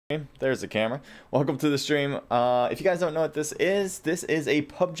There's the camera. Welcome to the stream. If you guys don't know what this is a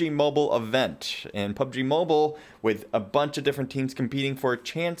PUBG Mobile event. And PUBG Mobile, with a bunch of different teams competing for a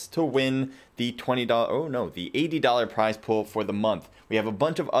chance to win the the $80 prize pool for the month. We have a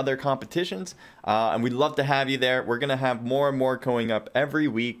bunch of other competitions, and we'd love to have you there. We're going to have more and more going up every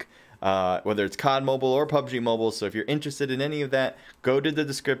week. Whether it's COD Mobile or PUBG Mobile. So if you're interested in any of that, go to the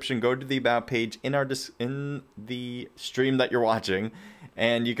description, go to the about page in the stream that you're watching,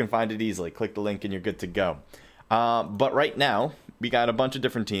 and you can find it easily. Click the link and you're good to go. But right now, we got a bunch of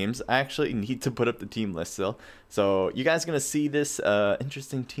different teams. I actually need to put up the team list still. So you guys are going to see this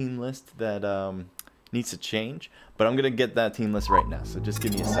interesting team list that needs to change. But I'm going to get that team list right now. So just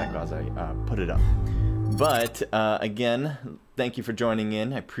give me a sec as I put it up. But again, thank you for joining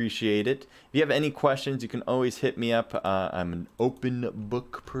in. I appreciate it. If you have any questions, you can always hit me up. I'm an open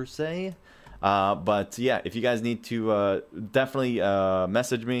book per se. But yeah, if you guys need to definitely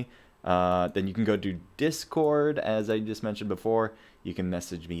message me, then you can go to Discord, as I just mentioned before. You can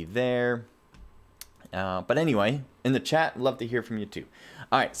message me there. But anyway, in the chat, love to hear from you too.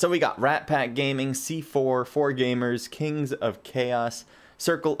 All right, so we got Rat Pack Gaming, C4, 4Gamers, Kings of Chaos,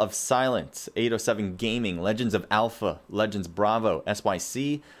 Circle of Silence, 807 Gaming, Legends of Alpha, Legends Bravo,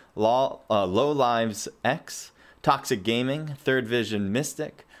 SYC, Low Lives X, Toxic Gaming, Third Vision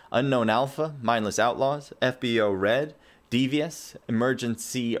Mystic, Unknown Alpha, Mindless Outlaws, FBO Red, Devious,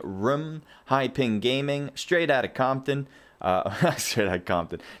 Emergency Room, High Ping Gaming, Straight Outta Compton,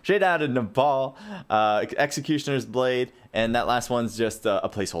 Straight Out of Nepal, Executioner's Blade, and that last one's just a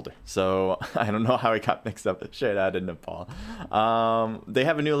placeholder. So I don't know how I got mixed up with Straight Out of Nepal. They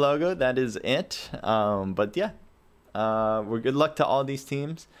have a new logo, that is it. But yeah, we're good luck to all these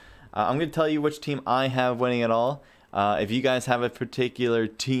teams. I'm going to tell you which team I have winning it all. If you guys have a particular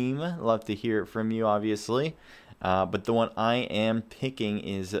team, love to hear it from you, obviously. But the one I am picking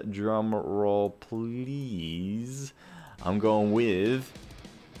is, drum roll please, I'm going with,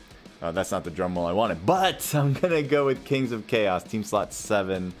 oh, that's not the drum roll I wanted, but I'm going to go with Kings of Chaos, team slot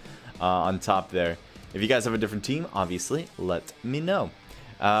 7 on top there. If you guys have a different team, obviously, let me know.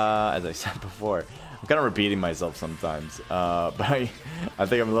 As I said before, I'm kind of repeating myself sometimes, but I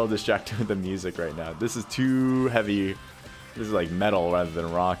think I'm a little distracted with the music right now. This is too heavy. This is like metal rather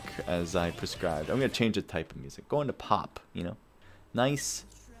than rock, as I prescribed. I'm going to change the type of music. Go into pop, you know? Nice,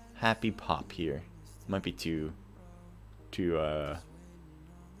 happy pop here. Might be too yeah,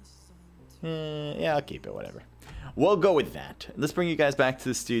 I'll keep it, whatever. We'll go with that. Let's bring you guys back to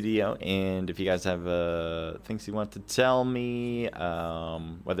the studio, and if you guys have things you want to tell me,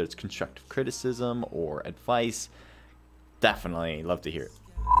 whether it's constructive criticism or advice, definitely love to hear it.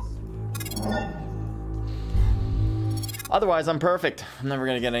 Otherwise, I'm perfect. I'm never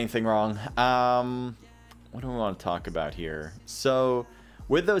gonna get anything wrong. What do we want to talk about here? So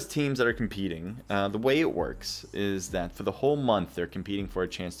with those teams that are competing, the way it works is that for the whole month, they're competing for a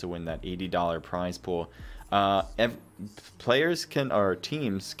chance to win that $80 prize pool. Players can, or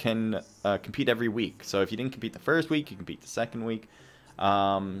teams can compete every week. So if you didn't compete the first week, you compete the second week.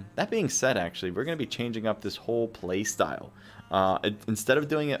 That being said, actually, we're going to be changing up this whole play style. Instead of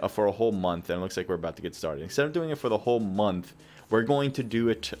doing it for a whole month, and it looks like we're about to get started, instead of doing it for the whole month, we're going to do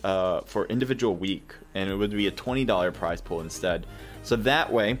it for individual week, and it would be a $20 prize pool instead. So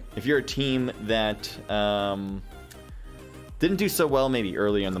that way, if you're a team that didn't do so well maybe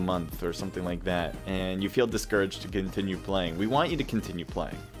early in the month or something like that, and you feel discouraged to continue playing, we want you to continue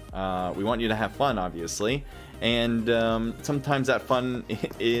playing. We want you to have fun, obviously, and sometimes that fun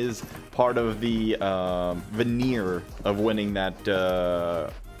is part of the veneer of winning that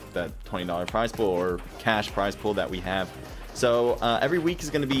that $20 prize pool or cash prize pool that we have. So every week is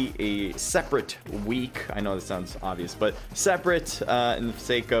going to be a separate week. I know this sounds obvious, but separate in the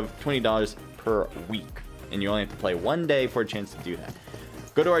sake of $20 per week. And you only have to play one day for a chance to do that.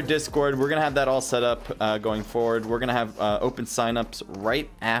 Go to our Discord. We're going to have that all set up going forward. We're going to have open signups right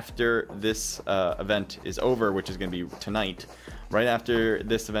after this event is over, which is going to be tonight. Right after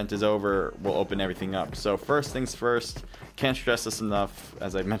this event is over, we'll open everything up. So first things first, can't stress this enough,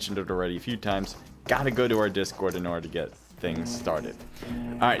 as I've mentioned it already a few times, got to go to our Discord in order to get things started.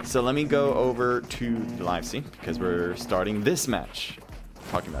 Alright, so let me go over to the live scene because we're starting this match.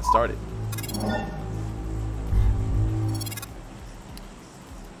 Talking about started.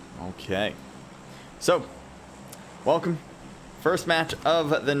 Okay, so welcome. First match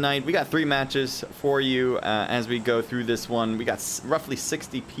of the night. We got 3 matches for you as we go through this one. We got roughly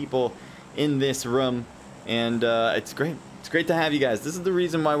 60 people in this room, and it's great. It's great to have you guys. This is the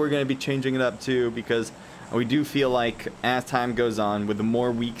reason why we're going to be changing it up too, because we do feel like as time goes on, with the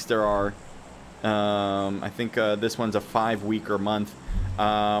more weeks there are, I think this one's a 5-week or month,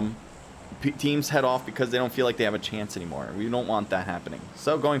 teams head off because they don't feel like they have a chance anymore. We don't want that happening.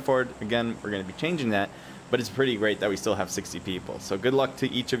 So going forward, again, we're going to be changing that, but it's pretty great that we still have 60 people. So good luck to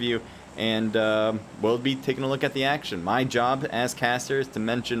each of you, and we'll be taking a look at the action. My job as caster is to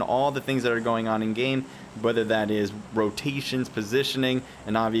mention all the things that are going on in game, whether that is rotations, positioning,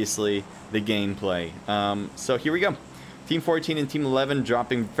 and obviously the gameplay. So here we go. Team 14 and Team 11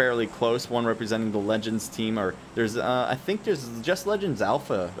 dropping fairly close. One representing the Legends team, or there's I think there's just Legends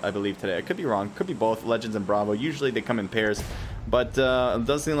Alpha, I believe, today. I could be wrong. Could be both Legends and Bravo. Usually they come in pairs, but it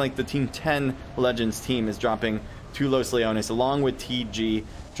does seem like the Team 10 Legends team is dropping to Los Leones, along with TG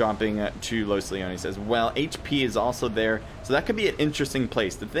dropping to Los Leones as well. HP is also there, so that could be an interesting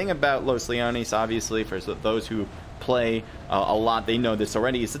place. The thing about Los Leones, obviously, for those who play a lot, they know this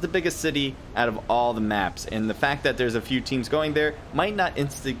already, is it's the biggest city out of all the maps, and the fact that there's a few teams going there might not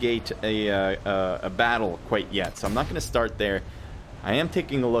instigate a battle quite yet, so I'm not going to start there. I am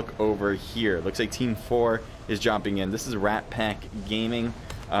taking a look over here. Looks like Team 4 is jumping in. This is Rat Pack Gaming.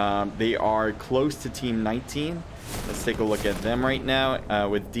 They are close to Team 19. Let's take a look at them right now,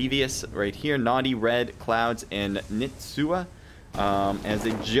 with Devious right here, Naughty, Red, Clouds, and Nitsua, as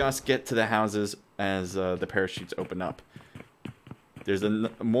they just get to the houses as the parachutes open up. There's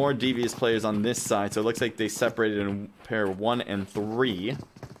more Devious players on this side, so it looks like they separated in pair 1 and 3.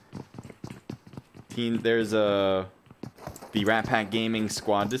 There's the Rat Pack Gaming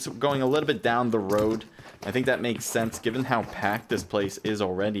squad. This is going a little bit down the road. I think that makes sense given how packed this place is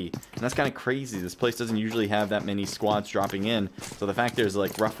already. And that's kind of crazy. This place doesn't usually have that many squads dropping in. So the fact there's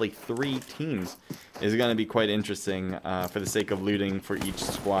like roughly 3 teams is going to be quite interesting for the sake of looting for each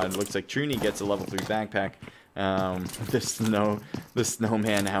squad. It looks like Truny gets a level 3 backpack. The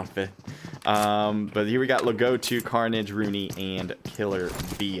snowman outfit. But here we got Lagotu, Carnage, Rooney, and Killer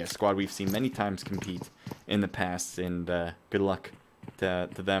B, a squad we've seen many times compete in the past. And good luck to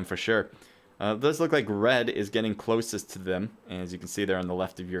them for sure. It does look like Red is getting closest to them, as you can see there on the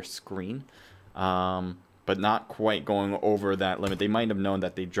left of your screen. But not quite going over that limit. They might have known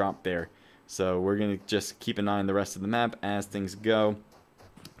that they dropped there. So we're going to just keep an eye on the rest of the map as things go.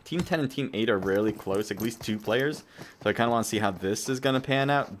 Team 10 and Team 8 are rarely close, at least 2 players. So I kind of want to see how this is going to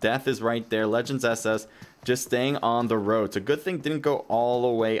pan out. Death is right there. Legends SS just staying on the road. It's a good thing didn't go all the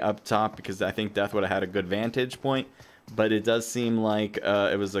way up top, because I think Death would have had a good vantage point. But it does seem like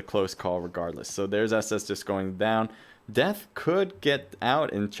it was a close call regardless. So there's SS just going down. Death could get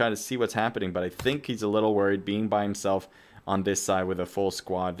out and try to see what's happening, but I think he's a little worried being by himself on this side with a full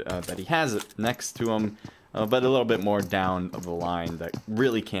squad that he has next to him, but a little bit more down the line that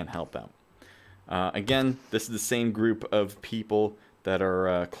really can't help out. Again, this is the same group of people that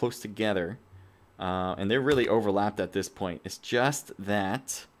are close together, and they're really overlapped at this point. It's just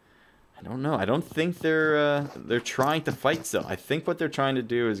that I don't know. I don't think they're trying to fight still. I think what they're trying to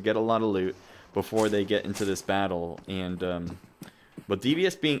do is get a lot of loot before they get into this battle. And but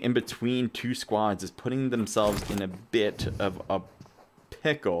Devious being in between 2 squads is putting themselves in a bit of a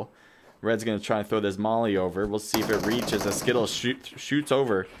pickle. Red's going to try to throw this molly over. We'll see if it reaches as Skittles shoots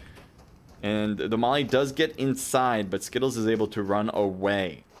over. And the molly does get inside, but Skittles is able to run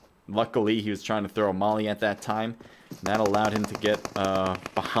away. Luckily, he was trying to throw a molly at that time. And that allowed him to get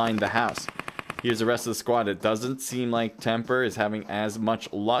behind the house. Here's the rest of the squad. It doesn't seem like Temper is having as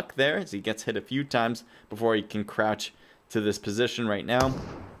much luck there, as he gets hit a few times before he can crouch to this position right now.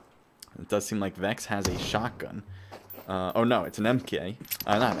 It does seem like Vex has a shotgun. Oh no, it's an MK.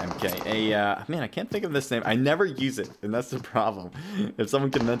 Not MK. Man, I can't think of this name. I never use it, and that's the problem. If someone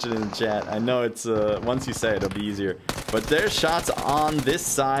can mention it in the chat, I know it's once you say it, it'll be easier. But there's shots on this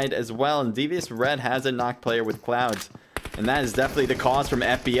side as well, and Devious Red has a knock player with Clouds, and that is definitely the cause from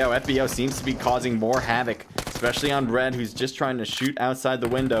FBO. FBO seems to be causing more havoc, especially on Red, who's just trying to shoot outside the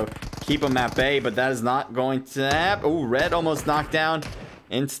window, keep him at bay, but that is not going to happen. Oh, Red almost knocked down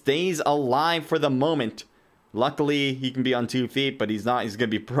and stays alive for the moment. Luckily, he can be on 2 feet, but he's not. He's going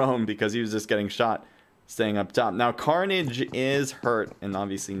to be prone because he was just getting shot staying up top. Now, Carnage is hurt and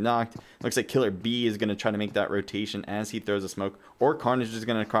obviously knocked. Looks like Killer B is going to try to make that rotation as he throws a smoke, or Carnage is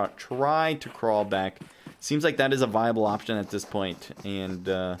going to try to crawl back. Seems like that is a viable option at this point, and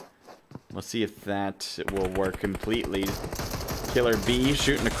we'll see if that will work completely. Killer B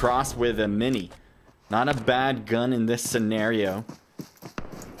shooting across with a mini. Not a bad gun in this scenario.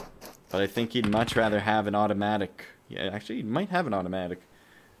 But I think he'd much rather have an automatic. Yeah, actually, he might have an automatic.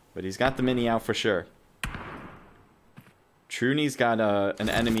 But he's got the mini out for sure. Truny's got an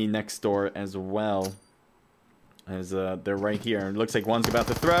enemy next door as well. As they're right here. It looks like one's about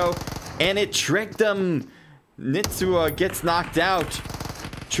to throw. And it tricked him! Nitsua gets knocked out.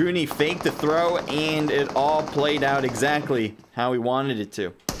 Truny faked the throw, and it all played out exactly how he wanted it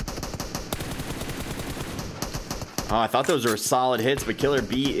to. Oh, I thought those were solid hits, but Killer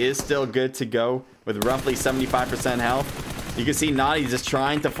B is still good to go with roughly 75% health. You can see Naughty just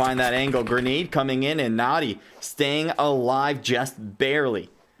trying to find that angle. Grenade coming in, and Naughty staying alive just barely.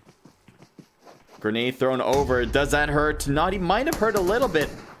 Grenade thrown over. Does that hurt? Naughty might have hurt a little bit,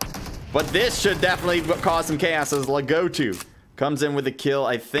 but this should definitely cause some chaos as Lagotu comes in with a kill.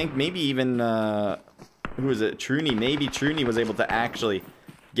 I think maybe even, who is it? Truny. Maybe Truny was able to actually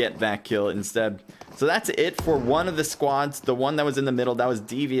get that kill instead. So that's it for one of the squads. The one that was in the middle, that was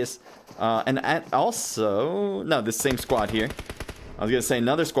Devious. And also, no, the same squad here. I was going to say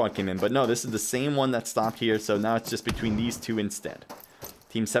another squad came in, but no, this is the same one that stopped here. So now it's just between these two instead.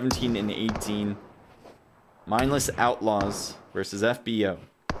 Team 17 and 18. Mindless Outlaws versus FBO.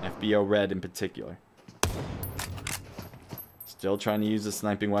 FBO Red in particular. Still trying to use a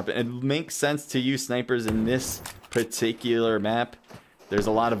sniping weapon. It makes sense to use snipers in this particular map. There's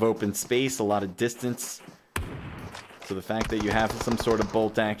a lot of open space, a lot of distance. So the fact that you have some sort of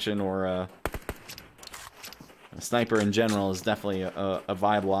bolt action or a sniper in general is definitely a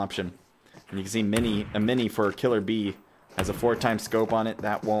viable option. And you can see a mini for Killer B has a 4x scope on it.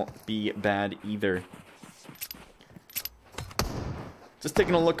 That won't be bad either. Just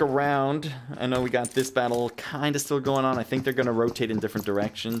taking a look around. I know we got this battle kind of still going on. I think they're going to rotate in different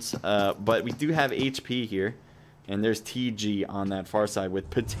directions. But we do have HP here. And there's TG on that far side with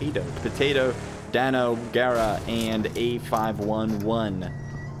Potato. Potato, Dano, Gara, and A511.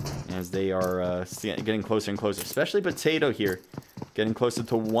 As they are getting closer and closer. Especially Potato here. Getting closer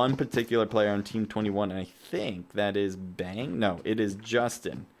to one particular player on Team 21. And I think that is Bang. No, it is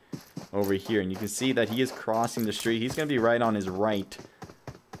Justin over here. And you can see that he is crossing the street. He's going to be right on his right.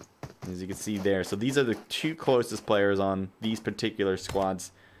 As you can see there. So these are the two closest players on these particular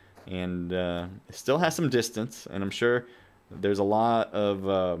squads. And still has some distance. And I'm sure there's a lot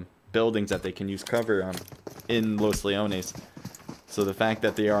of buildings that they can use cover on in Los Leones. So the fact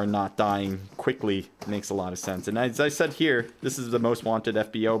that they are not dying quickly makes a lot of sense. And as I said here, this is the Most Wanted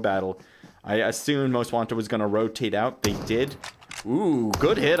FBO battle. I assumed Most Wanted was going to rotate out. They did. Ooh,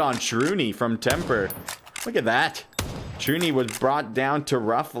 good hit on Truny from Temper. Look at that. Truny was brought down to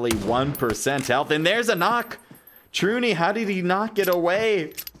roughly 1% health. And there's a knock. Truny, how did he not get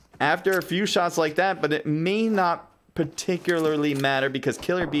away after a few shots like that? But it may not particularly matter because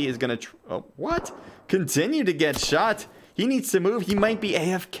Killer B is going to... continue to get shot. He needs to move. He might be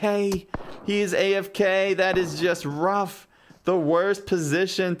AFK. He is AFK. That is just rough. The worst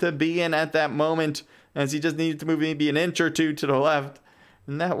position to be in at that moment, as he just needed to move maybe an inch or two to the left.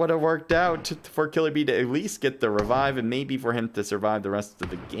 And that would have worked out for Killer B to at least get the revive and maybe for him to survive the rest of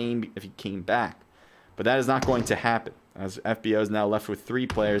the game if he came back. But that is not going to happen, as FBO is now left with 3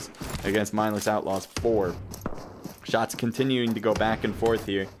 players against Mindless Outlaws 4. Shots continuing to go back and forth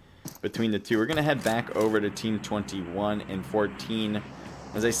here between the two. We're going to head back over to Team 21 and 14.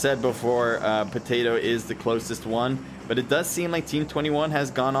 As I said before, Potato is the closest one, but it does seem like Team 21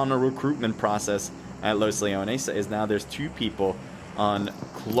 has gone on a recruitment process at Los Leones, as now there's 2 people on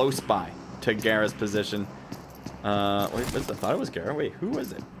close by to Gara's position. Wait, I thought it was Gara. Wait, who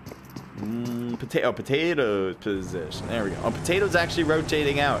was it? Potato's position. There we go. Oh, Potato's actually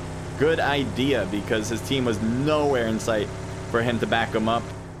rotating out. Good idea, because his team was nowhere in sight for him to back him up.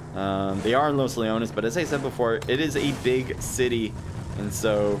 They are in Los Leones, but as I said before, it is a big city, and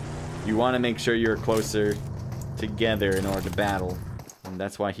so you want to make sure you're closer together in order to battle, and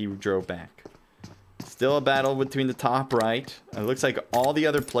that's why he drove back. Still a battle between the top right. It looks like all the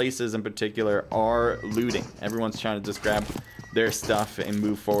other places in particular are looting. Everyone's trying to just grab their stuff and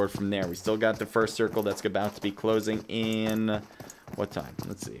move forward from there. We still got the first circle that's about to be closing in... what time?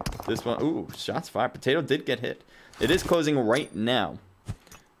 Let's see. This one... ooh, shots fired. Potato did get hit. It is closing right now.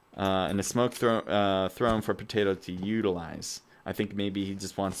 And a smoke thrown for Potato to utilize. I think maybe he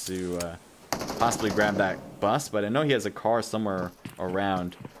just wants to possibly grab that bus, but I know he has a car somewhere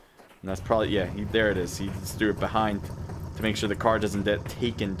around. And that's probably... yeah, there it is. He just threw it behind to make sure the car doesn't get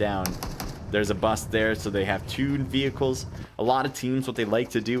taken down. There's a bus there, so they have 2 vehicles. A lot of teams, what they like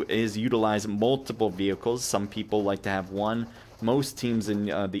to do is utilize multiple vehicles. Some people like to have 1. Most teams in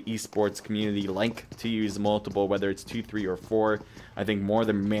the esports community like to use multiple, whether it's 2, 3, or 4. I think more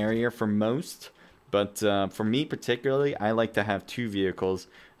the merrier for most. But for me particularly, I like to have 2 vehicles,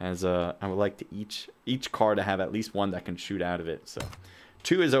 as I would like to each car to have at least 1 that can shoot out of it. So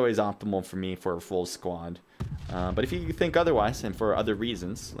 2 is always optimal for me for a full squad. But if you think otherwise, and for other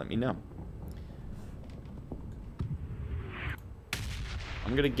reasons, let me know.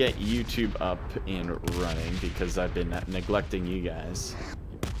 I'm gonna get YouTube up and running because I've been neglecting you guys.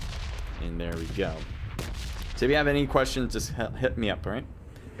 And there we go. So if you have any questions, just hit me up, all right?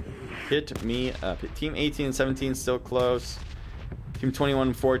 Hit me up. Team 18 and 17 still close. Team 21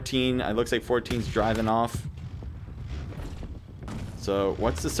 and 14. It looks like 14's driving off. So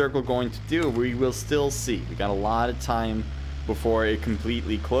what's the circle going to do? We will still see. We got a lot of time before it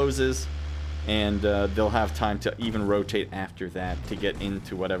completely closes. And they'll have time to even rotate after that to get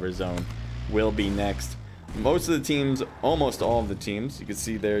into whatever zone will be next. Most of the teams, almost all of the teams, you can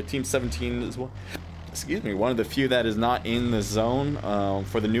see there, Team 17 as well. Excuse me, one of the few that is not in the zone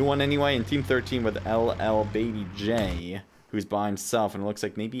for the new one anyway. And Team 13 with LL Baby J, who's by himself. And it looks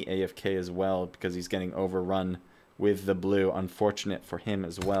like maybe AFK as well because he's getting overrun with the blue. Unfortunate for him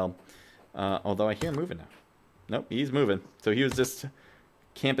as well. Although I hear him moving now. Nope, he's moving. So he was just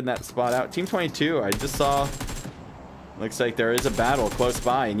camping that spot out. Team 22, I just saw, looks like there is a battle close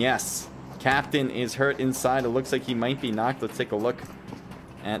by. And yes, Captain is hurt inside. It looks like he might be knocked. Let's take a look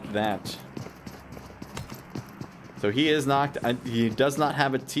at that. So he is knocked. He does not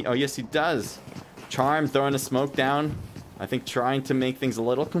have a team. Oh, yes, he does. Charm throwing a smoke down. I think trying to make things a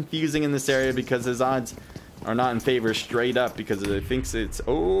little confusing in this area because his odds are not in favor straight up because it thinks it's...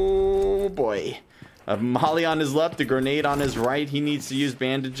 Oh, boy. A molly on his left, a grenade on his right. He needs to use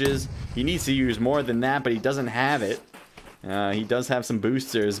bandages. He needs to use more than that, but he doesn't have it. He does have some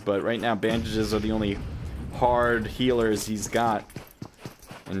boosters, but right now bandages are the only hard healers he's got.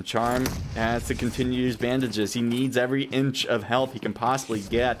 And Charm has to continue to use bandages. He needs every inch of health he can possibly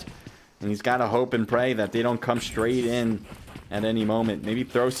get. And he's got to hope and pray that they don't come straight in at any moment. Maybe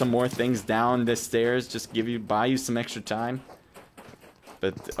throw some more things down the stairs. Just buy you some extra time.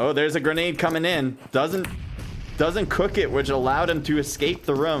 But, oh, there's a grenade coming in. Doesn't cook it, which allowed him to escape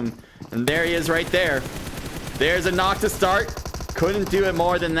the room. And there he is right there. There's a knock to start. Couldn't do it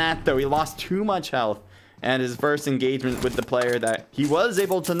more than that, though. He lost too much health. And his first engagement with the player that he was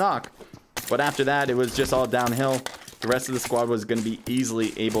able to knock. But after that, it was just all downhill. The rest of the squad was going to be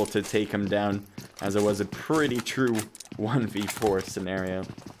easily able to take him down, as it was a pretty true 1v4 scenario.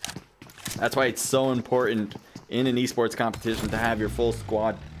 That's why it's so important in an esports competition to have your full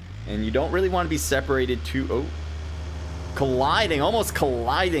squad. And you don't really want to be separated too... Oh, colliding, almost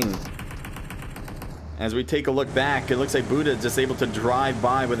colliding. As we take a look back, it looks like Buddha just able to drive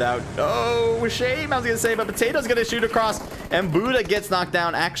by without... Oh, shame, I was going to say, but Potato's going to shoot across. And Buddha gets knocked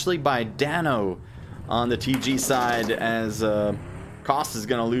down actually by Dano on the TG side as Cost is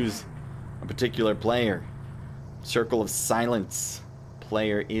going to lose a particular player. Circle of Silence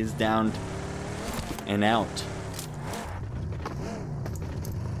player is down and out.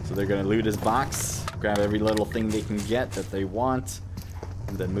 So they're going to loot his box, grab every little thing they can get that they want,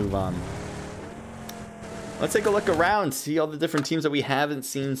 and then move on. Let's take a look around, see all the different teams that we haven't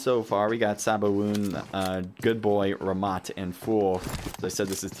seen so far. We got Sabawoon, Good Boy, Ramat, and Fool. As I said,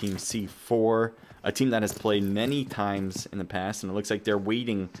 this is Team C4, a team that has played many times in the past, and it looks like they're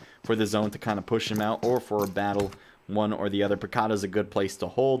waiting for the zone to kind of push them out or for a battle, one or the other. Picato's a good place to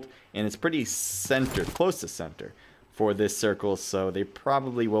hold, and it's pretty center, close to center for this circle, so they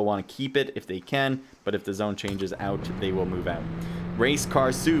probably will want to keep it if they can, but if the zone changes out, they will move out. Race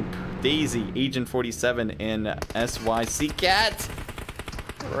Car Soup, Daisy, Agent 47, and SYC Cat.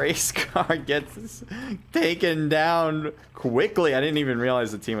 Race Car gets taken down quickly. I didn't even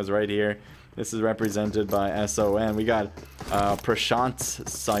realize the team was right here. This is represented by SON. We got Prashant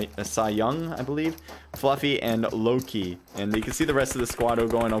Sayung, I believe, Fluffy, and Loki. And you can see the rest of the squad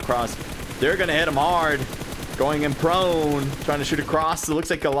going across. They're going to hit him hard. Going in prone, trying to shoot across. It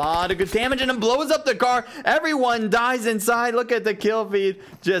looks like a lot of good damage, and it blows up the car. Everyone dies inside. Look at the kill feed.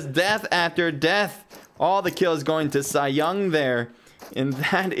 Just death after death. All the kills going to Cy Young there. And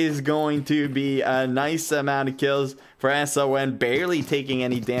that is going to be a nice amount of kills for SON. Barely taking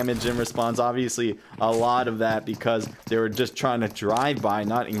any damage in response. Obviously, a lot of that because they were just trying to drive by,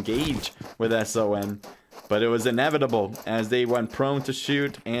 not engage with SON. But it was inevitable as they went prone to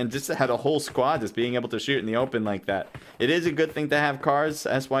shoot and just had a whole squad just being able to shoot in the open like that. It is a good thing to have cars.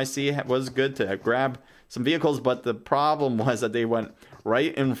 SYC was good to grab some vehicles, but the problem was that they went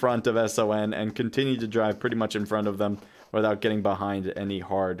right in front of SON and continued to drive pretty much in front of them without getting behind any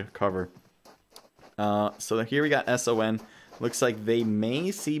hard cover. So here we got SON. Looks like they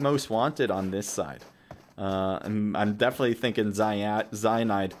may see Most Wanted on this side. I'm definitely thinking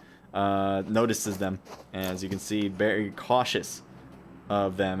Cyanide notices them, as you can see, very cautious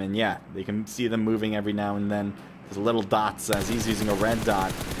of them. And yeah, they can see them moving every now and then. There's little dots as he's using a red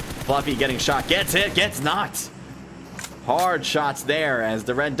dot. Fluffy getting shot, gets hit, gets knocked. Hard shots there, as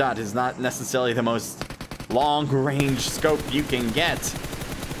the red dot is not necessarily the most long range scope you can get,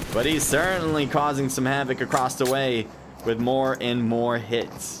 but he's certainly causing some havoc across the way. with more and more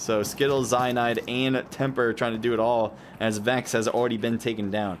hits. So Skittles, Cyanide, and Temper are trying to do it all, as Vex has already been taken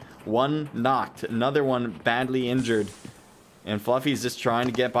down. One knocked, another one badly injured. And Fluffy's just trying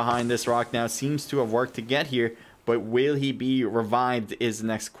to get behind this rock now. Seems to have worked to get here, but will he be revived is the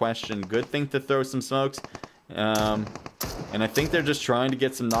next question. Good thing to throw some smokes. And I think they're just trying to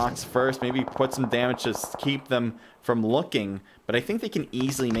get some knocks first. Maybe put some damage to keep them from looking. But I think they can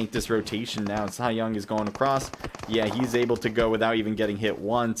easily make this rotation now. Young is going across. Yeah, he's able to go without even getting hit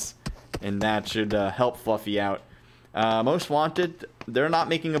once. And that should help Fluffy out. Most Wanted, they're not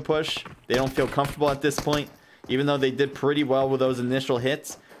making a push. They don't feel comfortable at this point. Even though they did pretty well with those initial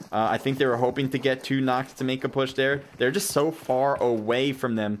hits. I think they were hoping to get 2 knocks to make a push there. They're just so far away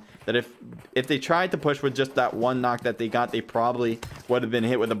from them that if they tried to push with just that 1 knock that they got, they probably would have been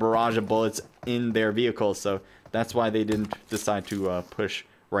hit with a barrage of bullets in their vehicles. So that's why they didn't decide to push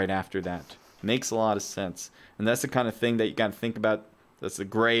right after that. Makes a lot of sense. And that's the kind of thing that you got to think about. That's the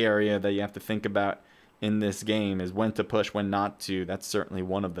gray area that you have to think about in this game, is when to push, when not to. That's certainly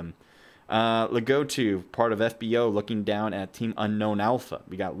one of them. Legotu, part of FBO, looking down at Team Unknown Alpha.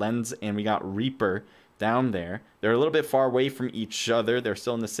 We got Lens and we got Reaper down there. They're a little bit far away from each other. They're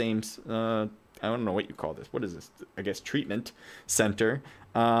still in the same, I don't know what you call this. What is this? I guess treatment center.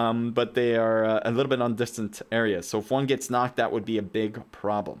 But they are a little bit on distant areas. So if one gets knocked, that would be a big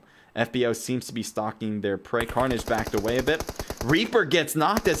problem. FBO seems to be stalking their prey. Carnage backed away a bit. Reaper gets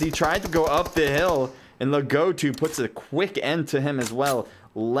knocked as he tried to go up the hill. And Legotu puts a quick end to him as well.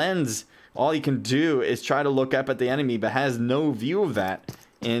 Lens, all he can do is try to look up at the enemy, but has no view of that.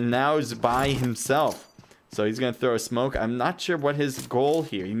 And now is by himself. So he's going to throw a smoke. I'm not sure what his goal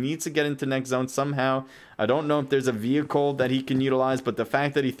here. He needs to get into next zone somehow. I don't know if there's a vehicle that he can utilize, but the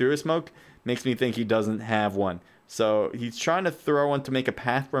fact that he threw a smoke makes me think he doesn't have one. So he's trying to throw one to make a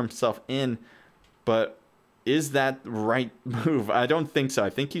path for himself in, but is that the right move? I don't think so. I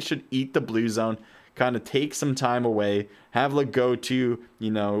think he should eat the blue zone, kind of take some time away, have Legotu,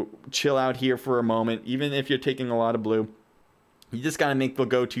 you know, chill out here for a moment. Even if you're taking a lot of blue, you just got to make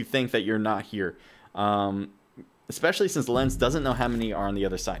Legotu think that you're not here. Especially since Lens doesn't know how many are on the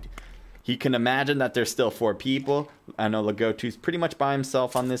other side. He can imagine that there's still 4 people. I know Legotu's pretty much by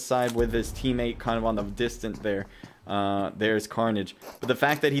himself on this side with his teammate kind of on the distant there. There's Carnage. But the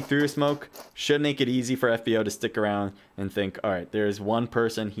fact that he threw a smoke should make it easy for FBO to stick around and think, alright, there's one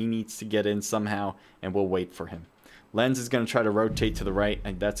person, he needs to get in somehow, and we'll wait for him. Lens is going to try to rotate to the right,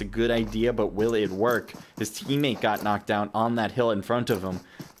 and that's a good idea, but will it work? His teammate got knocked down on that hill in front of him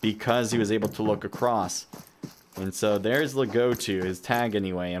because he was able to look across. And so there's Legotu, his tag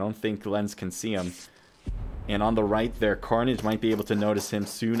anyway. I don't think Lens can see him. And on the right there, Carnage might be able to notice him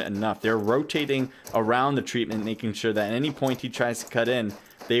soon enough. They're rotating around the treatment, making sure that at any point he tries to cut in,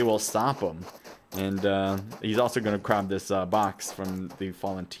 they will stop him. And he's also going to grab this box from the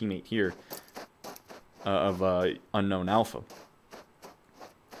fallen teammate here of Unknown Alpha.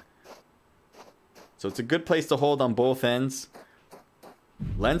 So it's a good place to hold on both ends.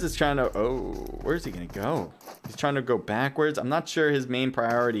 Lens is trying to... Oh, where's he going to go? He's trying to go backwards. I'm not sure his main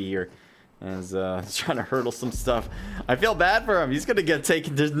priority here. As he's trying to hurdle some stuff. I feel bad for him. He's going to get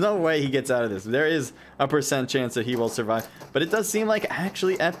taken. There's no way he gets out of this. There is a % chance that he will survive. But it does seem like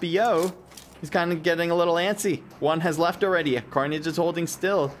actually FBO, he's kind of getting a little antsy. One has left already. Carnage is holding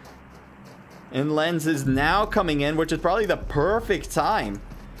still. And Lens is now coming in, which is probably the perfect time.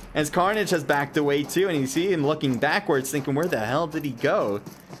 As Carnage has backed away too. And you see him looking backwards thinking, where the hell did he go?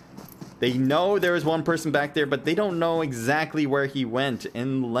 They know there is one person back there, but they don't know exactly where he went.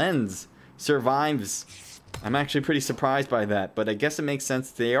 And Lens survives. I'm actually pretty surprised by that, but I guess it makes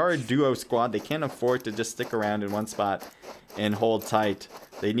sense. They are a duo squad. They can't afford to just stick around in one spot and hold tight.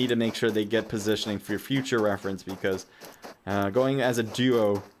 They need to make sure they get positioning for future reference, because going as a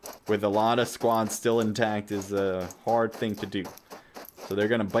duo with a lot of squads still intact is a hard thing to do. So they're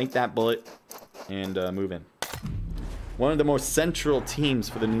going to bite that bullet and move in. One of the most central teams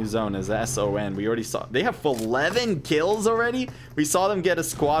for the new zone is SON. We already saw they have 11 kills already. We saw them get a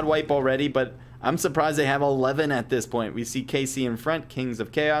squad wipe already, but I'm surprised they have 11 at this point. We see KC in front, Kings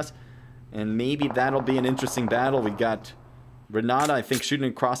of Chaos, and maybe that'll be an interesting battle. We got Renata, I think, shooting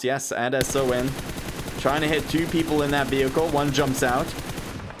across, yes, at SON. Trying to hit 2 people in that vehicle. One jumps out.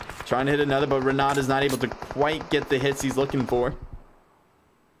 Trying to hit another, but Renata's not able to quite get the hits he's looking for.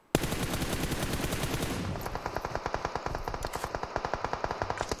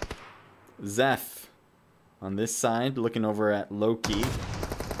 Zeph on this side, looking over at Loki.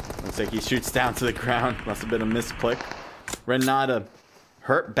 Looks like he shoots down to the ground. Must have been a misclick. Renata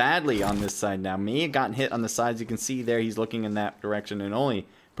hurt badly on this side now. May have gotten hit on the sides. You can see there he's looking in that direction and only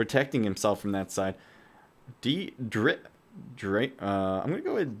protecting himself from that side. I'm gonna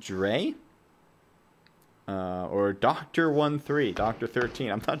go with Dre. Or Dr. 13, Dr.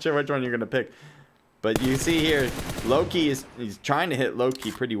 13. I'm not sure which one you're gonna pick. But you see here, Loki he's trying to hit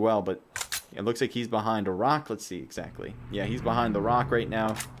Loki pretty well, but it looks like he's behind a rock. Let's see exactly. Yeah, he's behind the rock right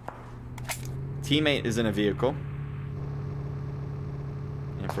now. Teammate is in a vehicle.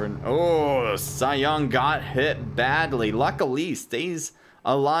 And for oh, Cy Young got hit badly. Luckily, stays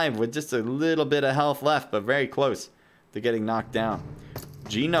alive with just a little bit of health left, but very close to getting knocked down.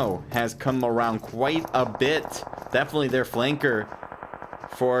 Gino has come around quite a bit. Definitely their flanker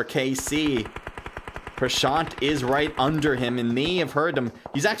for KC. Prashant is right under him and may have heard him.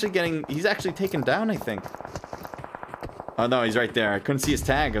 He's actually taken down, I think. Oh no, he's right there. I couldn't see his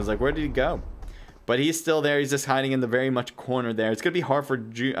tag. I was like, where did he go? But he's still there. He's just hiding in the very much corner there. It's going to be hard for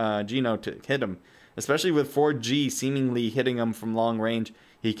Gino to hit him, especially with 4G seemingly hitting him from long range.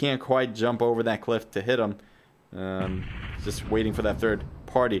 He can't quite jump over that cliff to hit him. Just waiting for that third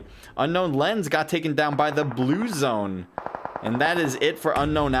party. Unknown Lens got taken down by the blue zone. And that is it for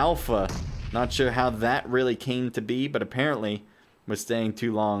Unknown Alpha. Not sure how that really came to be, but apparently was staying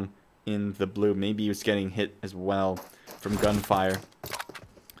too long in the blue. Maybe he was getting hit as well from gunfire.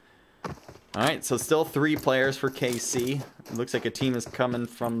 Alright, so still 3 players for KC. It looks like a team is coming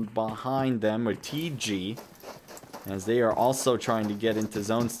from behind them with TG, as they are also trying to get into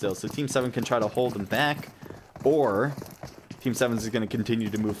zone still. So Team 7 can try to hold them back, or Team 7 is going to continue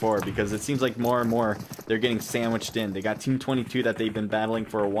to move forward, because it seems like more and more they're getting sandwiched in. They got Team 22 that they've been battling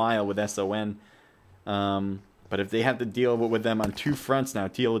for a while with SON. But if they have to deal with them on 2 fronts now,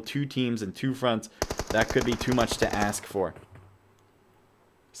 deal with 2 teams and 2 fronts, that could be too much to ask for.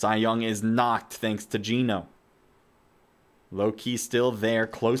 Cy Young is knocked thanks to Gino. Low-key still there,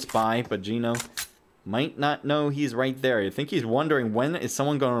 close by, but Gino might not know he's right there. I think he's wondering, when is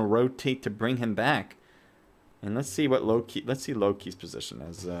someone going to rotate to bring him back? And let's see what Loki's position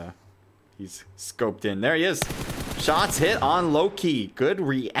as he's scoped in. There he is. Shots hit on Loki. Good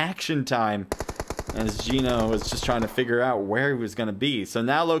reaction time, as Gino was just trying to figure out where he was going to be. So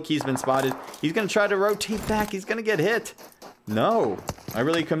now Loki's been spotted. He's going to try to rotate back. He's going to get hit. No. I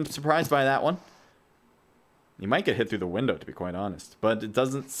really am surprised by that one. He might get hit through the window, to be quite honest. But it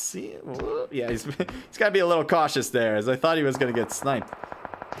doesn't seem... Yeah, he's got to be a little cautious there, as I thought he was going to get sniped.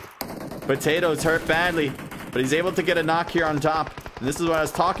 Potato's hurt badly, but he's able to get a knock here on top. And this is what I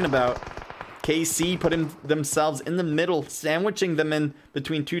was talking about. KC putting themselves in the middle, sandwiching them in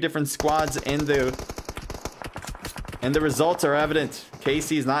between 2 different squads, and the results are evident.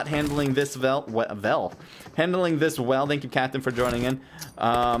 KC is not handling this handling this well. Thank you, Captain, for joining in.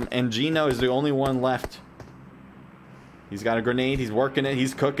 And Gino is the only one left. He's got a grenade. He's working it.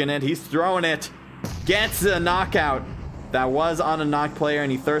 He's cooking it. He's throwing it. Gets a knockout. That was on a knock player,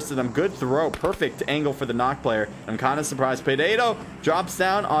 and he thirsted him. Good throw. Perfect angle for the knock player. I'm kind of surprised. Potato drops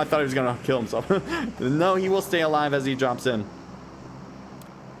down. Oh, I thought he was going to kill himself. No, he will stay alive as he drops in.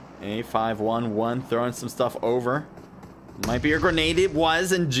 A5-1-1. Throwing some stuff over. Might be a grenade. It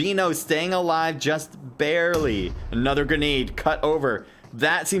was, and Gino staying alive just barely. Another grenade cut over.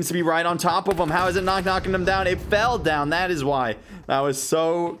 That seems to be right on top of him. How is it not knocking him down? It fell down. That is why. That was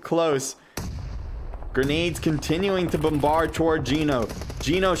so close. Grenades continuing to bombard toward Gino.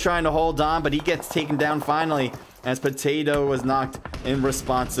 Gino's trying to hold on, but he gets taken down finally, as Potato was knocked in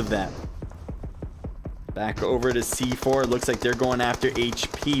response to that. Back over to C4. It looks like they're going after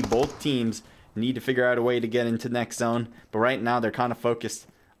HP. Both teams need to figure out a way to get into next zone, but right now they're kind of focused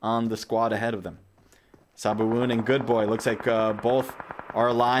on the squad ahead of them. Sabuun and Good Boy, looks like both are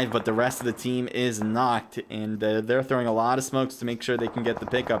alive, but the rest of the team is knocked, and they're throwing a lot of smokes to make sure they can get the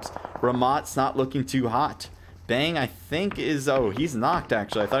pickups. Ramat's not looking too hot. Bang, I think is... Oh, he's knocked,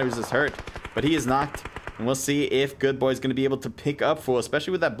 actually. I thought he was just hurt, but he is knocked, and we'll see if Good Boy's going to be able to pick up full,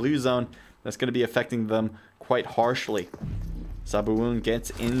 especially with that blue zone. That's going to be affecting them quite harshly. Sabuun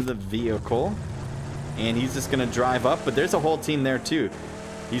gets in the vehicle, and he's just going to drive up, but there's a whole team there too.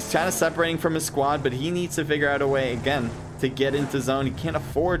 He's kind of separating from his squad, but he needs to figure out a way, again, to get into zone. He can't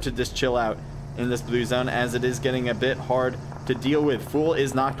afford to just chill out in this blue zone, as it is getting a bit hard to deal with. Fool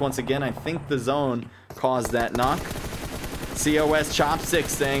is knocked once again. I think the zone caused that knock. COS Chopstick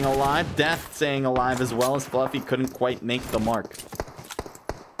staying alive. Death staying alive as well, as Fluffy couldn't quite make the mark.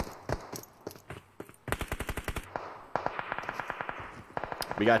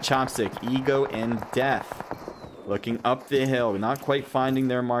 We got Chopstick, Ego, and Death looking up the hill. Not quite finding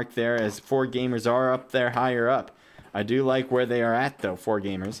their mark there, as 4Gamers are up there higher up. I do like where they are at, though,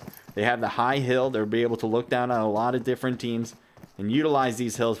 4Gamers. They have the high hill. They'll be able to look down on a lot of different teams and utilize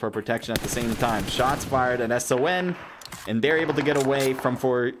these hills for protection at the same time. Shots fired at SON, and they're able to get away from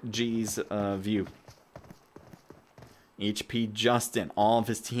 4G's view. HP Justin, all of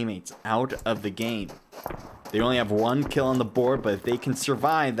his teammates out of the game. They only have 1 kill on the board, but if they can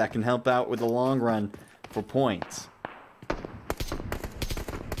survive, that can help out with the long run for points.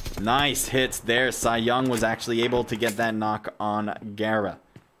 Nice hits there. Cy Young was actually able to get that knock on Gara.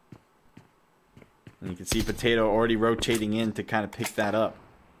 And you can see Potato already rotating in to kind of pick that up.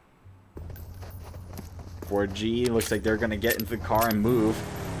 4G looks like they're going to get into the car and move.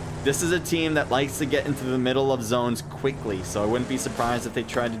 This is a team that likes to get into the middle of zones quickly, so I wouldn't be surprised if they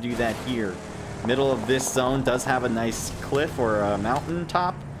tried to do that here. Middle of this zone does have a nice cliff or a mountain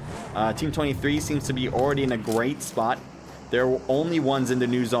top. Team 23 seems to be already in a great spot. They're only ones in the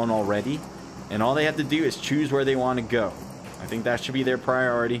new zone already, and all they have to do is choose where they want to go. I think that should be their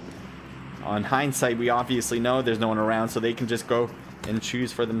priority. On hindsight, we obviously know there's no one around, so they can just go and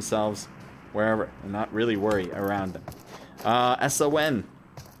choose for themselves wherever and not really worry around them. SON,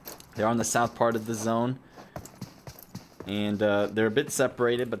 they're on the south part of the zone, and they're a bit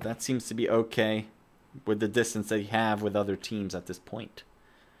separated, but that seems to be okay with the distance they have with other teams at this point.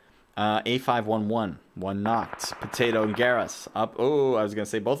 A511, 1 knocked. Potato and Garrus up. Oh, I was going to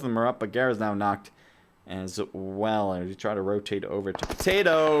say both of them are up, but Garrus now knocked as well. And we try to rotate over to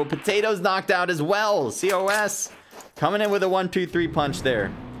Potato. Potato's knocked out as well. COS coming in with a 1-2-3 punch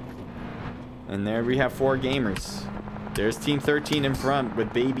there. And there we have 4 gamers. There's Team 13 in front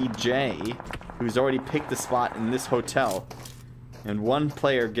with Baby J, who's already picked the spot in this hotel. And 1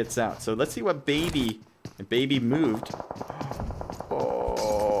 player gets out. So let's see what Baby moved.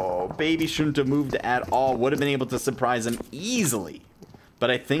 Oh, Baby shouldn't have moved at all. Would have been able to surprise him easily.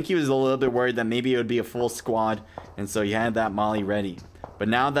 But I think he was a little bit worried that maybe it would be a full squad. And so he had that molly ready. But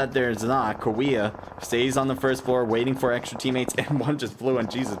now that there's not, Kawia stays on the first floor waiting for extra teammates. And 1 just flew on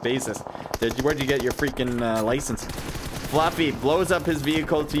Jesus basis. Where'd you get your freaking license? Fluffy blows up his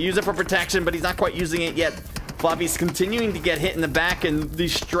vehicle to use it for protection, but he's not quite using it yet. Fluffy's continuing to get hit in the back, and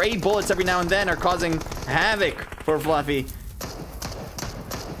these stray bullets every now and then are causing havoc for Fluffy.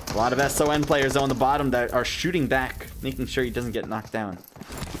 A lot of SON players on the bottom that are shooting back, making sure he doesn't get knocked down.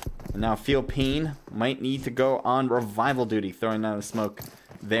 And now Feel Pain might need to go on revival duty, throwing out a smoke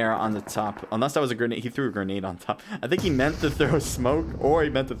there on the top. Unless that was a grenade. He threw a grenade on top. I think he meant to throw smoke, or he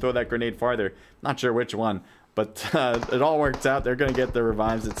meant to throw that grenade farther. Not sure which one. But it all worked out. They're going to get the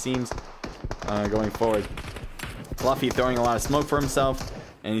revives, it seems, going forward. Fluffy throwing a lot of smoke for himself,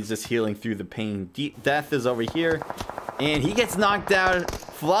 and he's just healing through the pain. Deep Death is over here, and he gets knocked out.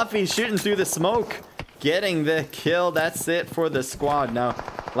 Fluffy shooting through the smoke, getting the kill. That's it for the squad. Now,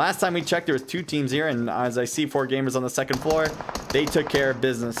 last time we checked, there was 2 teams here, and as I see 4 gamers on the second floor, they took care of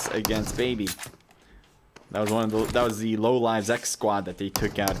business against Baby. That was the Low Lives X squad that they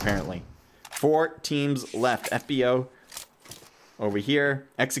took out, apparently. 4 teams left. FBO over here.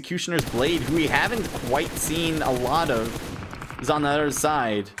 Executioner's Blade, who we haven't quite seen a lot of, is on the other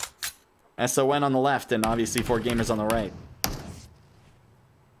side. SON on the left, and obviously 4 gamers on the right.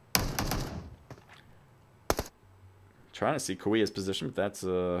 Trying to see Kauia's position, but that's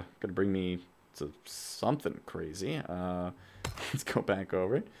going to bring me to something crazy. Let's go back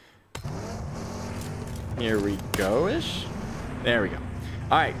over. Here we go-ish. There we go.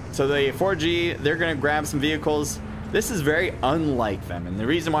 Alright, so the 4G, they're going to grab some vehicles. This is very unlike them, and the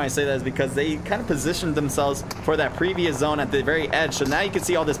reason why I say that is because they kind of positioned themselves for that previous zone at the very edge. So now you can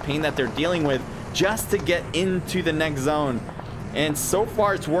see all this pain that they're dealing with just to get into the next zone. And so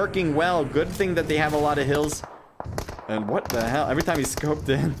far, it's working well. Good thing that they have a lot of hills. And what the hell? Every time he scoped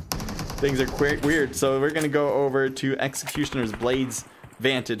in, things are weird. So we're going to go over to Executioner's Blade's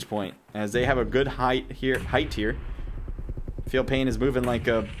vantage point, as they have a good height here. Feel Pain is moving like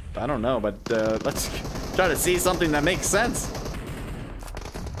a, I don't know, but let's try to see something that makes sense.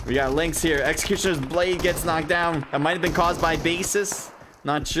 We got links here. Executioner's Blade gets knocked down. That might have been caused by Basis.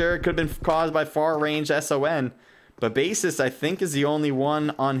 Not sure. Could have been caused by far range SON. But Basis, I think, is the only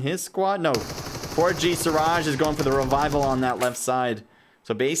one on his squad. No. 4G Siraj is going for the revival on that left side.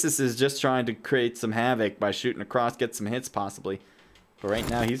 So Basis is just trying to create some havoc by shooting across, get some hits possibly. But right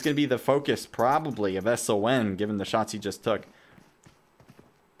now, he's going to be the focus probably of SON, given the shots he just took.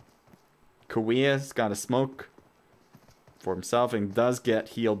 Kauia's got a smoke for himself and does get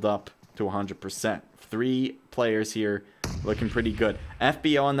healed up to 100%. 3 players here looking pretty good.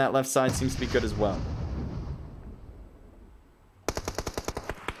 FBO on that left side seems to be good as well.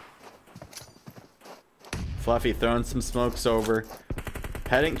 Fluffy throwing some smokes over.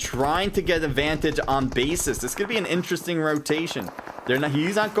 Trying to get advantage on Basis. This could be an interesting rotation.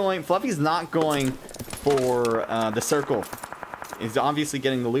 Fluffy's not going for the circle. He's obviously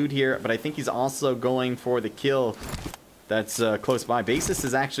getting the loot here, but I think he's also going for the kill that's close by. Basis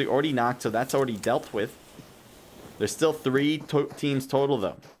is actually already knocked, so that's already dealt with. There's still 3 teams total,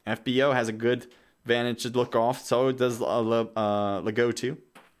 though. FBO has a good advantage to look off. So does Lago2.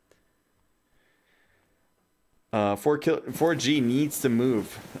 4G needs to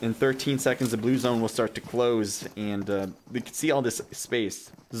move. In 13 seconds, the blue zone will start to close. And we can see all this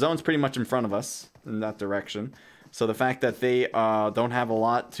space. The zone's pretty much in front of us in that direction. So the fact that they don't have a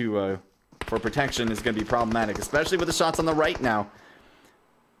lot to for protection is going to be problematic. Especially with the shots on the right now.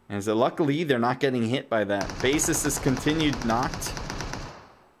 And so luckily, they're not getting hit by that. Basis is continued knocked.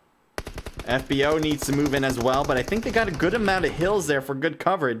 FBO needs to move in as well, but I think they got a good amount of hills there for good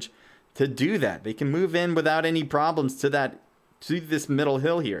coverage to do that. They can move in without any problems to this middle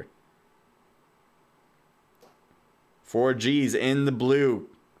hill here. 4G's in the blue,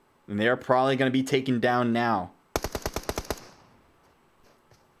 and they're probably going to be taken down now.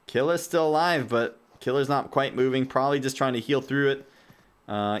 Killer's still alive, but Killer's not quite moving. Probably just trying to heal through it.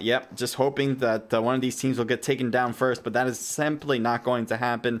 Yep, just hoping that one of these teams will get taken down first, but that is simply not going to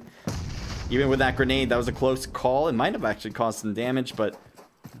happen. Even with that grenade, that was a close call. It might have actually caused some damage, but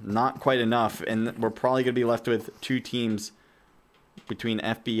not quite enough. And we're probably going to be left with 2 teams between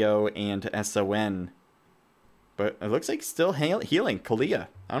FBO and SON. But it looks like still healing. Kalia.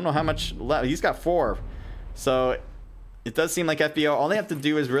 I don't know how much left. He's got 4. So it does seem like FBO, all they have to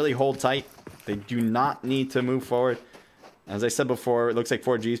do is really hold tight. They do not need to move forward. As I said before, it looks like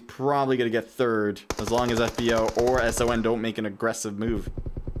 4G is probably going to get 3rd as long as FBO or SON don't make an aggressive move.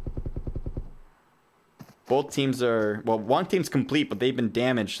 Both teams are, well, one team's complete, but they've been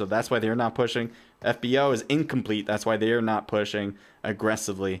damaged, so that's why they're not pushing. FBO is incomplete, that's why they're not pushing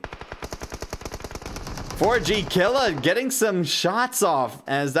aggressively. 4G Killa getting some shots off,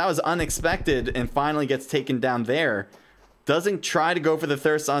 as that was unexpected, and finally gets taken down there. Doesn't try to go for the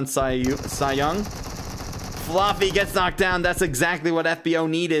thirst on Cy Young. Fluffy gets knocked down. That's exactly what FBO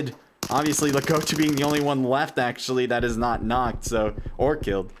needed. Obviously, Lakocha being the only one left, actually, that is not knocked, so, or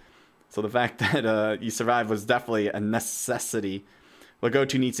killed. So the fact that he survived was definitely a necessity.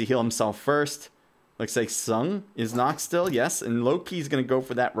 Lagotu needs to heal himself first. Looks like Sung is knocked still, yes. And Loki's going to go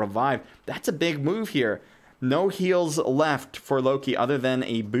for that revive. That's a big move here. No heals left for Loki other than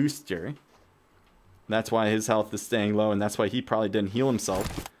a booster. That's why his health is staying low, and that's why he probably didn't heal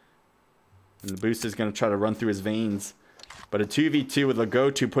himself. And the booster's going to try to run through his veins. But a 2v2 with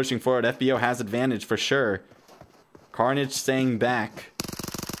Lagotu pushing forward. FBO has advantage for sure. Carnage staying back.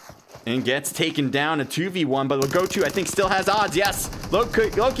 And gets taken down, a 2v1, but Lagotu I think still has odds. Yes,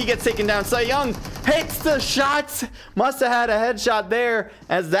 Loki gets taken down. Cy Young hits the shots. Must have had a headshot there,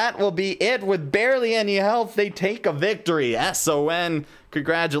 as that will be it. With barely any health, they take a victory. SON,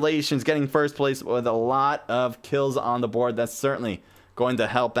 congratulations, getting first place with a lot of kills on the board. That's certainly going to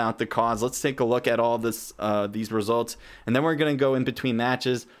help out the cause. Let's take a look at all this these results, and then we're going to go in between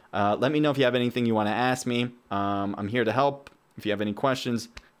matches. Let me know if you have anything you want to ask me. I'm here to help. If you have any questions,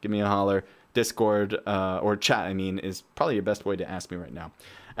 give me a holler. Discord or chat, I mean, is probably your best way to ask me right now.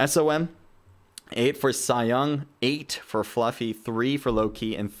 SOM, 8 for Cy Young, 8 for Fluffy, 3 for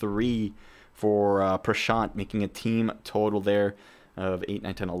Loki, and 3 for Prashant, making a team total there of 8,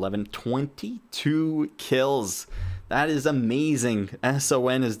 9, 10, 11, 22 kills. That is amazing.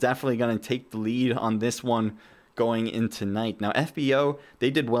 SON is definitely going to take the lead on this one going into tonight. Now, FBO, they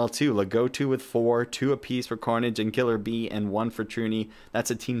did well too. Lagotu with 4, 2 apiece for Carnage and Killer B, and 1 for Truny.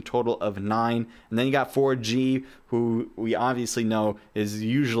 That's a team total of 9. And then you got 4G, who we obviously know is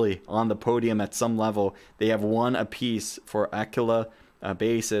usually on the podium at some level. They have 1 apiece for Aquila,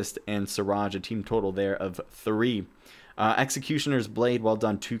 Bassist, and Siraj, a team total there of 3. Executioner's Blade, well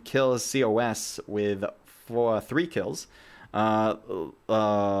done, 2 kills. COS with 3 kills. Low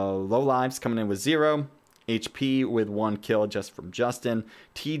Lives coming in with 0. HP with 1 kill just from Justin.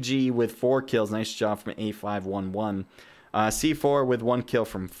 TG with 4 kills. Nice job from A511. C4 with 1 kill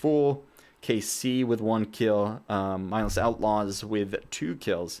from Fool. KC with 1 kill. Mindless Outlaws with 2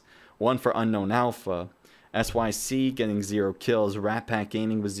 kills. 1 for Unknown Alpha. SYC getting 0 kills. Rat Pack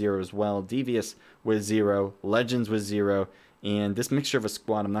Gaming with 0 as well. Devious with 0. Legends with 0. And this mixture of a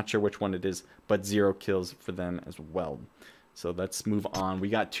squad, I'm not sure which one it is, but 0 kills for them as well. So let's move on. We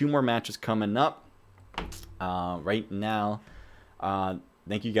got 2 more matches coming up. Right now,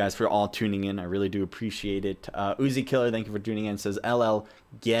 thank you guys for all tuning in. I really do appreciate it. Uzi Killer, thank you for tuning in, says LL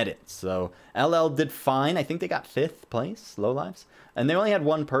get it. So LL did fine. I think they got 5th place, Low Lives, and they only had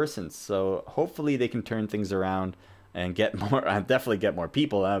 1 person, so hopefully they can turn things around and get more, definitely get more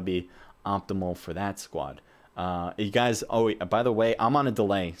people. That would be optimal for that squad. You guys, oh, by the way, I'm on a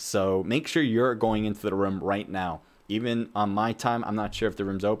delay, so make sure you're going into the room right now. Even on my time, I'm not sure if the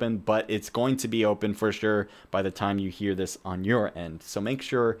room's open, but it's going to be open for sure by the time you hear this on your end. So make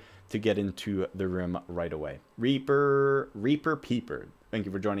sure to get into the room right away. Reaper Peeper, thank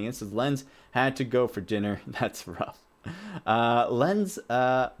you for joining us. Says Lens had to go for dinner. That's rough. But Lens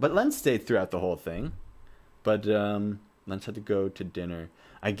stayed throughout the whole thing. But Lens had to go to dinner.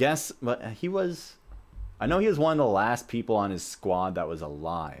 I guess, but I know he was one of the last people on his squad that was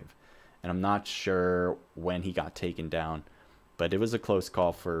alive. And I'm not sure when he got taken down. But it was a close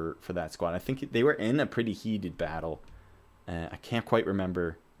call for that squad. I think they were in a pretty heated battle. I can't quite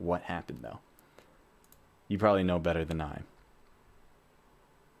remember what happened, though. You probably know better than I.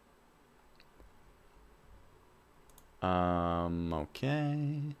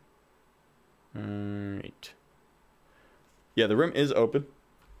 Okay. Alright. Yeah, the room is open.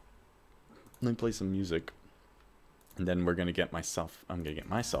 Let me play some music. And then I'm gonna get myself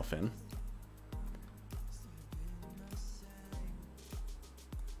in.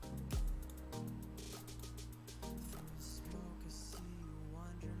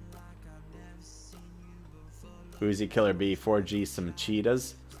 Uzi Killer B, 4G, some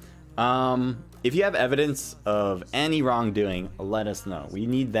cheetahs. If you have evidence of any wrongdoing, let us know. We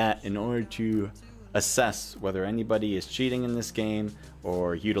need that in order to assess whether anybody is cheating in this game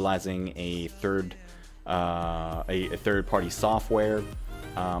or utilizing a third-party software.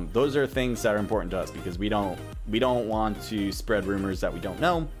 Those are things that are important to us because we don't want to spread rumors that we don't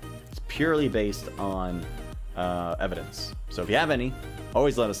know. It's purely based on evidence. So if you have any,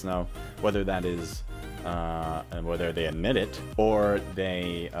 always let us know, whether that is and whether they admit it or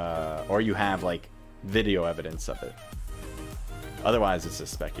or you have like video evidence of it. Otherwise, it's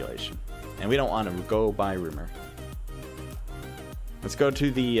just speculation, and we don't want to go by rumor. Let's go to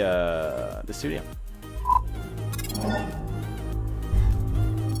the studio.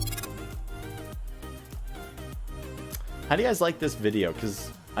 How do you guys like this video? Because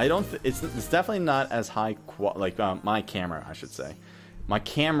I don't. It's definitely not as high my camera, I should say. My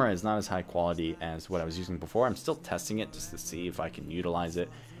camera is not as high quality as what I was using before. I'm still testing it just to see if I can utilize it.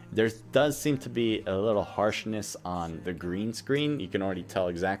 There does seem to be a little harshness on the green screen. You can already tell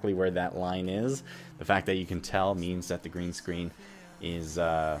exactly where that line is. The fact that you can tell means that the green screen is...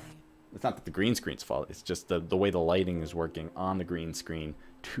 it's not that the green screen's fault. It's just the way the lighting is working on the green screen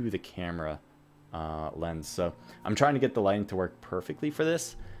to the camera lens. So I'm trying to get the lighting to work perfectly for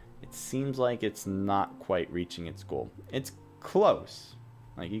this. It seems like it's not quite reaching its goal. It's close.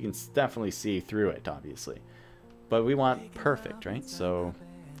 Like, you can definitely see through it, obviously. But we want perfect, right? So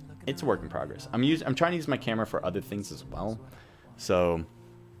it's a work in progress. I'm trying to use my camera for other things as well. So,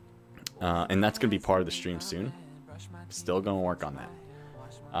 and that's going to be part of the stream soon. Still going to work on that.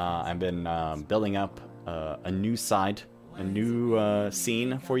 I've been building up a new side, a new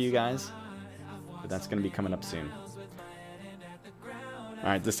scene for you guys. But that's going to be coming up soon.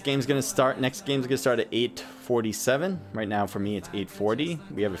 Alright, this game's going to start. Next game's going to start at 8:47. Right now, for me, it's 8:40.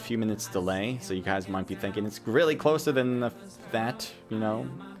 We have a few minutes delay, so you guys might be thinking it's really closer than that, you know.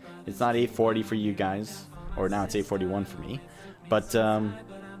 It's not 8:40 for you guys, or now it's 8:41 for me. But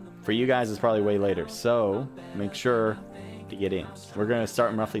for you guys, it's probably way later. So make sure to get in. We're going to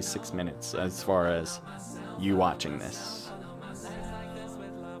start in roughly 6 minutes as far as you watching this.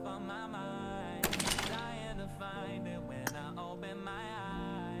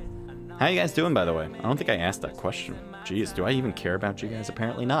 How you guys doing, by the way? I don't think I asked that question. Jeez, do I even care about you guys?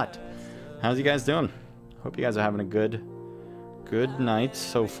 Apparently not. How's you guys doing? Hope you guys are having a good night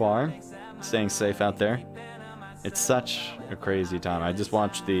so far. Staying safe out there. It's such a crazy time. I just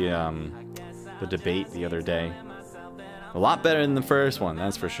watched the debate the other day. A lot better than the first one,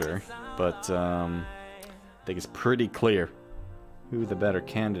 that's for sure. But I think it's pretty clear who the better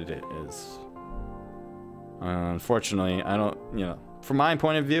candidate is. Unfortunately, I don't, you know, from my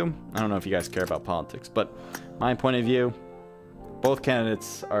point of view, I don't know if you guys care about politics, but my point of view, both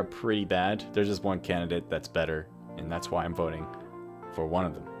candidates are pretty bad. There's just one candidate that's better, and that's why I'm voting for one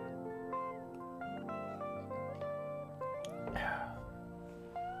of them.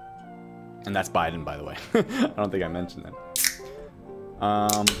 And that's Biden, by the way. I don't think I mentioned that.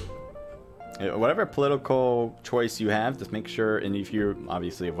 Whatever political choice you have, just make sure, and if you're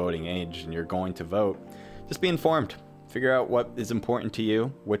obviously a voting age and you're going to vote, just be informed. Figure out what is important to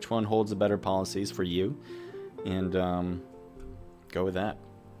you, which one holds the better policies for you, and go with that.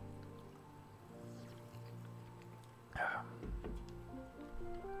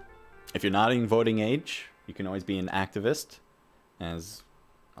 If you're not in voting age, you can always be an activist, as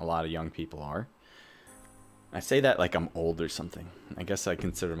a lot of young people are. I say that like I'm old or something. I guess I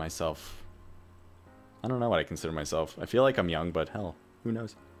consider myself... I don't know what I consider myself. I feel like I'm young, but hell, who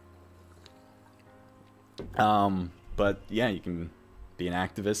knows? But yeah, you can be an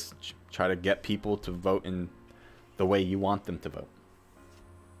activist, try to get people to vote in the way you want them to vote.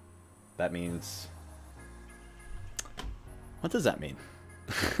 that means... What does that mean?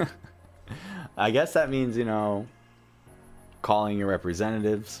 I guess that means, you know, calling your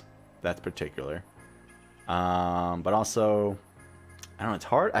representatives. That's particular. But also, I don't know, it's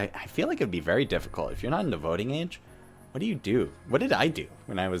hard. I feel like it'd be very difficult. If you're not in the voting age, what do you do? What did I do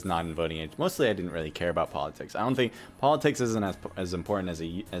when I was not in voting age? Mostly I didn't really care about politics. I don't think politics isn't as important as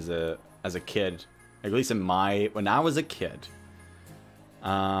a kid. At least when I was a kid,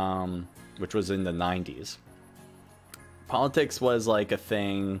 which was in the 90s. Politics was like a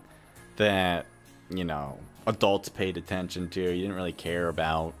thing that, you know, adults paid attention to. You didn't really care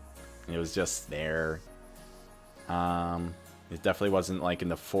about. It was just there. It definitely wasn't like in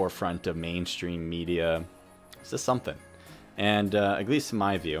the forefront of mainstream media. It's just something. And at least in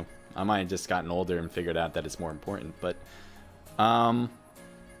my view, I might have just gotten older and figured out that it's more important. But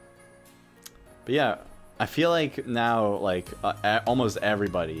yeah, I feel like now, like almost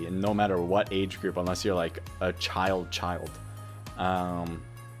everybody, and no matter what age group, unless you're like a child,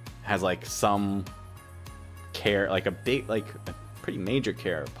 has like some care, like a pretty major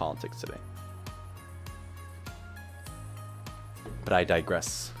care of politics today. But I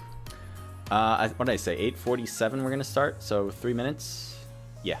digress. What did I say? 8:47 we're gonna start, so 3 minutes.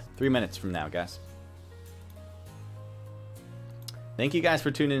 Yeah, 3 minutes from now, guys. Thank you guys for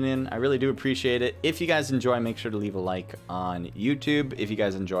tuning in. I really do appreciate it. If you guys enjoy, make sure to leave a like on YouTube. If you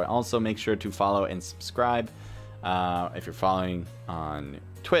guys enjoy, also make sure to follow and subscribe. If you're following on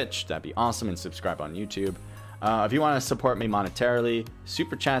Twitch, that'd be awesome, and subscribe on YouTube. If you want to support me monetarily,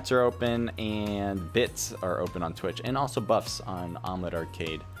 super chats are open and bits are open on Twitch, and also buffs on Omelet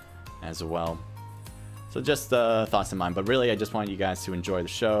Arcade as well. So just thoughts in mind, but really I just want you guys to enjoy the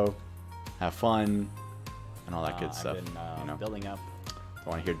show, have fun, and all that good stuff. I've been, you know, building up. Don't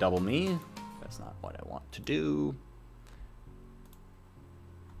want to hear double me. That's not what I want to do.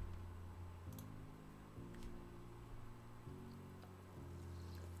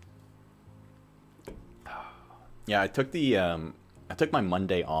 Yeah, I took my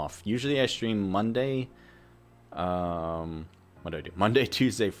Monday off. Usually I stream Monday. What do I do? Monday,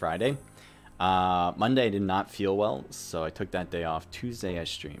 Tuesday, Friday. Monday I did not feel well, so I took that day off. Tuesday I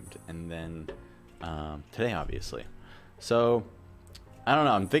streamed, and then today obviously. So I don't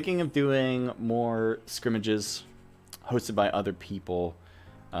know. I'm thinking of doing more scrimmages hosted by other people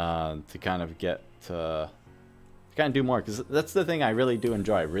to kind of get to kind of do more, because that's the thing I really do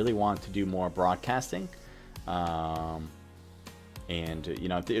enjoy. I really want to do more broadcasting. And you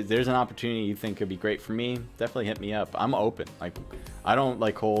know, if there's an opportunity you think could be great for me, definitely hit me up. I'm open. Like, I don't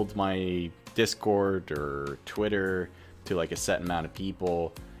like hold my Discord or Twitter to like a set amount of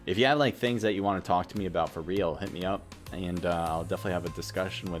people. If you have like things that you want to talk to me about for real, hit me up, and I'll definitely have a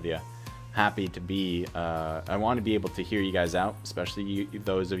discussion with you. Happy to be. I want to be able to hear you guys out, especially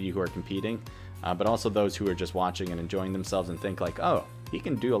those of you who are competing, but also those who are just watching and enjoying themselves and think like, oh, he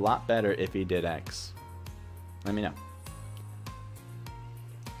can do a lot better if he did X. Let me know.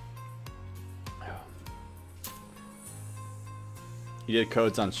 You did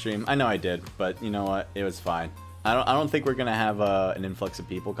codes on stream. I know I did, but you know what? It was fine. I don't think we're gonna have an influx of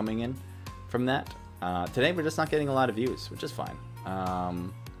people coming in from that. Today we're just not getting a lot of views, which is fine.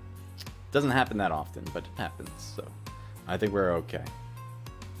 Doesn't happen that often, but it happens. So I think we're okay.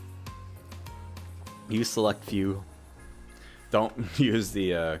 Use select few. Don't use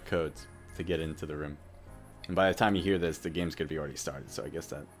the codes to get into the room. And by the time you hear this, the game's gonna be already started, so I guess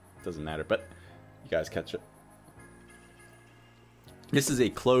that doesn't matter. But you guys catch it. This is a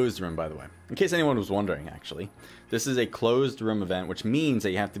closed room, by the way. In case anyone was wondering, actually. This is a closed room event, which means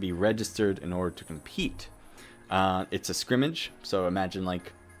that you have to be registered in order to compete. It's a scrimmage, so imagine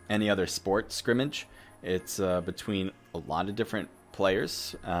like any other sport scrimmage. It's between a lot of different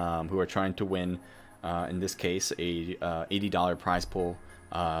players who are trying to win, in this case, a $80 prize pool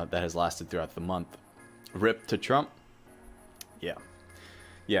that has lasted throughout the month. Rip to Trump. Yeah.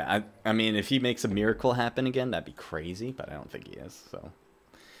 Yeah, I mean, if he makes a miracle happen again, that'd be crazy, but I don't think he is, so.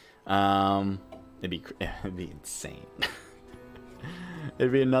 It'd be insane.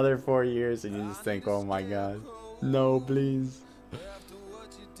 It'd be another 4 years, and you just think, oh my god. No, please.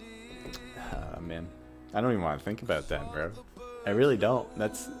 Man. I don't even want to think about that, bro. I really don't.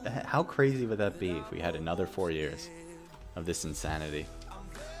 How crazy would that be if we had another 4 years of this insanity?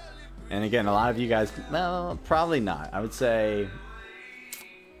 And again, a lot of you guys, well, probably not. I would say,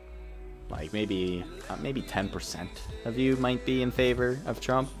 like, maybe 10% of you might be in favor of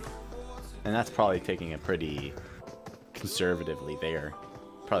Trump. And that's probably taking it pretty conservatively there.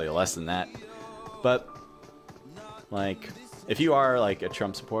 Probably less than that. But, like, if you are, like, a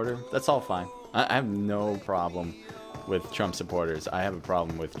Trump supporter, that's all fine. I have no problem with Trump supporters. I have a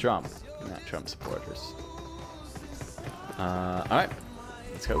problem with Trump. Not Trump supporters. Alright.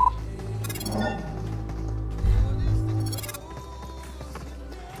 Let's go.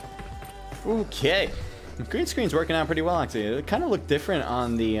 Okay. The green screen's working out pretty well, actually. It kind of looked different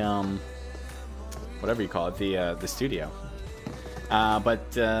on the, whatever you call it, the studio.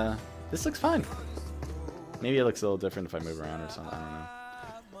 But this looks fine. Maybe it looks a little different if I move around or something. I don't know.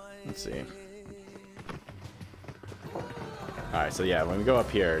 Let's see. Alright, so yeah, when we go up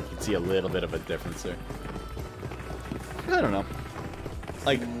here, you can see a little bit of a difference there. I don't know.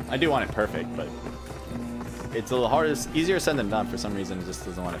 Like, I do want it perfect, but it's a little harder, easier said than done. For some reason, it just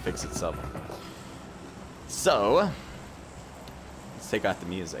doesn't want to fix itself. So, let's take out the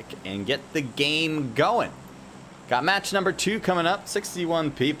music and get the game going. Got match number 2 coming up.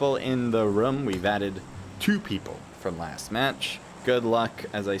 61 people in the room. We've added 2 people from last match. Good luck,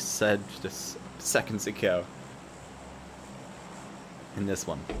 as I said just seconds ago, in this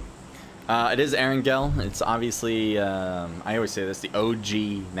one. It is Erangel. It's obviously, I always say this, the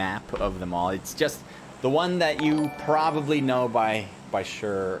OG map of them all. It's just the one that you probably know for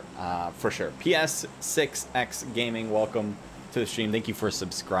sure. PS6X Gaming, welcome to the stream. Thank you for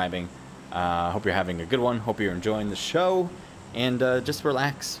subscribing. Hope you're having a good one. Hope you're enjoying the show. And just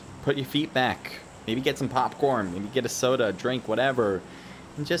relax. Put your feet back. Maybe get some popcorn. Maybe get a soda, drink, whatever.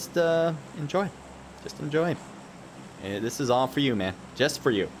 And just enjoy. Just enjoy. This is all for you, man. Just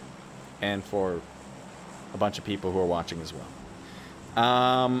for you. And for a bunch of people who are watching as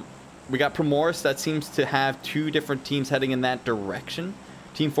well. We got Primorse. That seems to have 2 different teams heading in that direction.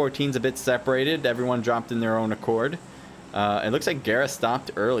 Team 14's a bit separated. Everyone dropped in their own accord. It looks like Gareth stopped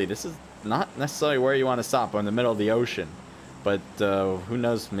early. This is not necessarily where you want to stop, in the middle of the ocean. But who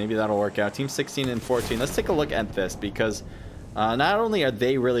knows? Maybe that'll work out. Team 16 and 14. Let's take a look at this, because not only are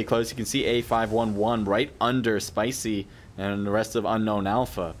they really close, you can see A511 right under Spicy and the rest of Unknown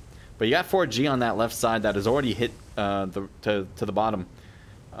Alpha. But you got 4G on that left side that has already hit to the bottom.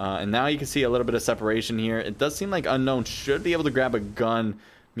 And now you can see a little bit of separation here. It does seem like Unknown should be able to grab a gun.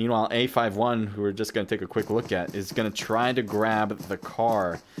 Meanwhile, A51, who we're just going to take a quick look at, is going to try to grab the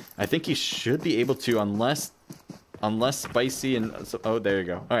car. I think he should be able to, unless Spicy and... oh, there you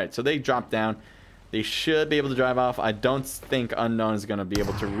go. All right, so they dropped down. They should be able to drive off. I don't think Unknown is going to be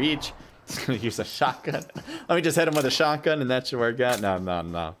able to reach. He's going to use a shotgun. Let me just hit him with a shotgun, and that should work out.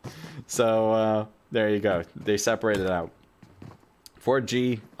 No. So, there you go. They separated out.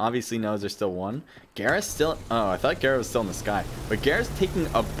 4G obviously knows there's still one. Gareth's still... oh, I thought Gareth was still in the sky. But Gareth's taking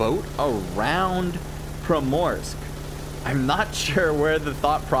a boat around Primorsk. I'm not sure where the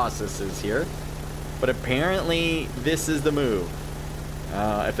thought process is here. But apparently, this is the move.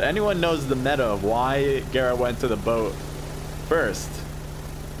 If anyone knows the meta of why Gareth went to the boat first...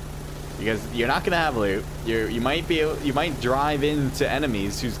 because you're not gonna have loot. You might drive into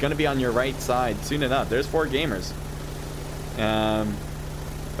enemies who's gonna be on your right side soon enough. There's 4 gamers.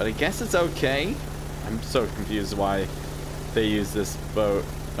 But I guess it's okay. I'm so confused why they use this boat.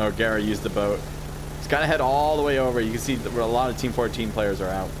 Or Gareth used the boat. He's gotta head all the way over. You can see a lot of Team 14 players are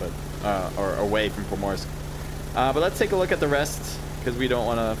out, but or away from Primorsk. But let's take a look at the rest, because we don't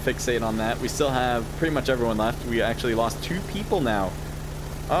want to fixate on that. We still have pretty much everyone left. We actually lost 2 people now.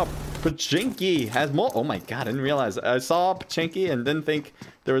 Oh, Pachinki has more. Oh my god, I didn't realize. I saw Pachinki and didn't think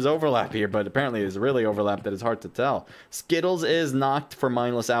there was overlap here, but apparently there's really overlap that is hard to tell. Skittles is knocked for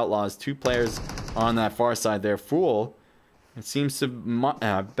Mindless Outlaws. 2 players on that far side there. Fool, it seems to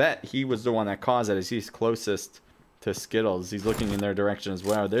bet he was the one that caused it, as he's closest to Skittles. He's looking in their direction as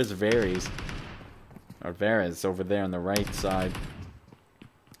well. There's Varys. Or Varys over there on the right side.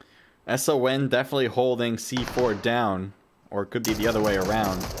 SON definitely holding C4 down. Or it could be the other way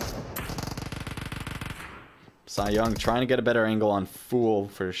around. Cy Young trying to get a better angle on Fool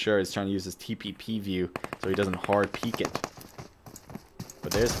for sure. He's trying to use his TPP view so he doesn't hard peek it.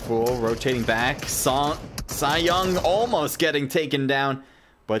 But there's Fool rotating back. Cy Young almost getting taken down,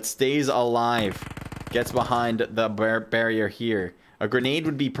 but stays alive. Gets behind the barrier here. A grenade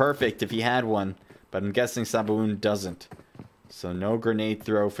would be perfect if he had one, but I'm guessing Saboon doesn't. So no grenade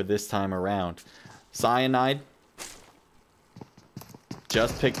throw for this time around. Cyanide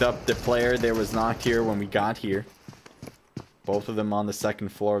just picked up the player that was knocked here when we got here. Both of them on the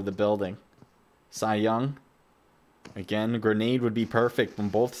 2nd floor of the building. Cy Young. Again, a grenade would be perfect from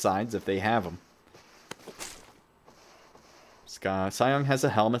both sides if they have them. Cy Young has a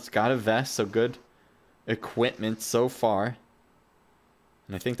helmet, got a vest, so good equipment so far.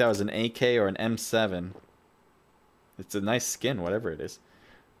 And I think that was an AK or an M7. It's a nice skin, whatever it is.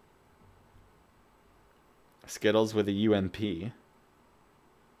 Skittles with a UMP.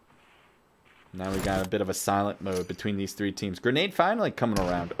 Now we got a bit of a silent mode between these three teams. Grenade finally coming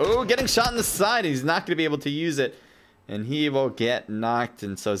around. Oh, getting shot in the side. He's not going to be able to use it. And he will get knocked.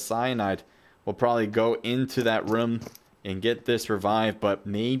 And so Cyanide will probably go into that room and get this revive. But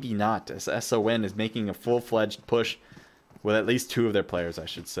maybe not, as SON is making a full-fledged push with at least two of their players, I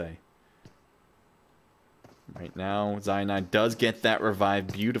should say. Right now, Cyanide does get that revive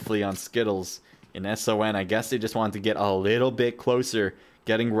beautifully on Skittles. In SON, I guess they just wanted to get a little bit closer,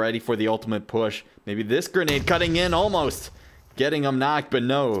 getting ready for the ultimate push. Maybe this grenade cutting in almost, getting them knocked, but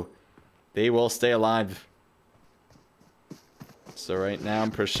no. They will stay alive. So right now,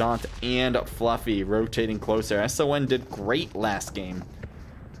 Prashant and Fluffy rotating closer. SON did great last game.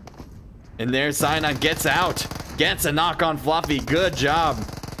 And there, Cyanide gets out. Gets a knock on Fluffy. Good job.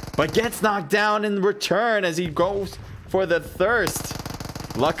 But gets knocked down in return as he goes for the thirst.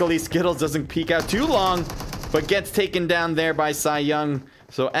 Luckily, Skittles doesn't peek out too long, but gets taken down there by Cy Young.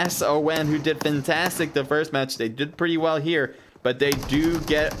 So SON, who did fantastic the first match, they did pretty well here, but they do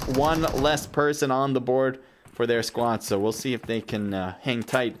get one less person on the board for their squad. So we'll see if they can hang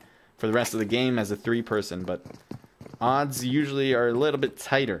tight for the rest of the game as a three-person, but odds usually are a little bit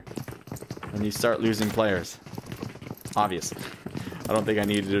tighter when you start losing players. Obviously. I don't think I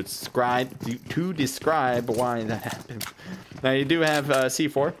need to describe why that happened. Now you do have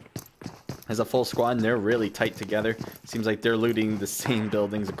C4 as a full squad, and they're really tight together. Seems like they're looting the same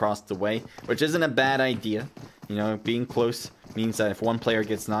buildings across the way, which isn't a bad idea. You know, being close means that if one player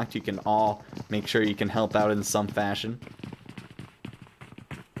gets knocked, you can all make sure you can help out in some fashion.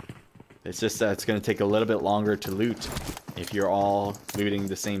 It's just that it's going to take a little bit longer to loot if you're all looting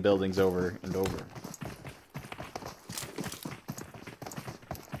the same buildings over and over.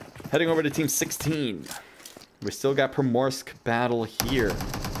 Heading over to Team 16. We still got Primorsk battle here.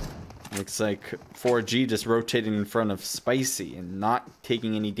 Looks like 4G just rotating in front of Spicy and not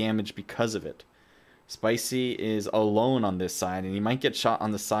taking any damage because of it. Spicy is alone on this side, and he might get shot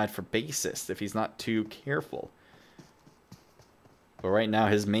on the side for bassist if he's not too careful. But right now,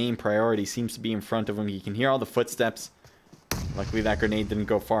 his main priority seems to be in front of him. He can hear all the footsteps. Luckily, that grenade didn't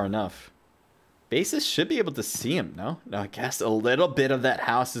go far enough. Bassist should be able to see him, no? No, I guess a little bit of that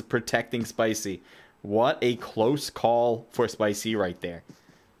house is protecting Spicy. What a close call for Spicy right there.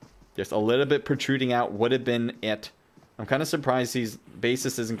 Just a little bit protruding out would have been it. I'm kind of surprised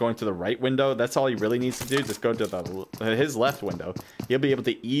Bassist isn't going to the right window. That's all he really needs to do. Just go to his left window. He'll be able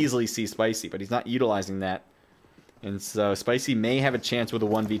to easily see Spicy, but he's not utilizing that. And so Spicy may have a chance with a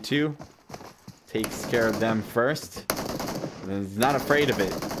 1v2. Takes care of them first. And he's not afraid of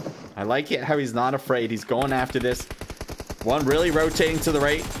it. I like it how he's not afraid. He's going after this. One really rotating to the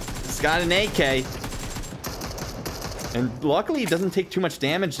right. He's got an AK. And luckily he doesn't take too much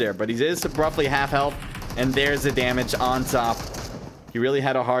damage there, but he is roughly half health. And there's the damage on top. He really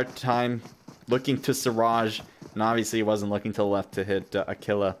had a hard time looking to Siraj. And obviously he wasn't looking to the left to hit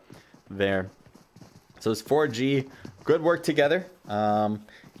Aquila there. So it's 4G. Good work together.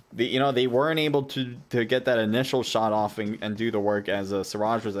 They weren't able to get that initial shot off and do the work as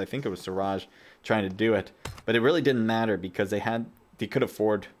Siraj was. I think it was Siraj trying to do it. But it really didn't matter because they could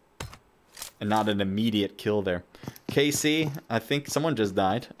afford and not an immediate kill there. KC, I think someone just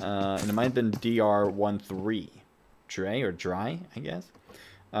died. And it might have been DR13. Dry, I guess.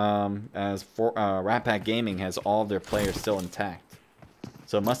 As Rat Pack Gaming has all of their players still intact.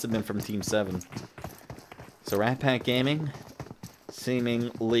 So it must have been from Team 7. So Rat Pack Gaming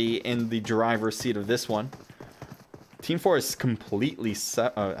seemingly in the driver's seat of this one. Team 4 is completely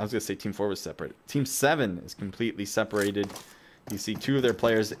I was gonna say Team 4 was separate. Team 7 is completely separated. You see two of their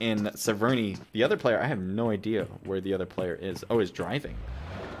players in Severny. The other player, I have no idea where the other player is. Oh, he's driving.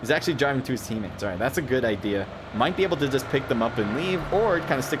 He's actually driving to his teammates. All right, that's a good idea. Might be able to just pick them up and leave, or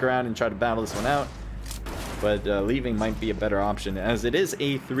kind of stick around and try to battle this one out. But leaving might be a better option, as it is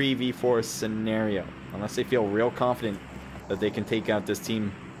a 3v4 scenario. Unless they feel real confident that they can take out this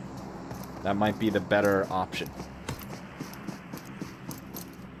team, that might be the better option.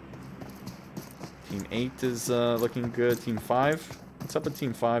 Team 8 is looking good. Team 5? What's up with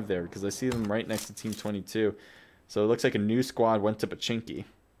Team 5 there? Because I see them right next to Team 22. So it looks like a new squad went to Pachinki.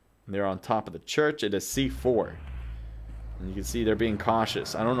 They're on top of the church. It is C4. And you can see they're being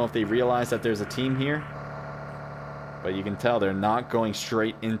cautious. I don't know if they realize that there's a team here. But you can tell they're not going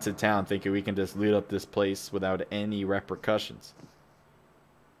straight into town thinking we can just loot up this place without any repercussions.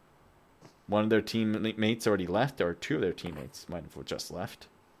 One of their teammates already left, or two of their teammates might have just left.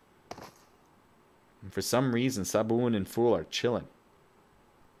 And for some reason, Saboon and Fool are chilling.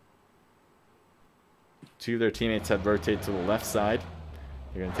 Two of their teammates have rotated to the left side.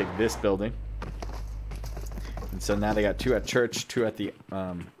 They're going to take this building. And And so now they got 2 at church, 2 at the,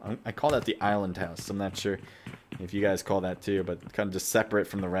 I call that the island house. I'm not sure if you guys call that too, but kind of just separate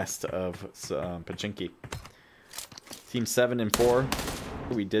from the rest of Pachinki. Team 7 and 4,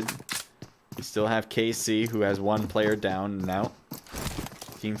 we still have KC, who has 1 player down and out.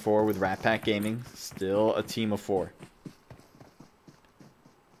 Team 4 with Rat Pack Gaming, still a team of 4.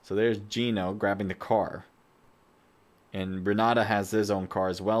 So there's Gino grabbing the car. And Renata has his own car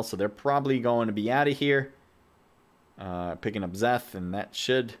as well, so they're probably going to be out of here. Picking up Zeth, and that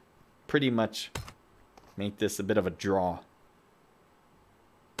should pretty much make this a bit of a draw.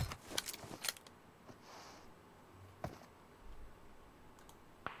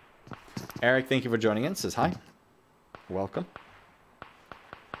 Eric, thank you for joining in. Says hi. Welcome.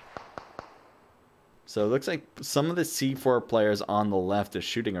 So it looks like some of the C4 players on the left are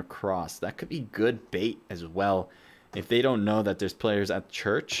shooting across. That could be good bait as well. If they don't know that there's players at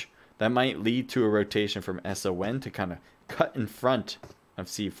church, that might lead to a rotation from SON to kind of cut in front of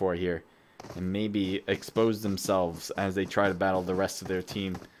C4 here. And maybe expose themselves as they try to battle the rest of their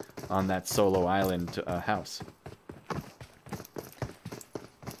team on that solo island house.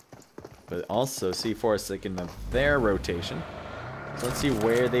 But also C4 is thinking of their rotation. So let's see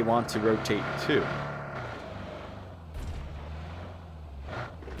where they want to rotate to.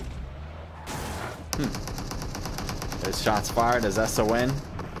 There's shots fired as SON.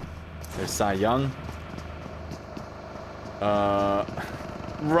 There's Cy Young.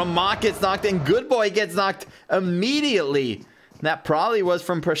 Ramak gets knocked and Good Boy gets knocked immediately. That probably was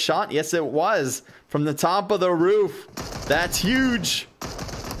from Prashant. Yes, it was. From the top of the roof. That's huge.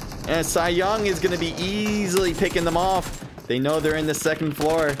 And Cy Young is going to be easily picking them off. They know they're in the 2nd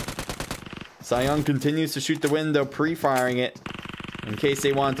floor. Cy Young continues to shoot the window, pre-firing it in case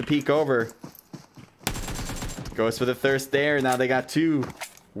they want to peek over. Goes for the thirst there. Now they got 2.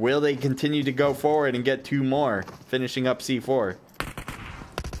 Will they continue to go forward and get 2 more? Finishing up C4.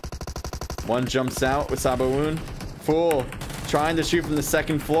 1 jumps out with Sabawoon. Fool trying to shoot from the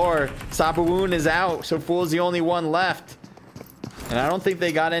 2nd floor. Sabawoon is out, so Fool's the only one left. And I don't think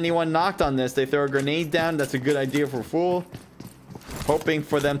they got anyone knocked on this. They throw a grenade down. That's a good idea for Fool. Hoping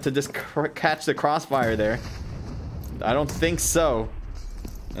for them to just catch the crossfire there. I don't think so.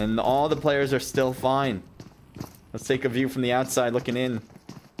 And all the players are still fine. Let's take a view from the outside looking in.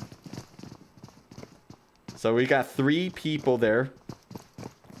 So we got 3 people there.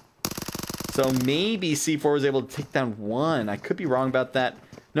 So maybe C4 was able to take down 1. I could be wrong about that.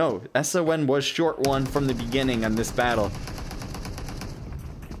 No, SON was short 1 from the beginning on this battle.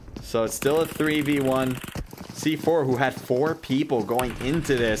 So it's still a 3v1. C4, who had 4 people going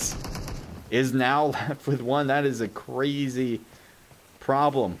into this, is now left with 1. That is a crazy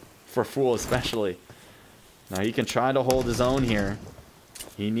problem for Fool especially. Now he can try to hold his own here.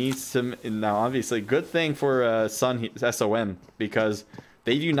 He needs to... Now obviously, good thing for SON, because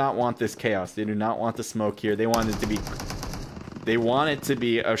they do not want this chaos. They do not want the smoke here. They want it to be... They want it to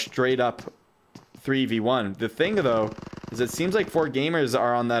be a straight up 3v1. The thing though is it seems like 4 gamers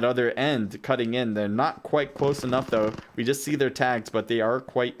are on that other end cutting in. They're not quite close enough though. We just see their tags, but they are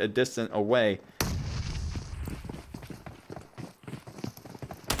quite a distance away.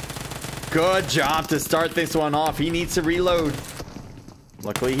 Good job to start this one off. He needs to reload.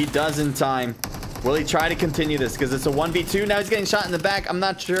 Luckily he does in time. Will he try to continue this? Because it's a 1v2. Now he's getting shot in the back. I'm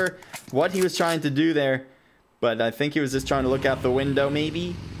not sure what he was trying to do there. But I think he was just trying to look out the window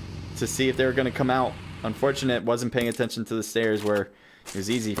maybe to see if they were going to come out. Unfortunate, wasn't paying attention to the stairs where it was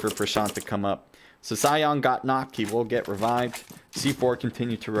easy for Prashant to come up. So Cy Young got knocked. He will get revived. C4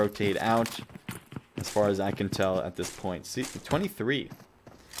 continued to rotate out as far as I can tell at this point. C23.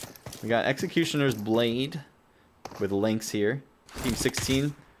 We got Executioner's Blade with Lynx here. Team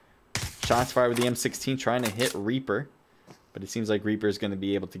 16. Shots fired with the M16 trying to hit Reaper. But it seems like Reaper is going to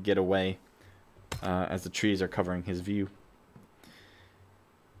be able to get away as the trees are covering his view.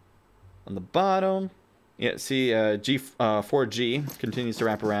 On the bottom, yeah, see, 4G continues to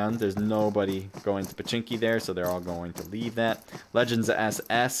wrap around. There's nobody going to Pachinki there, so they're all going to leave that. Legends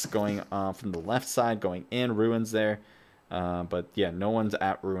SS going from the left side, going in. Ruins there. But yeah, no one's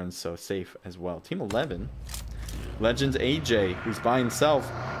at Ruins, so safe as well. Team 11, Legends AJ, who's by himself,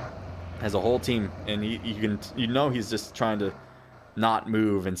 has a whole team, and you know he's just trying to not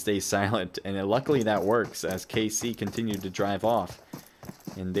move and stay silent. And luckily that works as KC continued to drive off.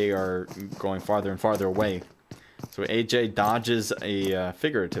 And they are going farther and farther away. So AJ dodges a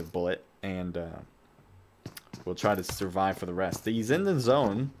figurative bullet and will try to survive for the rest. He's in the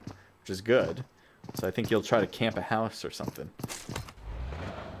zone, which is good. So I think he'll try to camp a house or something.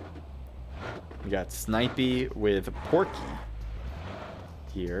 We got Snipey with Porky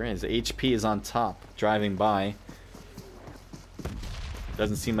here. His HP is on top, driving by.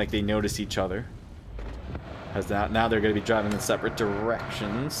 Doesn't seem like they notice each other. As now they're going to be driving in separate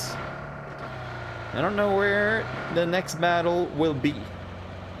directions. I don't know where the next battle will be.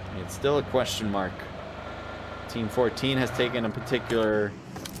 It's still a question mark. Team 14 has taken a particular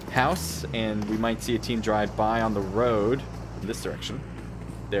house, and we might see a team drive by on the road in this direction.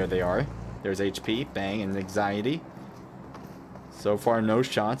 There they are. There's HP, Bang, and Anxiety. So far, no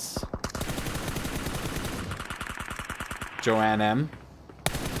shots. Joanne M.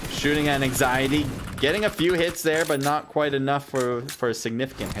 Shooting at Anxiety. Getting a few hits there, but not quite enough for a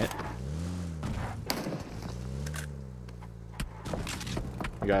significant hit.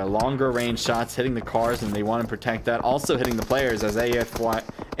 We got longer range shots hitting the cars, and they want to protect that. Also hitting the players as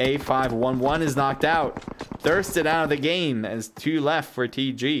A511 is knocked out. Thirsted out of the game as 2 left for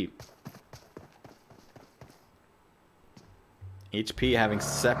TG. HP having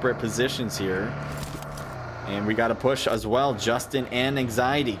separate positions here. And we got to push as well. Justin and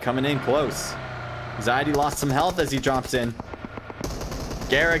Anxiety coming in close. Anxiety lost some health as he drops in.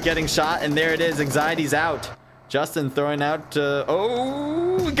 Garrett getting shot, and there it is. Anxiety's out. Justin throwing out,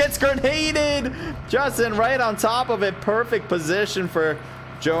 oh, gets grenaded. Justin right on top of it. Perfect position for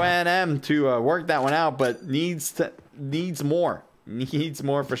Joanne M to work that one out, but needs more. Needs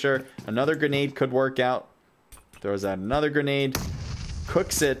more for sure. Another grenade could work out. Throws out another grenade.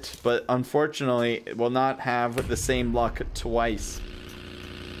 Cooks it, but unfortunately, it will not have the same luck twice.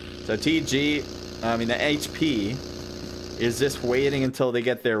 So TG, the HP is just waiting until they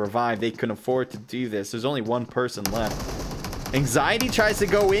get their revive. They can afford to do this. There's only one person left. Anxiety tries to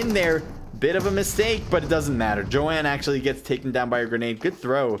go in there. Bit of a mistake, but it doesn't matter. Joanne actually gets taken down by a grenade. Good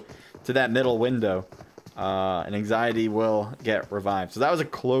throw to that middle window. And Anxiety will get revived. So that was a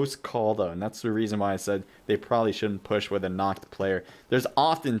close call, though. And that's the reason why I said they probably shouldn't push with a knocked player. There's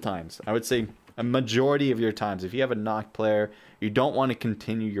oftentimes, I would say a majority of your times, if you have a knocked player, you don't want to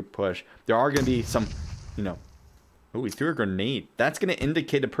continue your push. There are going to be some, oh, he threw a grenade. That's going to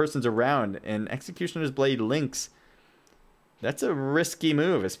indicate a person's around. And Executioner's Blade Lynx, that's a risky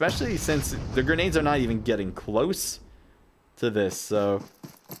move, especially since the grenades are not even getting close to this. So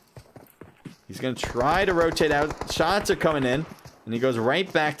he's going to try to rotate out. Shots are coming in. And he goes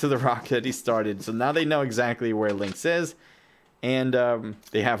right back to the rock that he started. So now they know exactly where Lynx is. And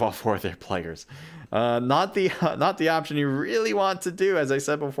they have all 4 of their players. Not the option you really want to do, as I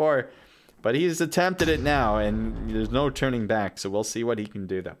said before. But he's attempted it now, and there's no turning back. So we'll see what he can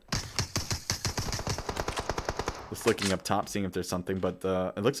do, though. Just looking up top, seeing if there's something. But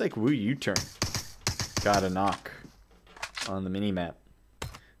it looks like Wu U-turn got a knock on the mini-map.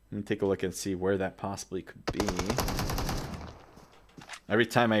 Let me take a look and see where that possibly could be. Every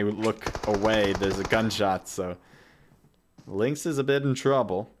time I look away, there's a gunshot, so Lynx is a bit in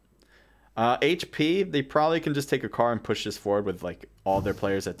trouble. HP, they probably can just take a car and push this forward with like all their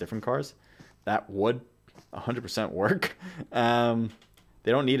players at different cars. That would 100% work.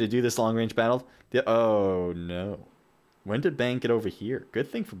 They don't need to do this long-range battle. Oh, no. When did Bang get over here? Good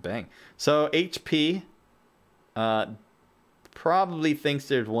thing for Bang. So HP probably thinks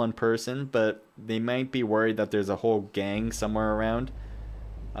there's one person, but they might be worried that there's a whole gang somewhere around.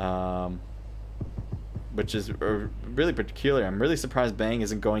 Which is really peculiar. I'm really surprised Bang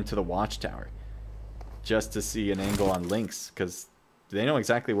isn't going to the watchtower just to see an angle on Lynx, because they know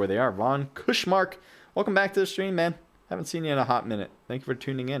exactly where they are. Ron Kushmark, welcome back to the stream, man. Haven't seen you in a hot minute. Thank you for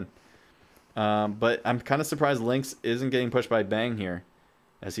tuning in. But I'm kind of surprised Lynx isn't getting pushed by Bang here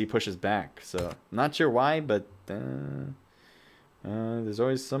as he pushes back. So not sure why, but there's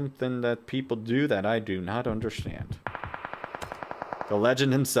always something that people do that I do not understand. The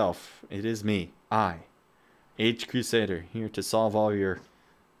legend himself. It is me. I, HCrusader, here to solve all your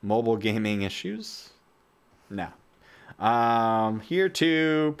mobile gaming issues. No. Here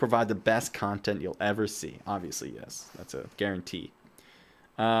to provide the best content you'll ever see. Obviously, yes. That's a guarantee.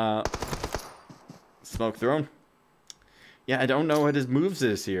 Smoke thrown. Yeah, I don't know what his moves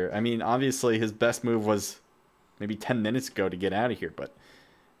is here. I mean, obviously, his best move was maybe 10 minutes ago to get out of here. But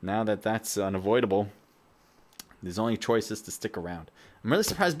now that that's unavoidable, his only choice is to stick around. I'm really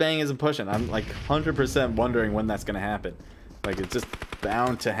surprised Bang isn't pushing. I'm like 100% wondering when that's going to happen. Like, it's just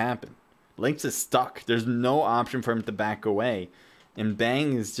bound to happen. Lynx is stuck. There's no option for him to back away. And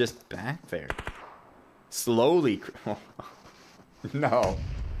Bang is just back there. Slowly. No.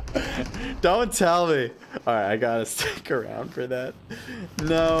 Don't tell me. Alright, I gotta stick around for that.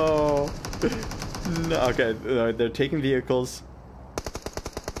 No. No. Okay, they're taking vehicles.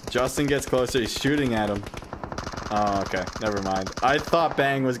 Justin gets closer. He's shooting at him. Oh, okay. Never mind. I thought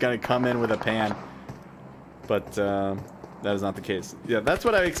Bang was going to come in with a pan. But that is not the case. Yeah, that's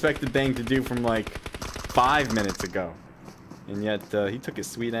what I expected Bang to do from like 5 minutes ago. And yet, he took his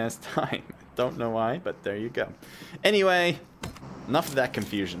sweet-ass time. Don't know why, but there you go. Anyway, enough of that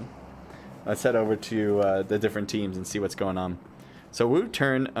confusion. Let's head over to the different teams and see what's going on. So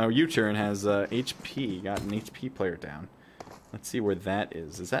U-Turn has HP. Got an HP player down. Let's see where that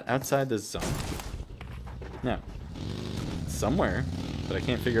is. Is that outside the zone? No. Somewhere, but I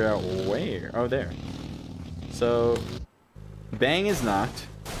can't figure out where. Oh, there. So, Bang is knocked.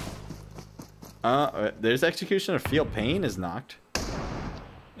 There's Executioner. Feel Pain is knocked.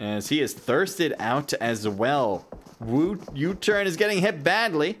 As he is thirsted out as well. U-Turn is getting hit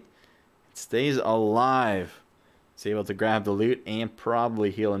badly. Stays alive. He's able to grab the loot and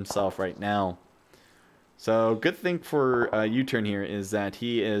probably heal himself right now. So, good thing for U-Turn here is that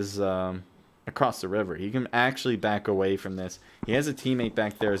he is across the river. He can actually back away from this. He has a teammate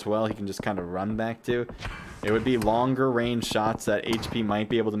back there as well he can just kind of run back to. It would be longer range shots that HP might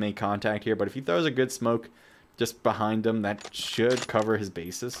be able to make contact here, but if he throws a good smoke just behind him, that should cover his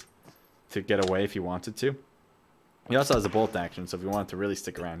bases to get away if he wanted to. He also has a bolt action, so if he wanted to really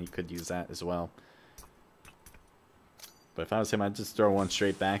stick around, he could use that as well. But if I was him, I'd just throw one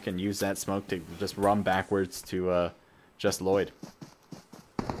straight back and use that smoke to just run backwards to Just Lloyd.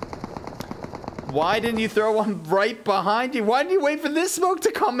 Why didn't you throw one right behind you? Why did you wait for this smoke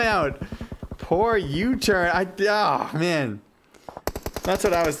to come out? Poor U-Turn. Oh, man. That's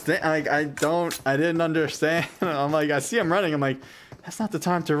what I was thinking. Like, I didn't understand. I'm like, I see him running. I'm like, that's not the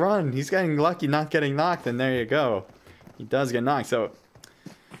time to run. He's getting lucky not getting knocked, and there you go. He does get knocked, so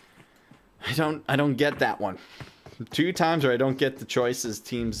I don't get that one. 2 times where I don't get the choices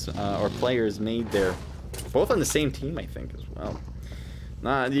teams or players made there. Both on the same team, I think, as well.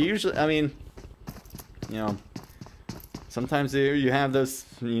 Nah, usually, I mean, you know, sometimes you have those,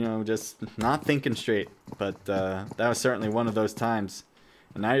 you know, just not thinking straight. But that was certainly one of those times.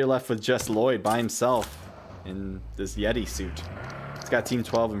 And now you're left with Just Lloyd by himself in this Yeti suit. He's got Team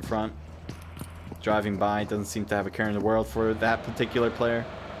 12 in front. Driving by, doesn't seem to have a care in the world for that particular player.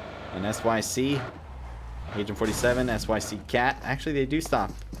 And SYC, Agent 47, SYC Cat. Actually, they do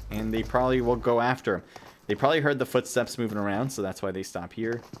stop. And they probably will go after him. They probably heard the footsteps moving around, so that's why they stop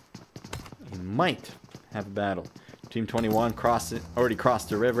here. They might have a battle. Team 21 already crossed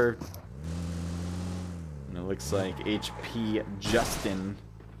the river. And it looks like HP Justin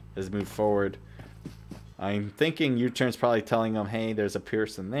has moved forward. I'm thinking U-Turn's probably telling them, hey, there's a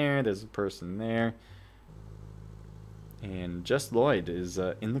person there, there's a person there. And Just Lloyd is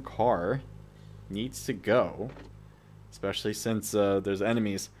in the car. Needs to go. Especially since there's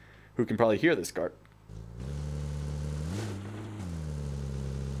enemies who can probably hear this car.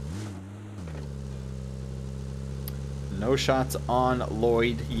 No shots on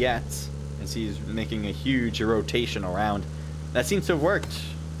Lloyd yet, as he's making a huge rotation around. That seems to have worked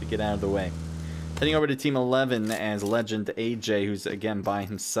to get out of the way. Heading over to Team 11 as Legend AJ, who's again by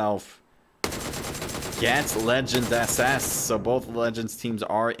himself. Gets Legend SS, so both Legends teams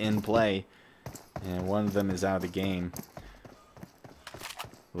are in play. And one of them is out of the game.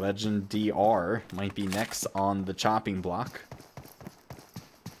 Legend DR might be next on the chopping block.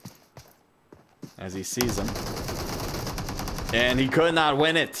 As he sees him. And he could not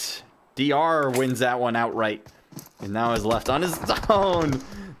win it. DR wins that one outright. And now is left on his own.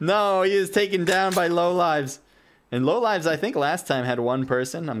 No, he is taken down by Low Lives. And Low Lives, I think, last time had one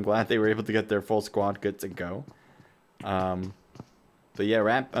person. I'm glad they were able to get their full squad good to go. But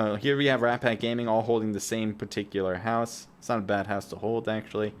yeah, here we have Rat Pack Gaming all holding the same particular house. It's not a bad house to hold,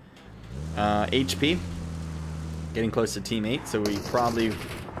 actually. HP getting close to Team 8, so we probably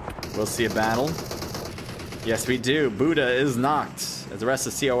will see a battle. Yes, we do. Buddha is knocked, as the rest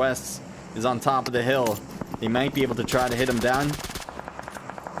of COS is on top of the hill. They might be able to try to hit him down.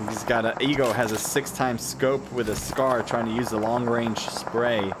 He's got a Ego has a 6x scope with a Scar trying to use the long range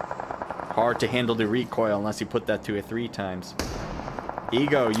spray. Hard to handle the recoil unless you put that to a 3x.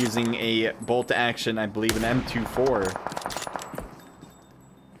 Ego using a bolt action, I believe an M24.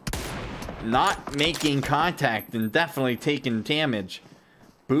 Not making contact and definitely taking damage.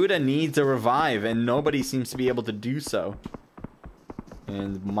 Buddha needs a revive and nobody seems to be able to do so.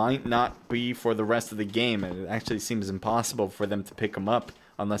 And might not be for the rest of the game. It actually seems impossible for them to pick him up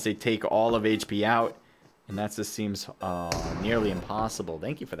unless they take all of HP out. And that just seems nearly impossible.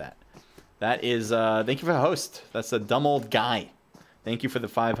 Thank you for that. That is, thank you for the host. That's a dumb old guy. Thank you for the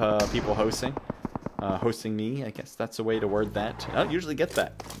 5 people hosting. Hosting me, I guess that's the way to word that. I don't usually get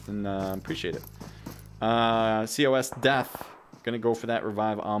that. And appreciate it. COS Death. Gonna go for that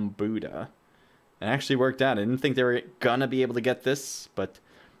revive on Buddha. It actually worked out. I didn't think they were gonna be able to get this, but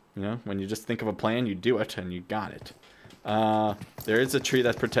you know, when you just think of a plan, you do it, and you got it. There is a tree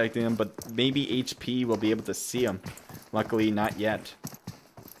that's protecting him, but maybe HP will be able to see him. Luckily, not yet.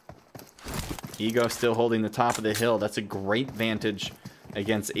 Ego still holding the top of the hill. That's a great vantage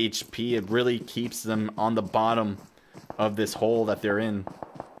against HP. It really keeps them on the bottom of this hole that they're in.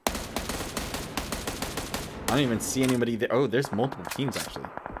 I don't even see anybody there. Oh, there's multiple teams, actually.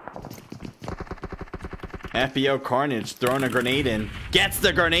 FBO Carnage throwing a grenade in. Gets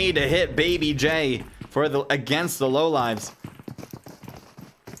the grenade to hit Baby J for the against the lowlives.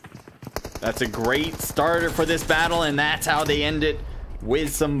 That's a great starter for this battle, and that's how they end it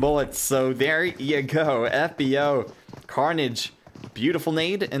with some bullets. So there you go. FBO Carnage. Beautiful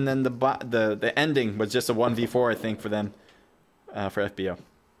nade, and then the ending was just a 1v4, I think, for them, for FBO.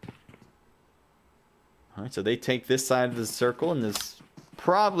 Alright, so they take this side of the circle, and this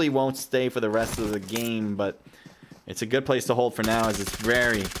probably won't stay for the rest of the game, but it's a good place to hold for now, as it's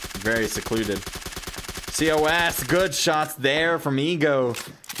very, very secluded. COS, good shots there from Ego,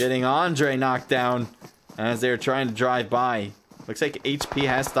 getting Andre knocked down as they're trying to drive by. Looks like HP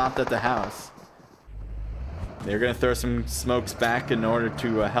has stopped at the house. They're going to throw some smokes back in order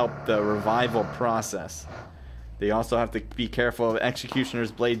to help the revival process. They also have to be careful of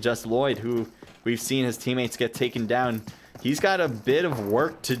Executioner's Blade Just Lloyd, who we've seen his teammates get taken down. He's got a bit of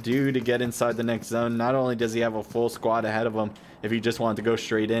work to do to get inside the next zone. Not only does he have a full squad ahead of him if he just wanted to go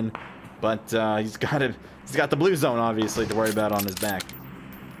straight in, but he's got the blue zone, obviously, to worry about on his back.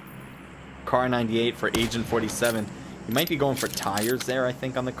 Car 98 for Agent 47. He might be going for tires there, I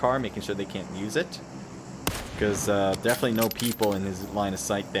think, on the car, making sure they can't use it. Because definitely no people in his line of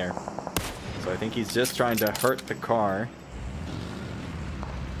sight there. So I think he's just trying to hurt the car.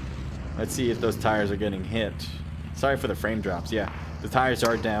 Let's see if those tires are getting hit. Sorry for the frame drops. Yeah, the tires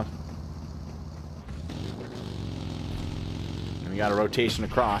are down. And we got a rotation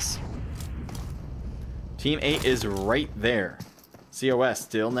across. Team 8 is right there. COS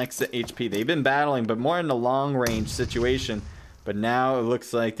still next to HP. They've been battling, but more in the long range situation. But now it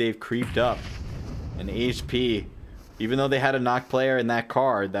looks like they've creeped up. And HP, even though they had a knock player in that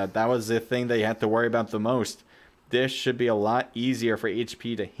car, that was the thing they had to worry about the most. This should be a lot easier for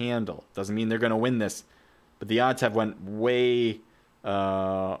HP to handle. Doesn't mean they're going to win this, but the odds have went way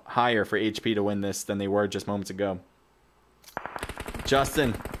higher for HP to win this than they were just moments ago.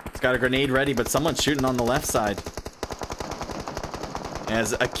 Justin has got a grenade ready, but someone's shooting on the left side.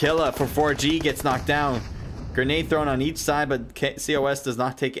 As Aquila for 4G gets knocked down. Grenade thrown on each side, but COS does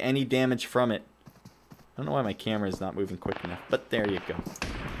not take any damage from it. I don't know why my camera is not moving quick enough, but there you go.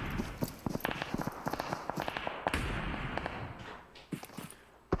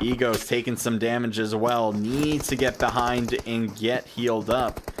 Ego's taking some damage as well. Needs to get behind and get healed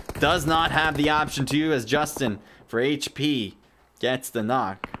up. Does not have the option to, as Justin for HP gets the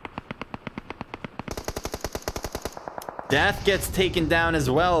knock. Death gets taken down as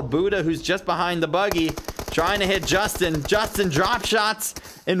well. Buddha, who's just behind the buggy, trying to hit Justin. Justin drop shots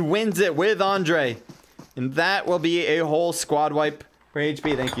and wins it with Andre. And that will be a whole squad wipe for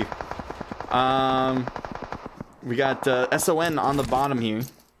HP. Thank you. We got SON on the bottom here.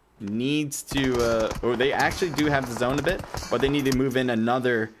 Needs to... oh, they actually do have the zone a bit, but they need to move in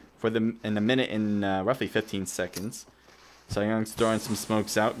another for them in a minute and roughly 15 seconds. So Young's throwing some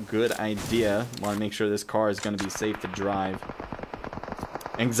smokes out. Good idea. Want to make sure this car is going to be safe to drive.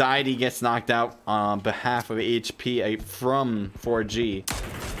 Anxiety gets knocked out on behalf of HP from 4G.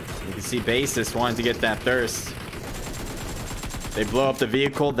 You can see Basis wanting to get that thirst. They blow up the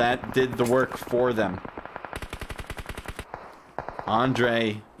vehicle. That did the work for them.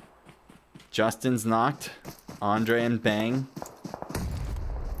 Andre. Justin's knocked. Andre and Bang.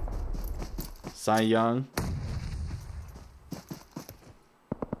 Cy Young.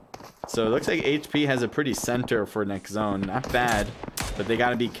 So it looks like HP has a pretty center for next zone. Not bad, but they got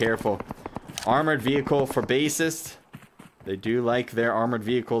to be careful. Armored vehicle for Bassist. They do like their armored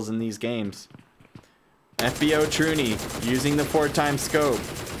vehicles in these games. FBO Truny using the 4x scope.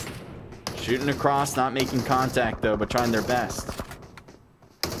 Shooting across, not making contact though, but trying their best.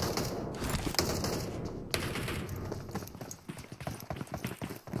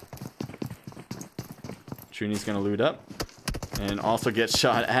 Truny's gonna loot up and also get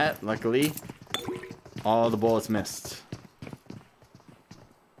shot at. Luckily, all the bullets missed.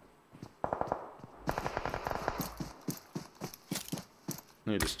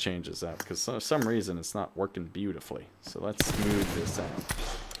 Let me just change this out because for some reason it's not working beautifully. So let's smooth this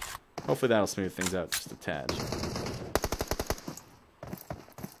out. Hopefully that'll smooth things out just a tad.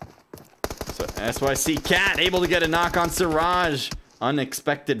 So SYC Cat able to get a knock on Siraj.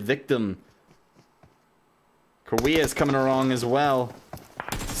 Unexpected victim. Kowea's coming along as well.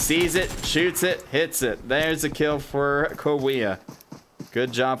 Sees it, shoots it, hits it. There's a kill for Kawia.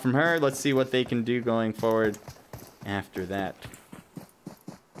 Good job from her. Let's see what they can do going forward after that.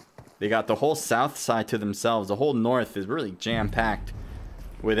 They got the whole south side to themselves. The whole north is really jam-packed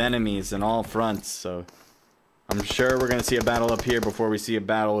with enemies in all fronts. So I'm sure we're going to see a battle up here before we see a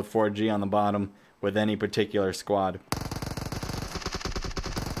battle with 4G on the bottom with any particular squad.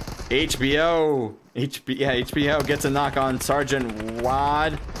 HBO gets a knock on Sergeant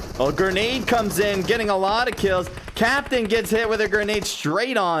Wad. A grenade comes in, getting a lot of kills. Captain gets hit with a grenade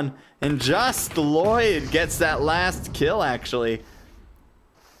straight on, and Just Lloyd gets that last kill, actually.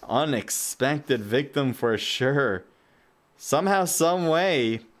 Unexpected victim for sure. Somehow, some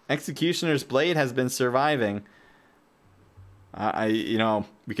way, Executioner's Blade has been surviving. You know,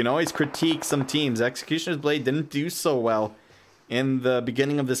 we can always critique some teams. Executioner's Blade didn't do so well in the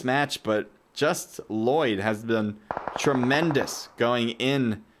beginning of this match, but Just Lloyd has been tremendous going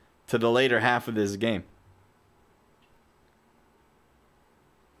in to the later half of this game.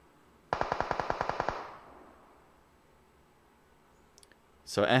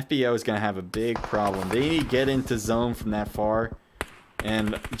 So FBO is going to have a big problem. They need to get into zone from that far,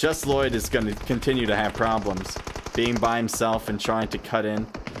 and Just Lloyd is going to continue to have problems being by himself and trying to cut in.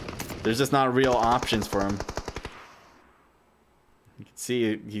 There's just not real options for him. You can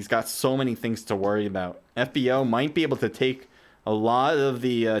see he's got so many things to worry about. FBO might be able to take a lot of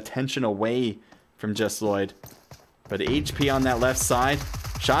the attention away from Just Lloyd. But HP on that left side.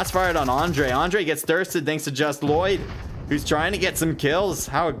 Shots fired on Andre. Andre gets thirsted thanks to Just Lloyd, who's trying to get some kills.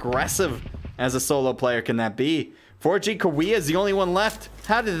 How aggressive as a solo player can that be? 4G Kawia is the only one left.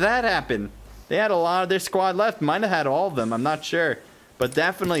 How did that happen? They had a lot of their squad left. Might have had all of them. I'm not sure. But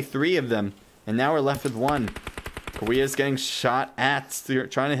definitely 3 of them. And now we're left with 1. Kawia's getting shot at,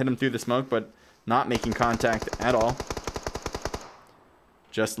 trying to hit him through the smoke, but not making contact at all.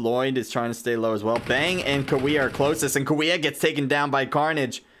 Just Lloyd is trying to stay low as well. Bang and Kawia are closest, and Kawia gets taken down by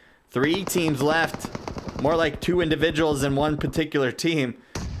Carnage. 3 teams left. More like 2 individuals in one particular team.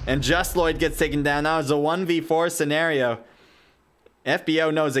 And Just Lloyd gets taken down. Now it's a 1v4 scenario.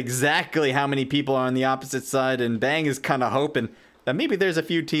 FBO knows exactly how many people are on the opposite side, and Bang is kind of hoping that maybe there's a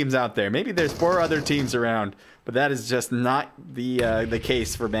few teams out there. Maybe there's 4 other teams around. But that is just not the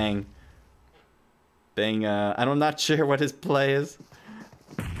case for Bang. Bang, I'm not sure what his play is.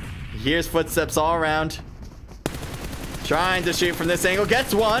 He hears footsteps all around. Trying to shoot from this angle.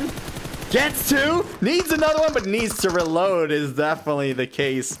 Gets 1. Gets 2. Needs another one, but needs to reload is definitely the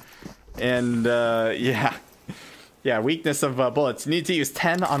case. And, yeah. Yeah, weakness of bullets. You need to use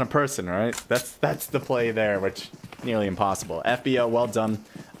 10 on a person, right? That's the play there, which nearly impossible. FBO, well done.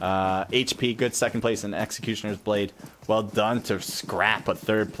 HP, good second place in Executioner's Blade. Well done to scrap a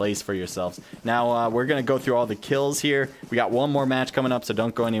 3rd place for yourselves. Now, we're going to go through all the kills here. We got one more match coming up, so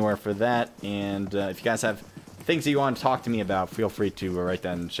don't go anywhere for that. And if you guys have things that you want to talk to me about, feel free to write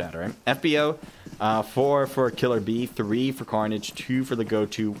that in the chat, all right? FBO, 4 for Killer B, 3 for Carnage, 2 for the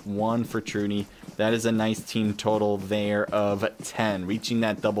Go-To, 1 for Truny. That is a nice team total there of 10, reaching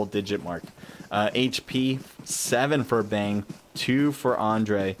that double-digit mark. HP, 7 for Bang, 2 for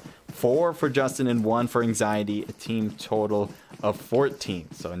Andre, 4 for Justin, and 1 for Anxiety. A team total of 14.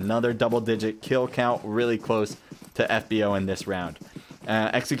 So another double-digit kill count, really close to FBO in this round.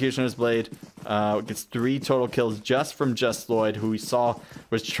 Executioner's Blade gets 3 total kills just from Just Lloyd, who we saw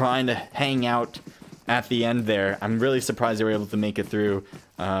was trying to hang out at the end there. I'm really surprised they were able to make it through,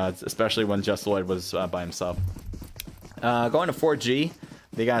 especially when Just Lloyd was by himself. Going to 4G,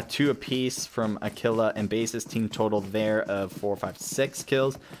 they got 2 apiece from Aquila and Basis. Team total there of 4, 5, 6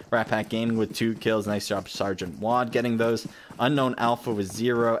 kills. Rat Pack Gaming with 2 kills. Nice job, Sergeant Wad, getting those. Unknown Alpha with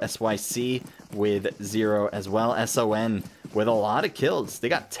 0. SYC with 0 as well. SON with a lot of kills. They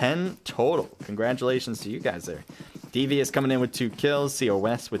got 10 total. Congratulations to you guys there. Devious coming in with 2 kills.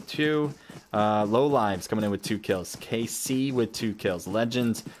 COS with 2. Low Lives coming in with 2 kills. KC with 2 kills.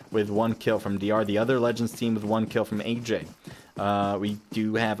 Legends with 1 kill from DR. The other Legends team with 1 kill from AJ. We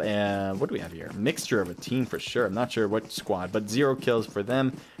do have a, what do we have here? A mixture of a team for sure. I'm not sure what squad, but 0 kills for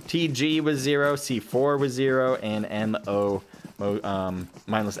them. TG was 0, C4 was 0, and MO,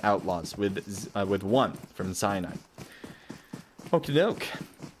 Mindless Outlaws with 1 from Cyanide. Okie doke.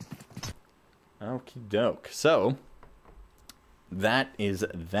 Okie doke. So that is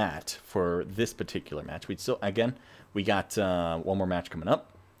that for this particular match. We still, again, we got one more match coming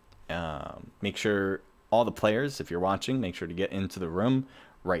up. Make sure all the players, if you're watching, make sure to get into the room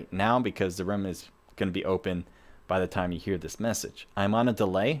right now, because the room is going to be open by the time you hear this message. I'm on a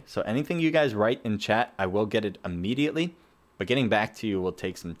delay, so anything you guys write in chat, I will get it immediately, but getting back to you will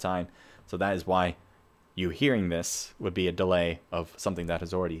take some time. So that is why you hearing this would be a delay of something that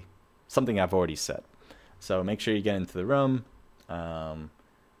has already, something I've already said. So make sure you get into the room. Yeah,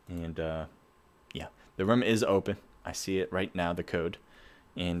 the room is open. I see it right now, the code.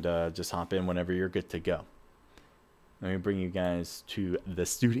 And just hop in whenever you're good to go. Let me bring you guys to the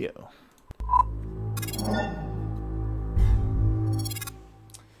studio.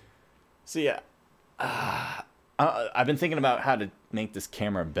 So yeah, I've been thinking about how to make this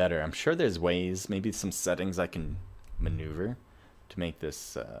camera better. I'm sure there's ways, maybe some settings I can maneuver to make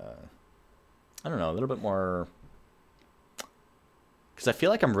this, I don't know, a little bit more, because I feel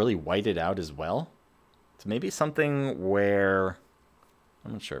like I'm really whited out as well. So maybe something where,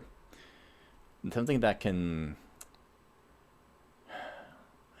 I'm not sure, something that can,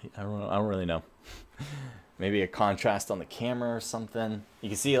 I don't really know. Maybe a contrast on the camera or something. You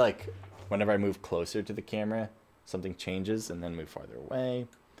can see, like, whenever I move closer to the camera, something changes, and then move farther away.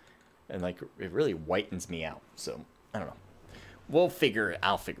 And, like, it really whitens me out. So, I don't know. I'll figure it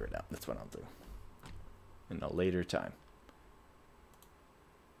out. That's what I'll do in a later time.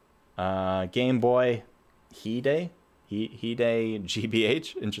 Game Boy Hide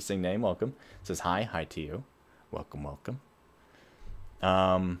GBH. Interesting name. Welcome. It says hi to you. Welcome.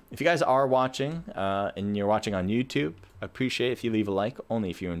 If you guys are watching, and you're watching on YouTube, I appreciate if you leave a like, only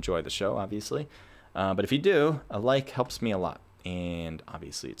if you enjoy the show, obviously. But if you do, a like helps me a lot, and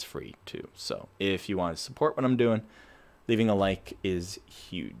obviously it's free too. So if you want to support what I'm doing, leaving a like is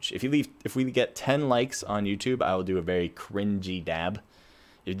huge. If we get 10 likes on YouTube, I will do a very cringy dab.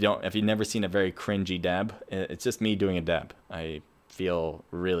 If you've never seen a very cringy dab, it's just me doing a dab. I feel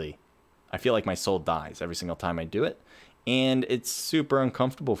like my soul dies every single time I do it. And it's super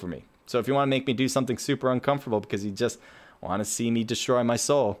uncomfortable for me. So if you want to make me do something super uncomfortable because you just want to see me destroy my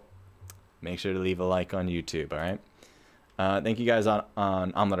soul, make sure to leave a like on YouTube, all right? Thank you guys on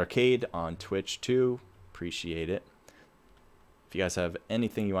Omelet Arcade, on Twitch too. Appreciate it. If you guys have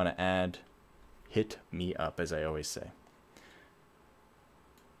anything you want to add, hit me up, as I always say.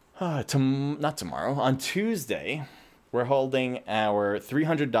 Not tomorrow. On Tuesday, we're holding our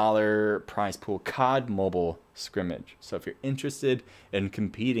 $300 prize pool COD Mobile scrimmage. So if you're interested in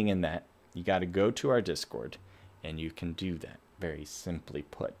competing in that, you got to go to our Discord, and you can do that. Very simply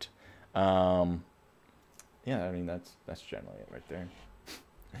put. Yeah, I mean that's generally it right there.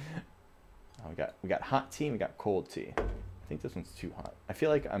 We got hot tea and we got cold tea. I think this one's too hot. I feel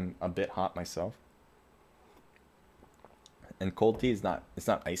like I'm a bit hot myself. And cold tea is not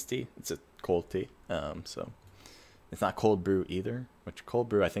iced tea. It's a cold tea. So it's not cold brew either, which cold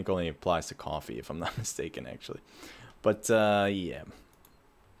brew I think only applies to coffee if I'm not mistaken, actually. But yeah,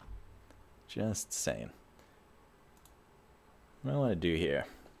 just saying. What do I want to do here?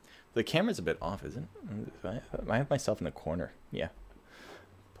 The camera's a bit off, isn't it? I have myself in the corner. Yeah,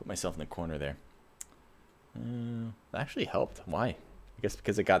 put myself in the corner there. That actually helped. Why? I guess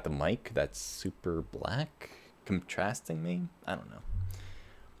because it got the mic that's super black, contrasting me. I don't know,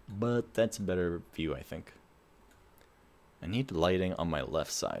 but that's a better view, I think. I need lighting on my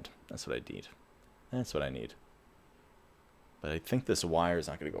left side. That's what I need. That's what I need. But I think this wire is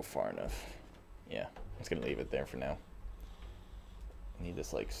not going to go far enough. Yeah, I'm just going to leave it there for now. I need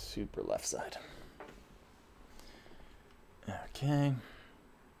this, like, super left side. Okay.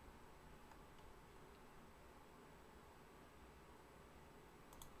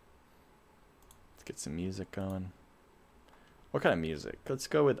 Let's get some music going. What kind of music? Let's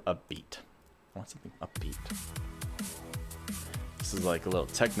go with upbeat. I want something upbeat. This is like a little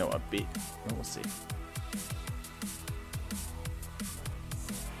techno upbeat. Oh, we'll see.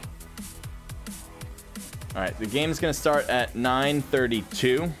 Alright, the game's going to start at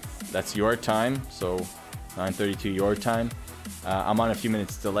 9:32. That's your time, so 9:32 your time. I'm on a few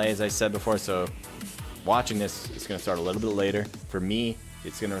minutes delay, as I said before, so watching this is going to start a little bit later. For me,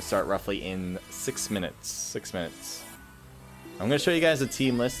 it's going to start roughly in 6 minutes. 6 minutes. I'm going to show you guys a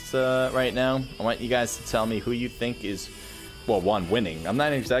team list right now. I want you guys to tell me who you think is, well, one, winning. I'm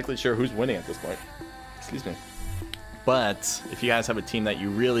not exactly sure who's winning at this point. Excuse me. But if you guys have a team that you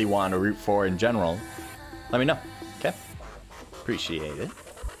really want to root for in general, let me know. Okay? Appreciate it.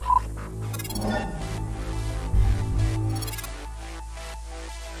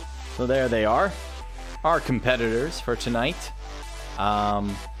 So there they are, our competitors for tonight.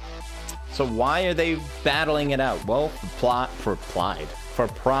 So why are they battling it out? Well, for pride,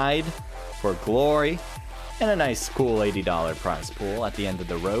 for glory, and a nice, cool $80 prize pool at the end of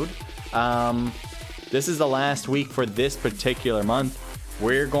the road. This is the last week for this particular month.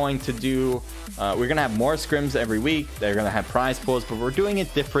 We're going to do, we're going to have more scrims every week. They're going to have prize pools, but we're doing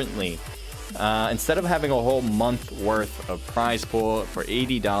it differently. instead of having a whole month worth of prize pool for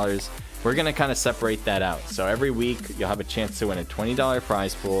 $80, we're going to kind of separate that out. So every week you'll have a chance to win a $20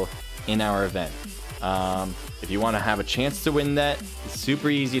 prize pool in our event. If you want to have a chance to win that, it's super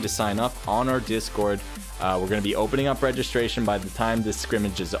easy to sign up on our Discord. We're going to be opening up registration by the time this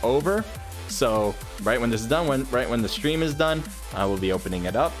scrimmage is over. So right when this is done, right when the stream is done, we'll be opening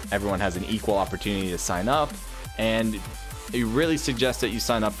it up. Everyone has an equal opportunity to sign up, and I really suggest that you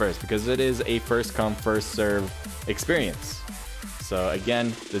sign up first because it is a first come, first serve experience. So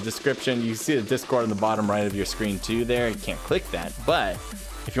again, the description, you see the Discord on the bottom right of your screen too there. You can't click that, but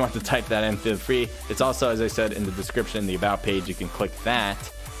if you want to type that in, feel free. It's also, as I said, in the description, the about page, you can click that,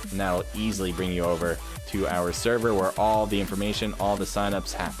 and that'll easily bring you over to our server where all the information, all the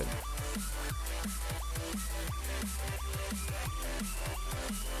signups happen.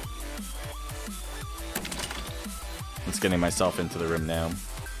 Just getting myself into the room now.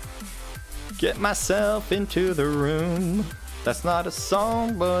 Get myself into the room. That's not a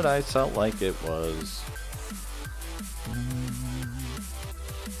song, but I felt like it was.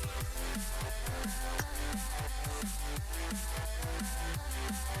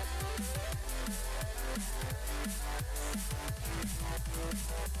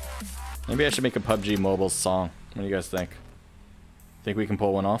 Maybe I should make a PUBG Mobile song. What do you guys think? Think we can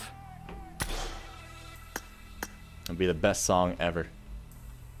pull one off? It'll be the best song ever.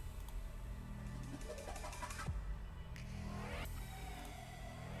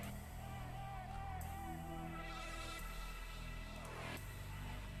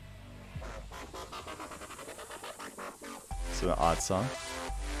 It's an odd song.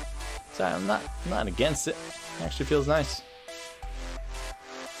 So I'm not against it. It actually feels nice.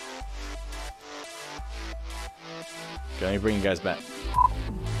 Okay, let me bring you guys back.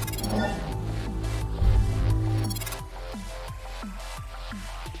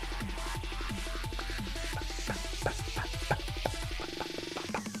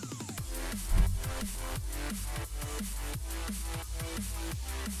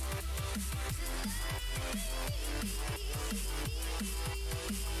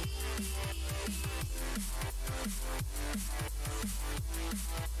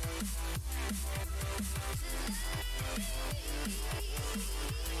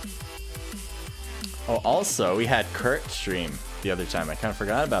 Oh, also, we had Kurt stream the other time. I kind of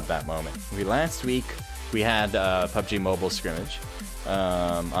forgot about that moment. Last week, we had PUBG Mobile scrimmage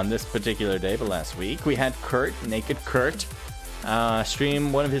on this particular day, but last week we had Kurt, Naked Kurt,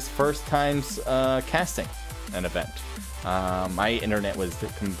 stream one of his first times casting an event. My internet was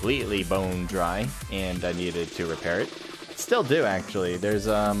completely bone dry, and I needed to repair it. Still do, actually. There's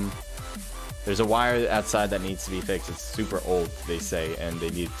a wire outside that needs to be fixed. It's super old, they say, and they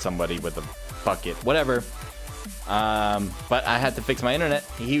need somebody with a bucket, whatever. But I had to fix my internet.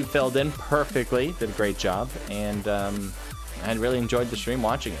 He filled in perfectly, did a great job, and I really enjoyed the stream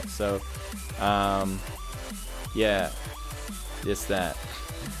watching it. So, yeah, just that.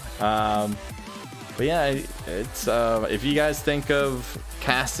 But yeah, it's if you guys think of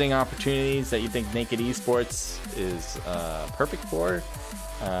casting opportunities that you think Naked Esports is perfect for,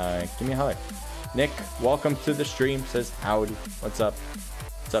 give me a holler. Nick, welcome to the stream. Says howdy. What's up?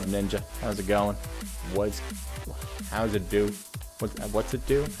 What's up, Ninja? How's it going? How's it do? What's it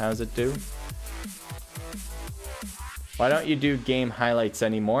do? How's it do? Why don't you do game highlights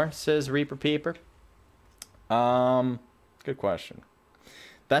anymore? Says Reaper Peeper. Good question.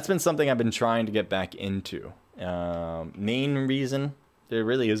 That's been something I've been trying to get back into. Main reason, there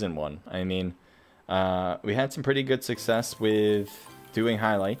really isn't one. I mean, we had some pretty good success with doing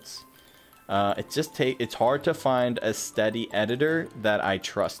highlights. It's hard to find a steady editor that I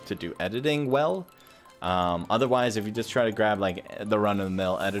trust to do editing well. Otherwise, if you just try to grab like the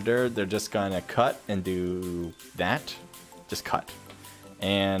run-of-the-mill editor, they're just gonna cut and do that. Just cut.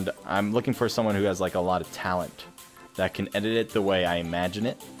 And I'm looking for someone who has like a lot of talent that can edit it the way I imagine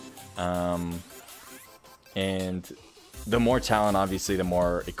it. And the more talent, obviously, the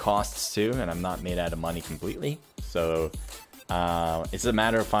more it costs too, and I'm not made out of money completely. So it's a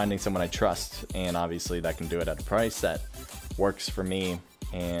matter of finding someone I trust, and obviously that can do it at a price that works for me.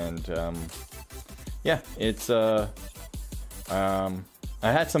 And yeah, it's I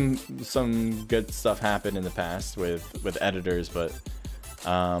had some good stuff happen in the past with editors, but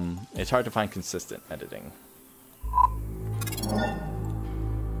it's hard to find consistent editing.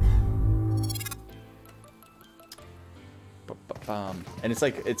 And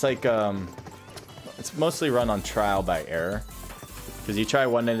it's mostly run on trial by error, because you try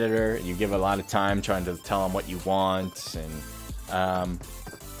one editor and you give a lot of time trying to tell them what you want,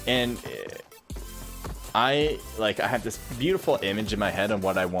 and I have this beautiful image in my head of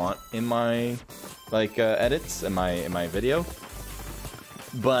what I want in my edits in my video,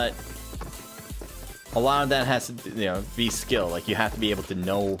 but a lot of that has to be skill. Like, you have to be able to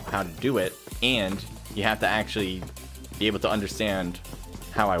know how to do it, and you have to actually be able to understand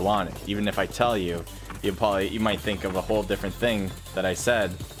how I want it. Even if I tell you, you might think of a whole different thing that I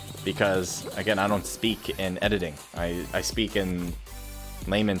said, because again, I don't speak in editing. I speak in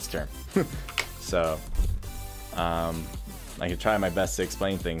layman's term. So I can try my best to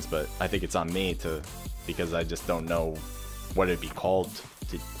explain things, but I think it's on me because I just don't know what it'd be called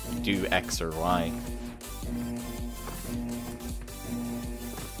to do X or Y.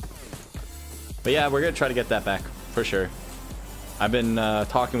 But yeah, we're gonna try to get that back for sure. I've been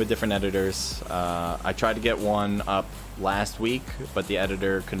talking with different editors. I tried to get one up last week, but the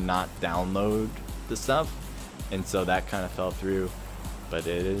editor could not download the stuff, and so that kind of fell through. But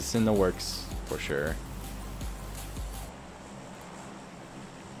it is in the works for sure.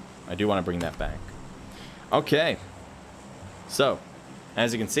 I do want to bring that back. Okay, so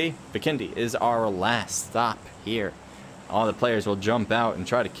as you can see, Vikendi is our last stop here. All the players will jump out and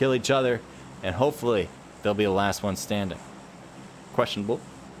try to kill each other, and hopefully they'll be the last one standing. Questionable,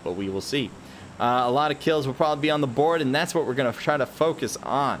 but we will see. A lot of kills will probably be on the board, and that's what we're going to try to focus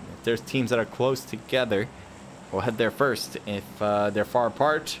on. If there's teams that are close together, we'll head there first. If they're far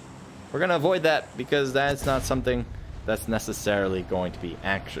apart, we're going to avoid that, because that's not something that's necessarily going to be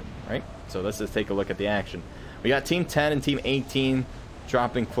action, right? So let's just take a look at the action. We got Team 10 and Team 18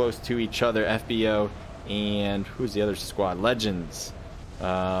 dropping close to each other. FBO and who's the other squad? Legends.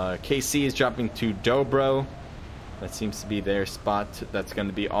 KC is dropping to Dobro. That seems to be their spot. That's going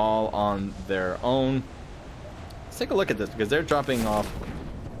to be all on their own. Let's take a look at this, because they're dropping off.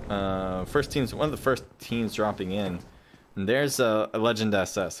 One of the first teams dropping in. And there's a Legend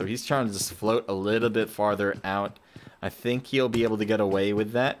SS. So he's trying to just float a little bit farther out. I think he'll be able to get away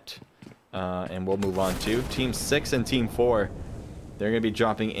with that. And we'll move on to Team 6 and Team 4. They're going to be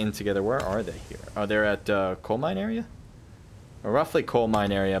dropping in together. Where are they here? Oh, they're at coal mine area? Or roughly coal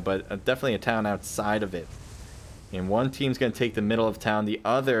mine area, but definitely a town outside of it. And one team's going to take the middle of town. The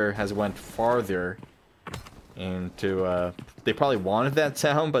other has went farther. And they probably wanted that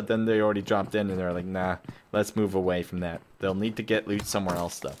town, but then they already dropped in and they're like, nah, let's move away from that. They'll need to get loot somewhere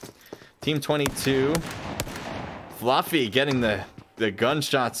else, though. Team 22. Fluffy getting the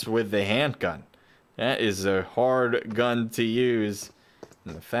gunshots with the handgun. That is a hard gun to use.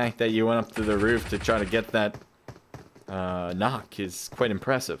 And the fact that you went up to the roof to try to get that knock is quite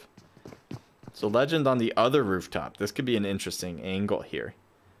impressive. So Legend on the other rooftop. This could be an interesting angle here.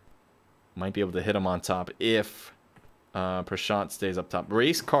 Might be able to hit him on top if Prashant stays up top.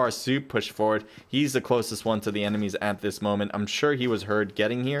 Race Car Soup pushed forward. He's the closest one to the enemies at this moment. I'm sure he was heard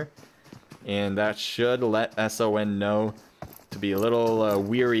getting here. And that should let SON know to be a little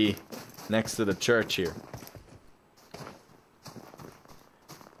weary next to the church here.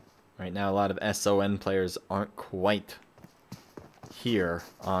 Right now, a lot of SON players aren't quite here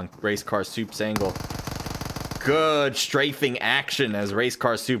on Race Car Soup's angle. Good strafing action as Race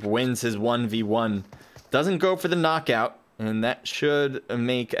Car Soup wins his 1v1. Doesn't go for the knockout, and that should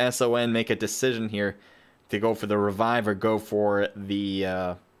make SON make a decision here to go for the revive or go for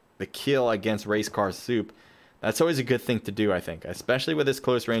the kill against Race Car Soup. That's always a good thing to do, I think, especially with this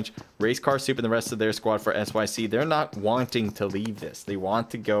close range. Race Car Soup and the rest of their squad for SYC, they're not wanting to leave this. They want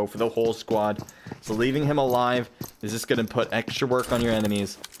to go for the whole squad. So leaving him alive is just going to put extra work on your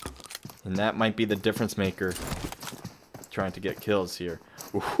enemies. And that might be the difference maker. Trying to get kills here.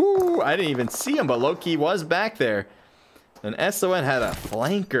 Woohoo! I didn't even see him, but low-key was back there. And SON had a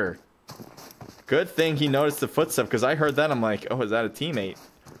flanker. Good thing he noticed the footstep, because I heard that. I'm like, oh, is that a teammate?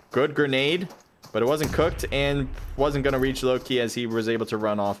 Good grenade. But it wasn't cooked and wasn't going to reach Loki as he was able to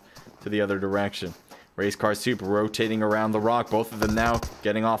run off to the other direction. Race Car Soup rotating around the rock. Both of them now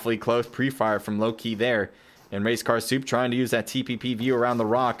getting awfully close. Pre-fire from Loki there. And Race Car Soup trying to use that TPP view around the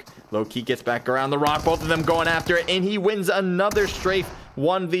rock. Loki gets back around the rock. Both of them going after it. And he wins another strafe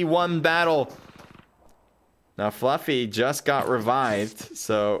 1v1 battle. Now Fluffy just got revived.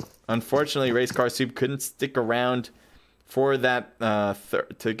 So unfortunately Race Car Soup couldn't stick around for that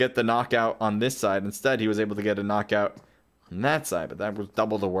to get the knockout on this side. Instead, he was able to get a knockout on that side, but that was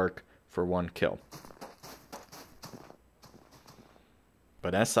double the work for one kill.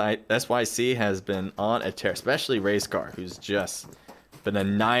 But SYC has been on a tear, especially Race Car, who's just been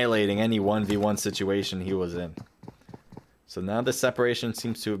annihilating any 1v1 situation he was in. So now the separation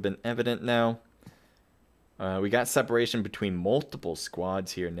seems to have been evident now. We got separation between multiple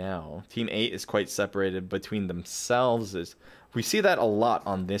squads here now. Team 8 is quite separated between themselves. We see that a lot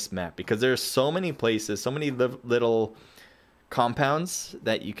on this map because there's so many places, so many little compounds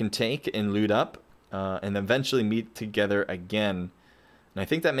that you can take and loot up and eventually meet together again. And I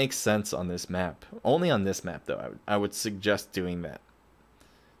think that makes sense on this map. Only on this map, though, I would suggest doing that.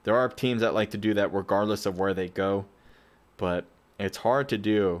 There are teams that like to do that regardless of where they go, but it's hard to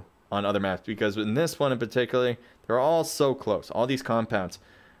do on other maps because in this one in particular, they're all so close. All these compounds,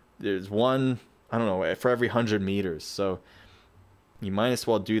 there's one, I don't know, for every 100 meters. So you might as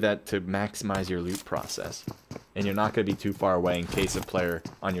well do that to maximize your loot process. And you're not going to be too far away in case a player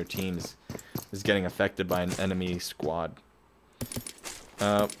on your team is getting affected by an enemy squad.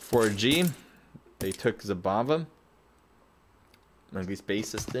 For G, they took Zabava. At least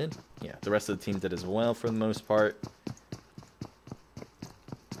Basis did. Yeah, the rest of the team did as well for the most part.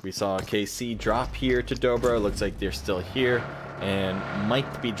 We saw KC drop here to Dobro. Looks like they're still here and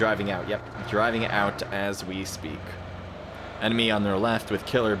might be driving out. Yep, driving out as we speak. Enemy on their left with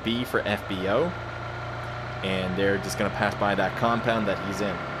Killer B for FBO. And they're just going to pass by that compound that he's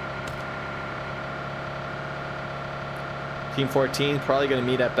in. Team 14 probably going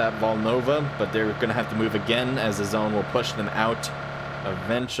to meet at that Volnova, but they're going to have to move again as the zone will push them out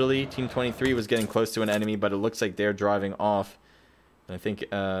eventually. Team 23 was getting close to an enemy, but it looks like they're driving off. I think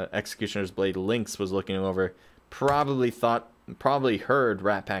Executioner's Blade Lynx was looking over, probably heard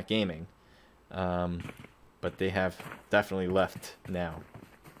Rat Pack Gaming, but they have definitely left now.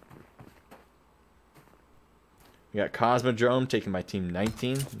 We got Cosmodrome taken by Team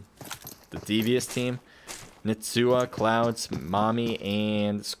 19, the Devious team, Nitsua, Clouds, Mommy,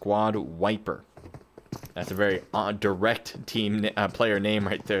 and Squad Wiper. That's a very direct team player name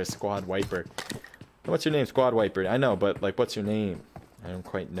right there, Squad Wiper. What's your name, Squad Wiper? I know, but like, what's your name? I don't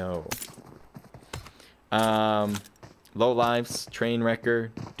quite know. Low Lives, Train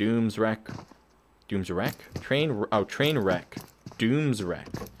Wrecker, Doom's Wreck, Train Wreck, Doom's Wreck,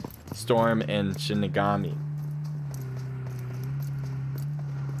 Storm, and Shinigami.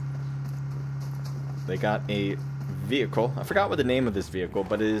 They got a vehicle. I forgot what the name of this vehicle,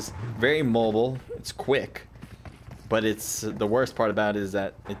 but it is very mobile. It's quick, but it's the worst part about it is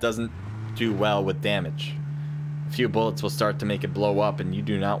that it doesn't do well with damage. A few bullets will start to make it blow up, and you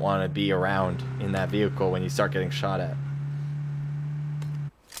do not want to be around in that vehicle when you start getting shot at.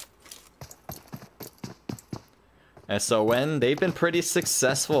 SON, they've been pretty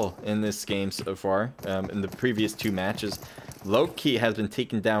successful in this game so far. In the previous 2 matches, Loki has been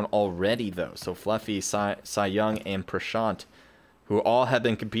taken down already, though. So Fluffy, Cy Young, and Prashant, who all have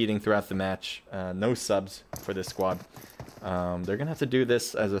been competing throughout the match. No subs for this squad. They're going to have to do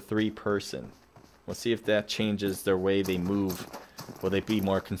this as a 3-person. We'll see if that changes their way they move. Will they be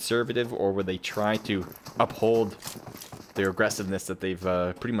more conservative, or will they try to uphold their aggressiveness that they've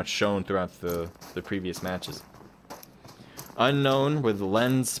pretty much shown throughout the previous matches? Unknown with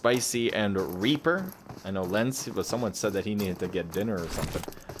Lens, Spicy, and Reaper. I know Lens, but someone said that he needed to get dinner or something.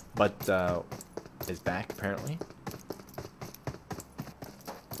 But is back, apparently.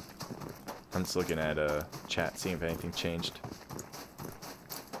 I'm just looking at chat, seeing if anything changed.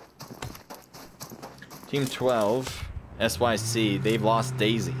 Team 12, SYC, they've lost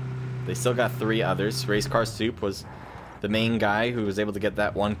Daisy. They still got 3 others. Race Car Soup was the main guy who was able to get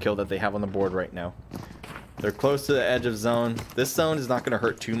that 1 kill that they have on the board right now. They're close to the edge of zone. This zone is not going to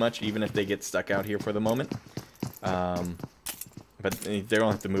hurt too much, even if they get stuck out here for the moment. But they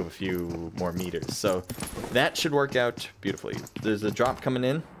don't have to move a few more meters. So that should work out beautifully. There's a drop coming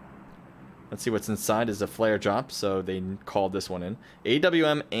in. Let's see what's inside. Is a flare drop, so they called this one in.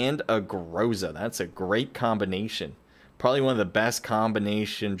 AWM and a Groza. That's a great combination. Probably one of the best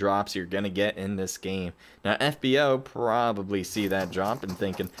combination drops you're going to get in this game. Now, FBO probably see that drop and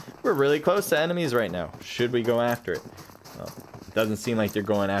thinking, we're really close to enemies right now. Should we go after it? Well, it doesn't seem like they're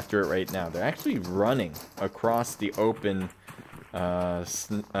going after it right now. They're actually running across the open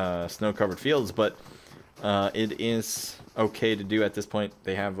snow-covered fields, but it is okay to do at this point.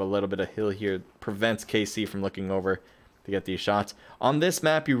 They have a little bit of hill here. Prevents KC from looking over to get these shots. On this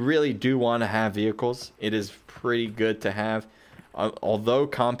map, you really do want to have vehicles. It is pretty good to have. Although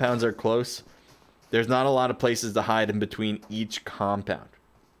compounds are close, there's not a lot of places to hide in between each compound.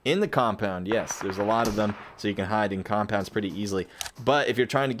 In the compound, yes, there's a lot of them, so you can hide in compounds pretty easily. But if you're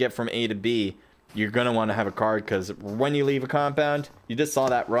trying to get from A to B, you're going to want to have a card, because when you leave a compound, you just saw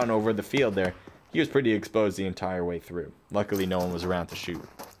that run over the field there. He was pretty exposed the entire way through. Luckily, no one was around to shoot.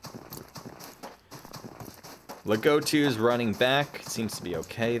 Lagotu is running back. Seems to be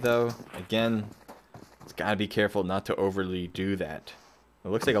okay, though. Again, it's got to be careful not to overly do that. It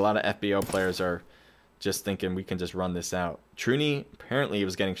looks like a lot of FBO players are just thinking we can just run this out. Truny apparently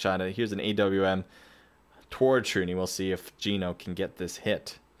was getting shot at. Here's an AWM toward Truny. We'll see if Gino can get this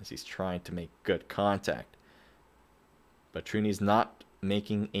hit as he's trying to make good contact. But Truny's not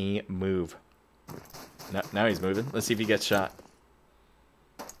making a move. No, now he's moving. Let's see if he gets shot.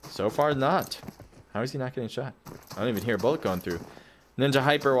 So far, not. How is he not getting shot? I don't even hear a bullet going through. Ninja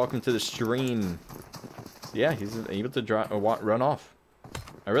Hyper, welcome to the stream. Yeah, he's able to run off.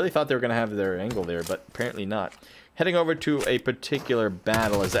 I really thought they were going to have their angle there, but apparently not. Heading over to a particular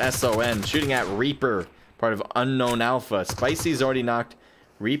battle is SON, shooting at Reaper, part of Unknown Alpha. Spicy's already knocked.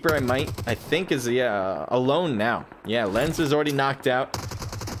 Reaper, I think, is alone now. Yeah, Lens is already knocked out.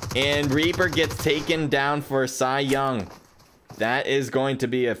 And Reaper gets taken down for Cy Young. That is going to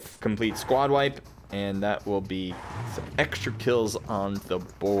be a complete squad wipe. And that will be some extra kills on the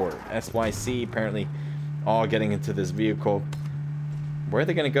board. SYC apparently all getting into this vehicle. Where are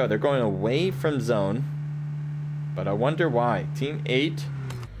they going to go? They're going away from zone. But I wonder why. Team 8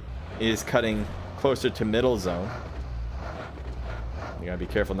 is cutting closer to middle zone. You gotta be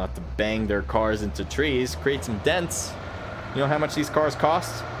careful not to bang their cars into trees, create some dents. You know how much these cars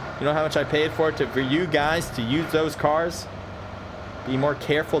cost? You know how much I paid for you guys to use those cars? Be more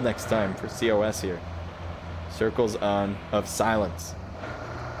careful next time for COS here. Circles on of silence.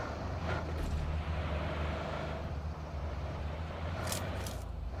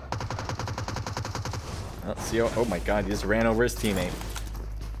 Oh my god, he just ran over his teammate.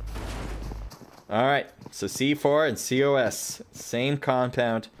 Alright, so C4 and COS, same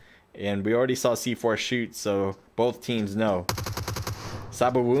compound. And we already saw C4 shoot, so both teams know.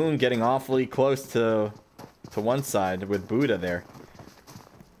 Sabawoon getting awfully close to one side with Buddha there.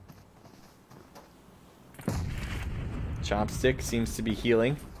 Chopstick seems to be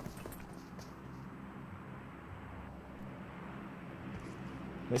healing.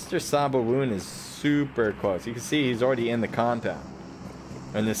 Mr. Sabawoon is super close. You can see he's already in the compound.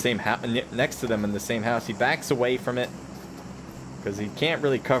 In the same house, next to them in the same house. He backs away from it because he can't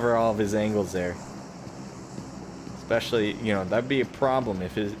really cover all of his angles there. Especially, you know, that'd be a problem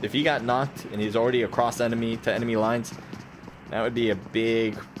if he got knocked and he's already across enemy lines. That would be a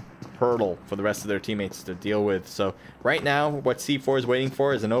big hurdle for the rest of their teammates to deal with. So right now, what C4 is waiting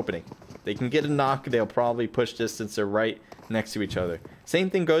for is an opening. They can get a knock. They'll probably push distance. They're right next to each other. Same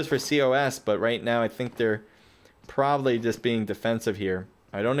thing goes for COS, but right now I think they're probably just being defensive here.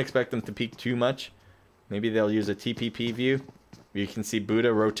 I don't expect them to peek too much. Maybe they'll use a TPP view. You can see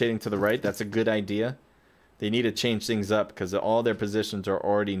Buddha rotating to the right. That's a good idea. They need to change things up because all their positions are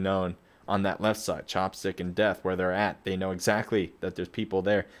already known on that left side. Chopstick and Death, where they're at. They know exactly that there's people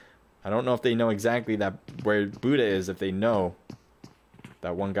there. I don't know if they know exactly that where Buddha is, if they know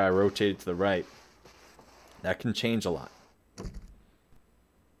that one guy rotated to the right. That can change a lot.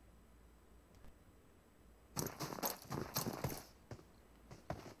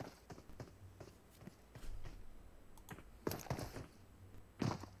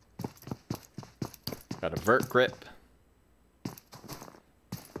 Got a vert grip.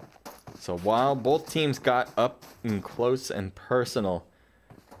 So while both teams got up and close and personal,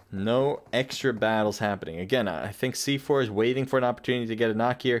 no extra battles happening. Again, I think C4 is waiting for an opportunity to get a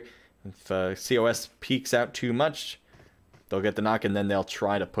knock here. If COS peeks out too much, they'll get the knock and then they'll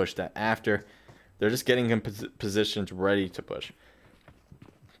try to push that after. They're just getting in positions ready to push.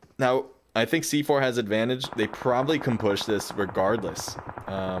 Now, I think C4 has advantage. They probably can push this regardless.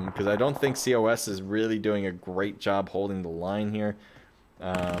 Because I don't think COS is really doing a great job holding the line here.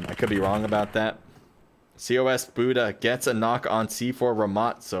 I could be wrong about that. COS Buddha gets a knock on C4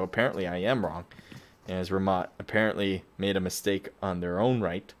 Ramat, so apparently I am wrong. As Ramat apparently made a mistake on their own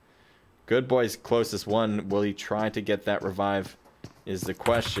right. Good Boy's closest one. Will he try to get that revive is the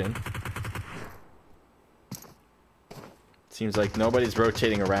question. Seems like nobody's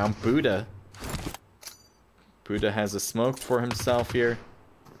rotating around. Buddha has a smoke for himself here.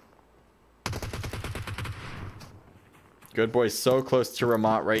 Good Boy's so close to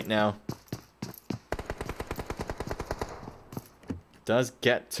Ramat right now. Does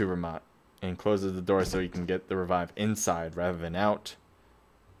get to Ramat and closes the door so he can get the revive inside rather than out.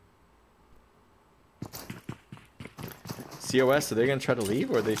 COS, are they going to try to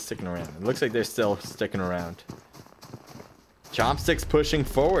leave or are they sticking around? It looks like they're still sticking around. Chopstick's pushing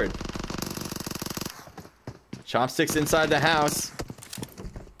forward. Chopstick's inside the house.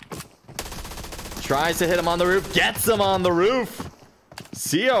 Tries to hit him on the roof. Gets him on the roof.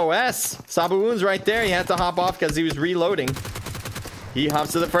 COS. Sabawoon's right there. He had to hop off because he was reloading. He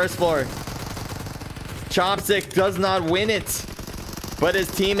hops to the first floor. Chopstick does not win it. But his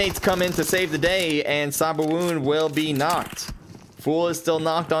teammates come in to save the day. And Sabawoon will be knocked. Fool is still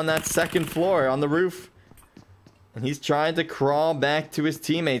knocked on that second floor on the roof. And he's trying to crawl back to his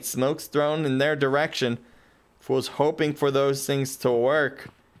teammates. Smoke's thrown in their direction. Fool's hoping for those things to work.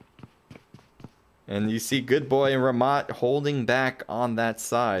 And you see Good Boy and Ramat holding back on that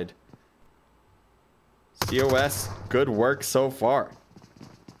side. COS, good work so far.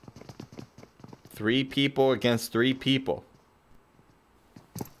 3 people against 3 people.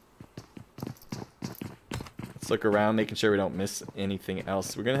 Let's look around, making sure we don't miss anything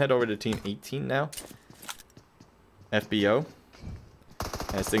else. We're going to head over to Team 18 now. FBO.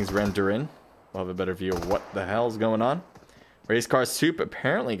 As things render in, we'll have a better view of what the hell's going on. Race Car Soup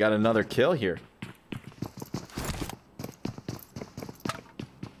apparently got another kill here.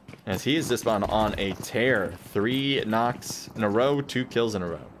 As he is just on a tear. 3 knocks in a row, 2 kills in a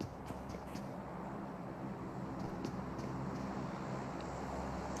row.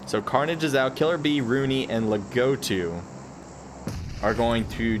 So Carnage is out. Killer B, Rooney, and Lagotu are going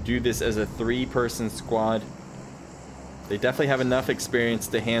to do this as a 3-person squad. They definitely have enough experience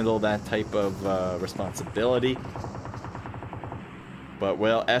to handle that type of responsibility. But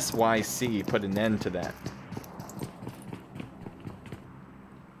will SYC put an end to that?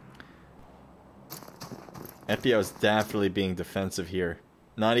 FBO is definitely being defensive here.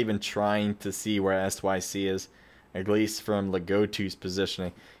 Not even trying to see where SYC is. At least from Lagotu's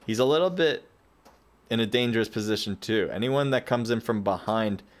positioning. He's a little bit in a dangerous position too. Anyone that comes in from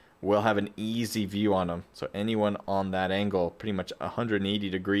behind will have an easy view on him. So anyone on that angle, pretty much 180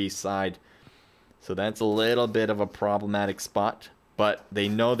 degrees side. So that's a little bit of a problematic spot. But they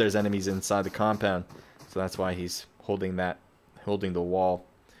know there's enemies inside the compound. So that's why he's holding the wall.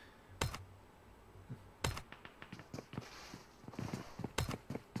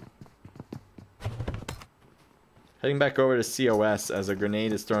 Heading back over to COS as a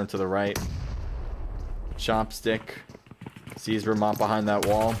grenade is thrown to the right. Chopstick sees Ramat behind that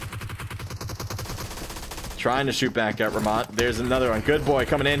wall. Trying to shoot back at Ramat. There's another one. Good Boy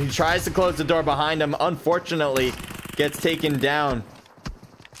coming in. He tries to close the door behind him. Unfortunately, gets taken down.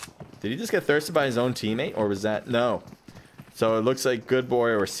 Did he just get thirsted by his own teammate? Or was that... No. So it looks like Good Boy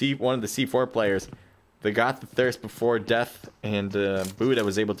or one of the C4 players, they got the thirst before death. And Buddha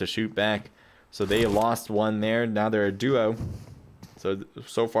was able to shoot back. So they lost one there. Now they're a duo.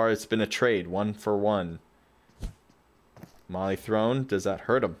 So far it's been a trade. 1 for 1. Molly thrown. Does that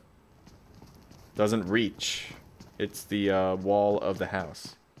hurt him? Doesn't reach. It's the wall of the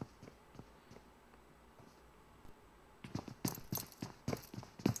house.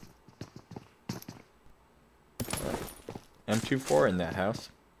 M24 in that house.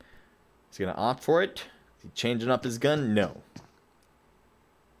 He's going to opt for it. Is he changing up his gun? No.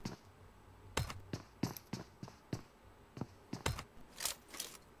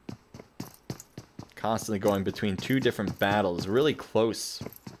 Constantly going between 2 different battles. Really close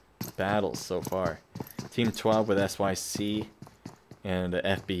battles so far. Team 12 with SYC and the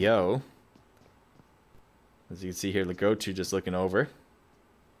FBO. As you can see here, Lagotu just looking over.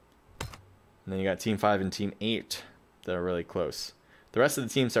 And then you got Team 5 and Team 8 that are really close. The rest of the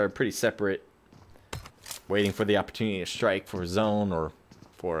teams are pretty separate. Waiting for the opportunity to strike for zone or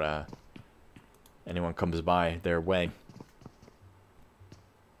for anyone comes by their way.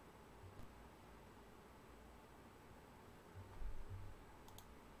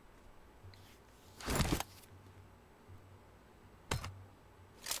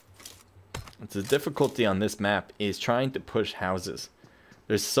 The difficulty on this map is trying to push houses.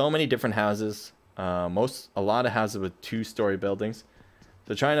 There's so many different houses. A lot of houses with 2-story buildings.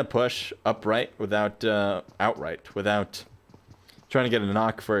 So trying to push outright without trying to get a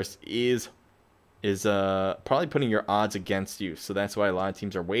knock first is probably putting your odds against you. So that's why a lot of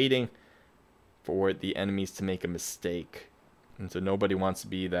teams are waiting for the enemies to make a mistake. And so nobody wants to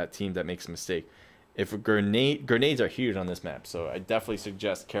be that team that makes a mistake. If grenades are huge on this map, so I definitely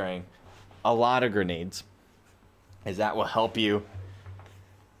suggest carrying a lot of grenades, as that will help you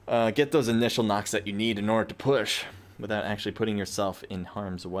get those initial knocks that you need in order to push without actually putting yourself in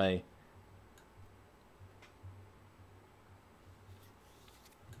harm's way.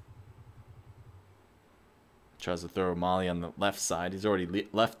 Tries to throw Molly on the left side. He's already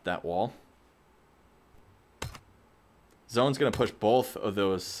left that wall. Zone's going to push both of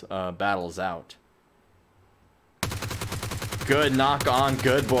those battles out. Good knock on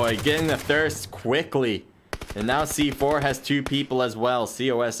Good Boy. Getting the thirst quickly. And now C4 has 2 people as well.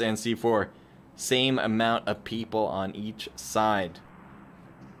 COS and C4. Same amount of people on each side.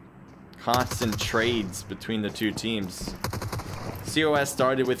 Constant trades between the 2 teams. COS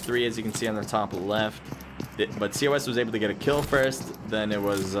started with 3, as you can see on the top left. But COS was able to get a kill first. Then it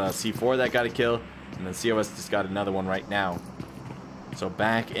was C4 that got a kill. And then COS just got another one right now. So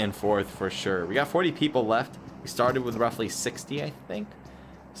back and forth for sure. We got 40 people left. We started with roughly 60, I think.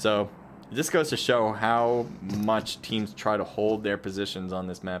 So this goes to show how much teams try to hold their positions on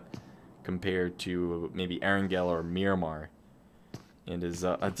this map compared to maybe Erangel or Miramar. It is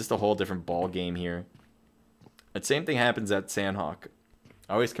just a whole different ball game here. The same thing happens at Sandhawk.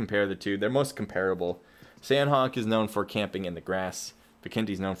 I always compare the two. They're most comparable. Sandhawk is known for camping in the grass. Vikindi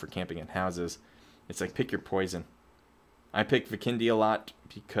is known for camping in houses. It's like pick your poison. I pick Vikindi a lot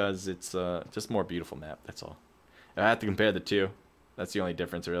because it's just a more beautiful map. That's all. I have to compare the two. That's the only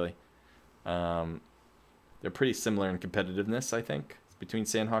difference, really. They're pretty similar in competitiveness, I think, between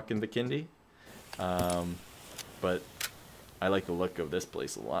Sandhawk and Vikindi. But I like the look of this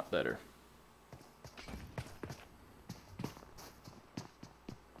place a lot better.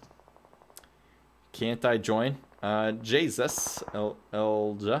 Can't I join? Jesus.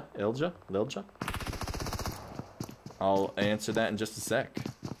 Lilja? I'll answer that in just a sec.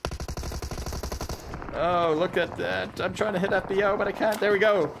 Oh, look at that. I'm trying to hit FBO, but I can't. There we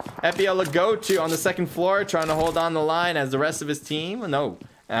go. FBO Lagotu on the second floor, trying to hold on the line as the rest of his team. No.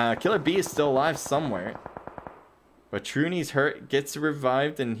 Killer B is still alive somewhere. But Truni's hurt, gets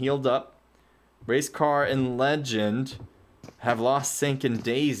revived and healed up. Race Car and Legend have lost Sync and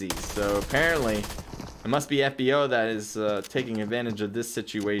Daisy. So apparently, it must be FBO that is taking advantage of this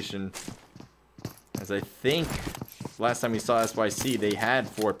situation. As I think last time we saw SYC, they had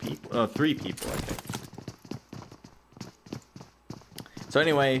 3 people, I think. So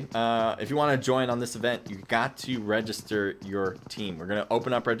anyway, if you want to join on this event, you got to register your team. We're going to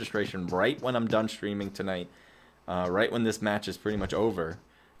open up registration right when I'm done streaming tonight. Right when this match is pretty much over.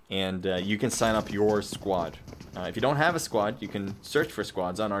 And you can sign up your squad. If you don't have a squad, you can search for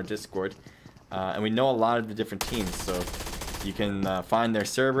squads on our Discord. And we know a lot of the different teams. So you can find their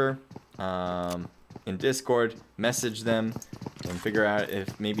server in Discord, message them, and figure out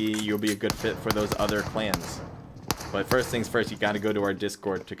if maybe you'll be a good fit for those other clans. But first things first, you got to go to our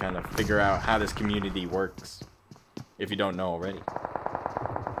Discord to kind of figure out how this community works, if you don't know already.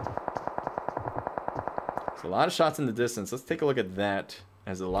 So a lot of shots in the distance. Let's take a look at that.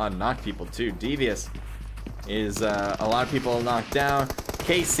 Has a lot of knocked people too. Devious is a lot of people knocked down.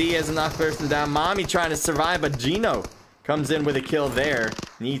 KC has a knocked person down. Mommy trying to survive, but Gino comes in with a kill there.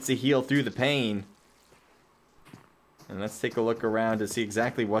 Needs to heal through the pain. And let's take a look around to see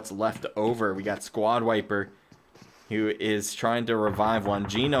exactly what's left over. We got Squad Wiper, who is trying to revive one.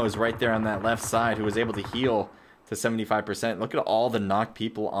 Gino is right there on that left side, who was able to heal to 75%. Look at all the knocked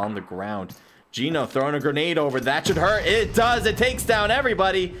people on the ground. Gino throwing a grenade over. That should hurt. It does. It takes down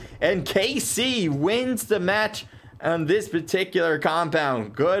everybody. And KC wins the match on this particular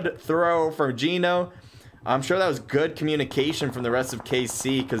compound. Good throw from Gino. I'm sure that was good communication from the rest of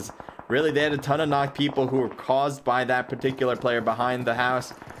KC, because really they had a ton of knocked people who were caused by that particular player behind the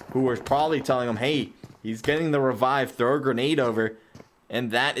house, who were probably telling him, hey, he's getting the revive, throw a grenade over.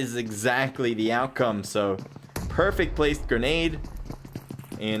 And that is exactly the outcome. So perfect placed grenade.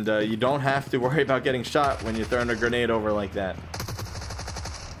 And you don't have to worry about getting shot when you're throwing a grenade over like that.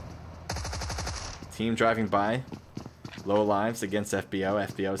 Team driving by. Low lives against FBO.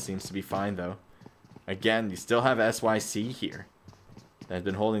 FBO seems to be fine though. Again, you still have SYC here. That has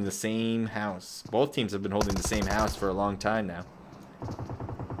been holding the same house. Both teams have been holding the same house for a long time now.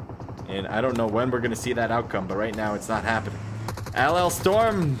 And I don't know when we're going to see that outcome, but right now it's not happening. LL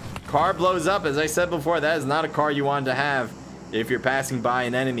Storm, car blows up. As I said before, that is not a car you want to have if you're passing by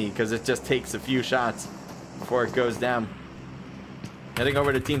an enemy, because it just takes a few shots before it goes down. Heading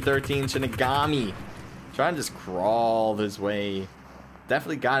over to Team 13, Shinigami. Trying to just crawl his way.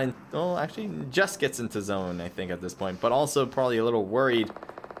 Definitely got in, well, actually just gets into zone, I think, at this point. But also probably a little worried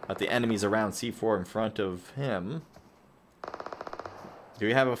about the enemies around C4 in front of him. Do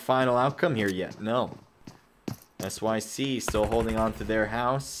we have a final outcome here yet? No. SYC still holding on to their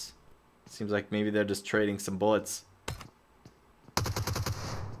house. Seems like maybe they're just trading some bullets.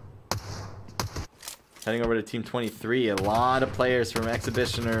 Heading over to Team 23. A lot of players from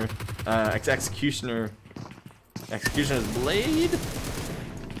Exhibitioner, Executioner's Blade.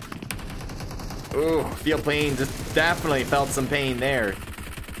 Ooh, feel pain. Just definitely felt some pain there.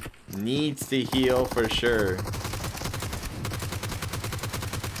 Needs to heal for sure.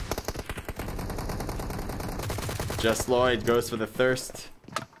 Just Lloyd goes for the thirst.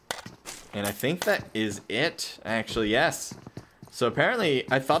 And I think that is it. Actually, yes. So apparently,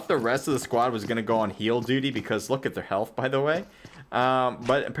 I thought the rest of the squad was going to go on heal duty because look at their health, by the way.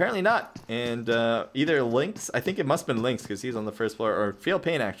 But apparently not. And either Lynx, I think it must have been Lynx because he's on the first floor, or Feel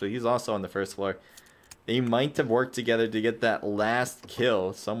Pain actually, he's also on the first floor. They might have worked together to get that last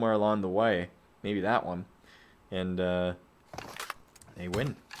kill somewhere along the way. Maybe that one. And they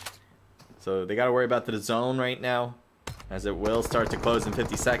win. So they got to worry about the zone right now, as it will start to close in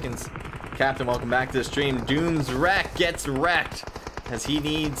 50 seconds. Captain, welcome back to the stream. Doom's wreck gets wrecked as he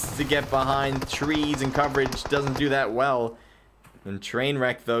needs to get behind trees and coverage. Doesn't do that well. And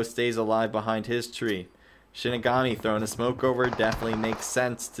Trainwreck, though, stays alive behind his tree. Shinigami throwing a smoke over. Definitely makes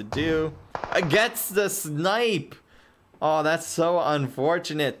sense to do. Gets the snipe. Oh, that's so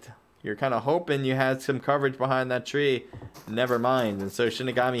unfortunate. You're kind of hoping you had some coverage behind that tree. Never mind. And so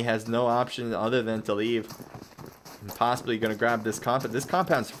Shinigami has no option other than to leave. And possibly going to grab this compound. This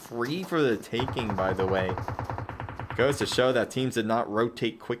compound's free for the taking, by the way. Goes to show that teams did not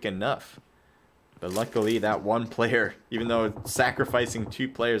rotate quick enough. But luckily, that one player, even though it's sacrificing 2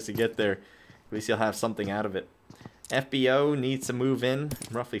 players to get there, at least he'll have something out of it. FBO needs to move in.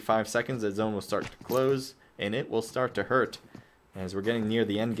 Roughly 5 seconds, the zone will start to close. And it will start to hurt as we're getting near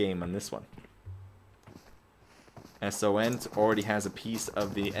the end game on this one. SON already has a piece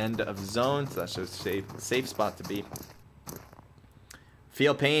of the end of zone, so that's just a safe spot to be.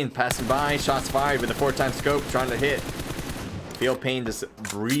 Feel Pain passing by, shots fired with a 4-time scope, trying to hit. Feel Pain just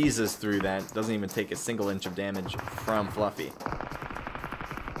breezes through that, doesn't even take a single inch of damage from Fluffy.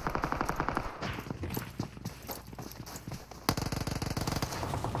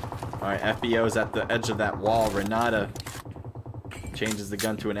 Alright, FBO's at the edge of that wall. Renata changes the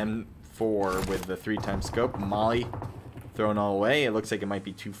gun to an M4 with the 3-time scope. Molly thrown all away. It looks like it might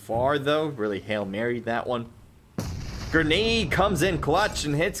be too far, though. Really Hail Married that one. Grenade comes in clutch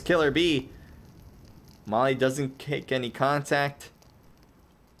and hits Killer B. Molly doesn't kick any contact.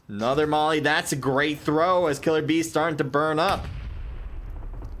 Another Molly. That's a great throw as Killer B's starting to burn up.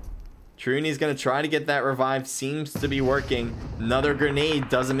 Truny's going to try to get that revived. Seems to be working. Another grenade.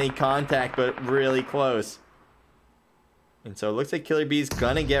 Doesn't make contact, but really close. And so it looks like Killer B's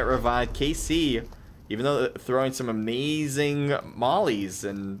going to get revived. KC, even though they're throwing some amazing mollies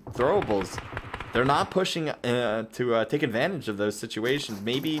and throwables, they're not pushing to take advantage of those situations.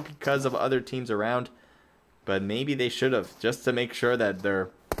 Maybe because of other teams around, but maybe they should have, just to make sure that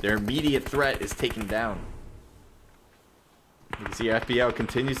their immediate threat is taken down. You can see FBO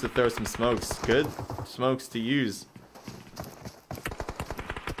continues to throw some smokes. Good smokes to use.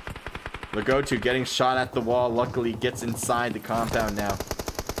 Legotu getting shot at the wall. Luckily gets inside the compound now.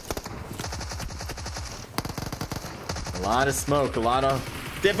 A lot of smoke. A lot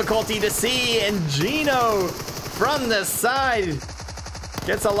of difficulty to see. And Gino from the side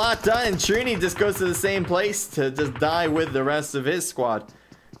gets a lot done. And Trini just goes to the same place to just die with the rest of his squad.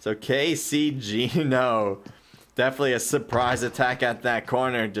 So KC Gino. Definitely a surprise attack at that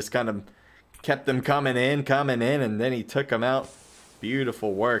corner. Just kind of kept them coming in, and then he took them out.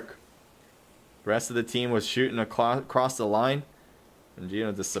 Beautiful work. The rest of the team was shooting across the line. And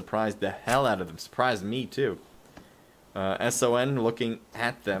Gino just surprised the hell out of them. Surprised me, too. SON looking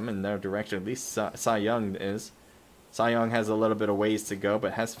at them in their direction. At least Cy Young is. Cy Young has a little bit of ways to go,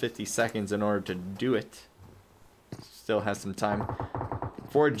 but has 50 seconds in order to do it. Still has some time.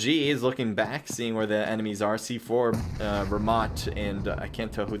 4G is looking back, seeing where the enemies are. C4, Ramat, and I can't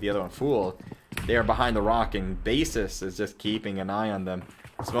tell who the other one, Fool. They are behind the rock, and Basis is just keeping an eye on them.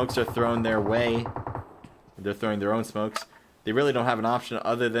 Smokes are thrown their way. They're throwing their own smokes. They really don't have an option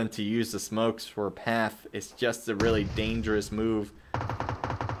other than to use the smokes for a path. It's just a really dangerous move.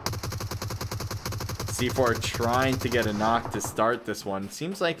 C4 trying to get a knock to start this one.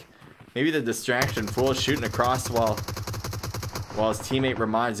 Seems like maybe the distraction. Fool is shooting across while his teammate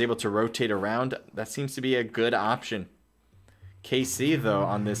Ramad is able to rotate around. That seems to be a good option. KC, though,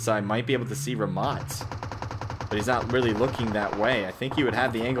 on this side might be able to see Ramad, but he's not really looking that way. I think he would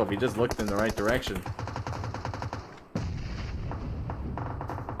have the angle if he just looked in the right direction.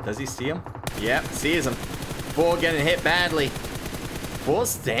 Does he see him? Yep, sees him. Fool getting hit badly. Fool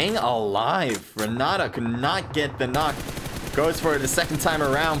staying alive. Renata could not get the knock. Goes for it the second time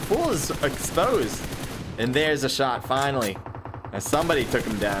around. Fool is exposed. And there's a shot, finally. As somebody took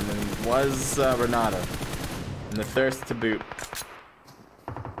him down, and it was Renata. And the thirst to boot.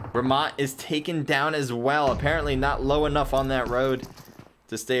 Ramat is taken down as well. Apparently not low enough on that road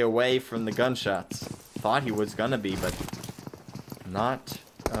to stay away from the gunshots. Thought he was gonna be, but not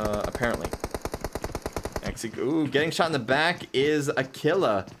apparently. Ooh, getting shot in the back is a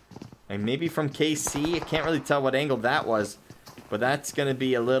killer. And maybe from KC. I can't really tell what angle that was. But that's going to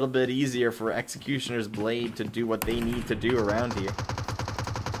be a little bit easier for Executioner's Blade to do what they need to do around here.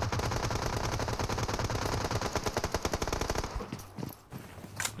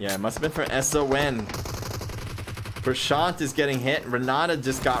 Yeah, it must have been for SON. Prashant is getting hit. Renata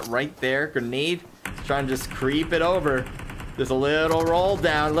just got right there. Grenade. Trying to just creep it over. There's a little roll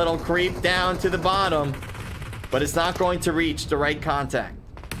down, little creep down to the bottom. But it's not going to reach the right contact.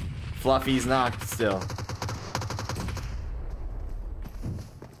 Fluffy's knocked still.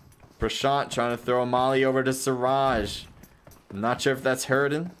 Prashant trying to throw a molly over to Siraj. I'm not sure if that's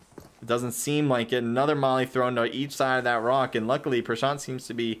hurting. It doesn't seem like it. Another molly thrown to each side of that rock, and luckily Prashant seems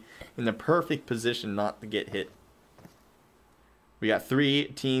to be in the perfect position not to get hit. We got 3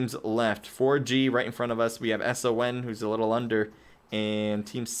 teams left. 4G right in front of us. We have SON, who's a little under, and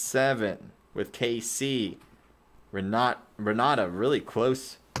Team 7 with KC. Renata really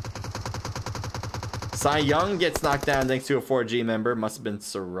close. Cy Young gets knocked down thanks to a 4G member. Must have been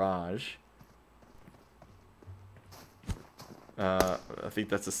Siraj. I think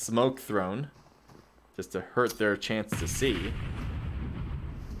that's a smoke thrown just to hurt their chance to see.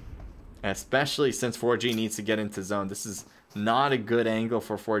 Especially since 4G needs to get into zone. This is not a good angle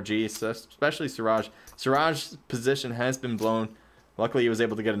for 4G, especially Siraj. Siraj's position has been blown. Luckily, he was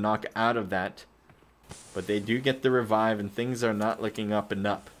able to get a knock out of that. But they do get the revive, and things are not looking up and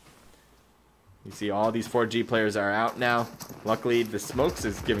up. You see all these 4G players are out now. Luckily, the Smokes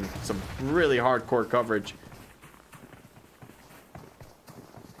is giving some really hardcore coverage.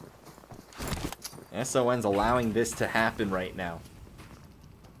 SON's allowing this to happen right now.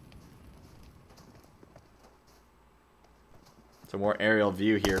 Some more aerial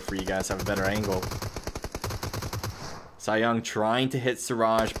view here for you guys to have a better angle. Cy Young trying to hit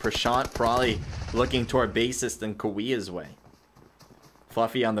Siraj. Prashant probably looking toward bassist and Kawia's way.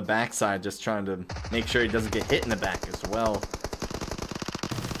 Fluffy on the backside just trying to make sure he doesn't get hit in the back as well.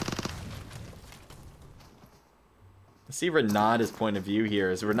 Let's see Renata's point of view here.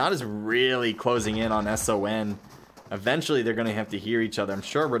 As Renata's really closing in on SON. Eventually they're going to have to hear each other. I'm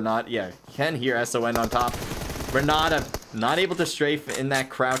sure Renata, yeah, can hear SON on top. Renata not able to strafe in that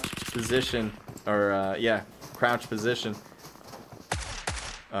crouch position. Or, yeah, crouch position.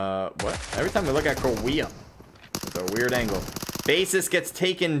 What? Every time we look at Kawia, it's a weird angle. Basis gets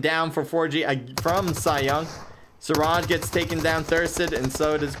taken down for 4G from Cy Young. Siraj gets taken down thirsted, and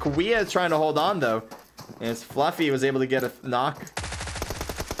so does Kawia trying to hold on, though. And as Fluffy was able to get a knock.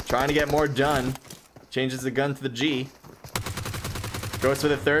 Trying to get more done. Changes the gun to the G. Goes for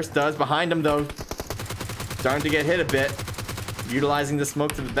the thirst, does. Behind him, though. Starting to get hit a bit. Utilizing the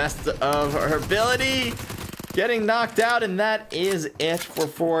smoke to the best of her ability. Getting knocked out, and that is it for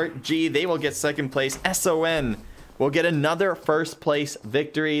 4G. They will get second place. SON will get another first place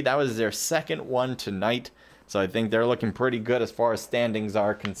victory. That was their second one tonight. So I think they're looking pretty good as far as standings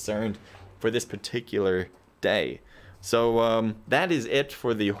are concerned for this particular day. So that is it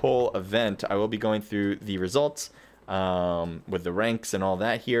for the whole event. I will be going through the results with the ranks and all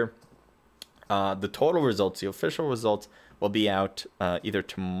that here. The total results, the official results, will be out either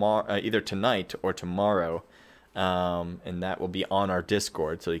tonight or tomorrow. And that will be on our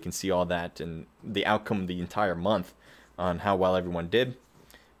Discord, so you can see all that and the outcome of the entire month on how well everyone did.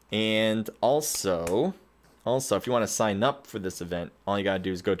 And also if you want to sign up for this event, all you gotta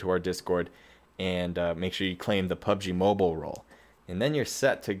do is go to our Discord and make sure you claim the PUBG Mobile role, and then you're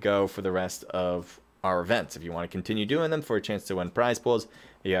set to go for the rest of our events. If you want to continue doing them for a chance to win prize pools,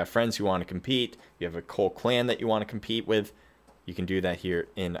 you have friends who want to compete, you have a whole clan that you want to compete with, you can do that here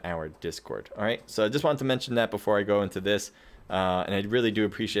in our Discord. All right, so I just wanted to mention that before I go into this. And I really do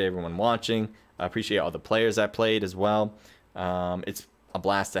appreciate everyone watching. I appreciate all the players that played as well. It's a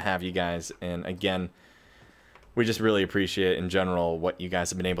blast to have you guys. And again, we just really appreciate in general what you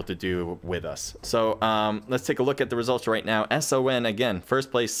guys have been able to do with us. So let's take a look at the results right now. SON, again, first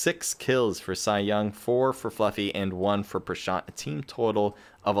place, 6 kills for Cy Young, 4 for Fluffy, and 1 for Prashant. A team total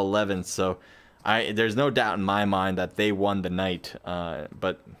of 11. So there's no doubt in my mind that they won the night,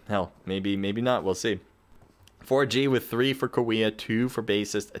 but hell, maybe not. We'll see. 4G with 3 for Kawia, 2 for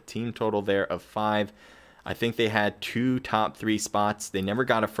bassist, a team total there of 5. I think they had 2 top 3 spots. They never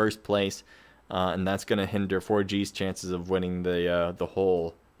got a first place, and that's going to hinder 4G's chances of winning the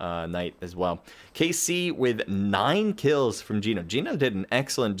whole night as well. KC with 9 kills from Gino. Gino did an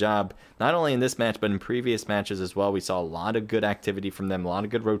excellent job, not only in this match, but in previous matches as well. We saw a lot of good activity from them, a lot of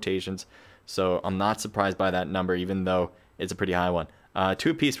good rotations. So I'm not surprised by that number, even though it's a pretty high one.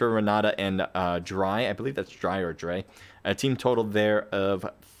 2 apiece for Renata and Dry. I believe that's Dry or Dre. A team total there of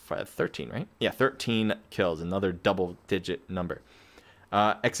 13, right? Yeah, 13 kills. Another double-digit number.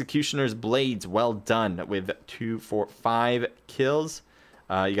 Executioner's Blades, well done with 5 kills.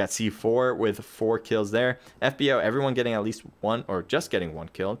 You got C4 with 4 kills there. FBO, everyone getting at least 1 or just getting 1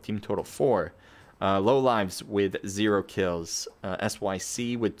 kill. Team total 4. Low Lives with 0 kills.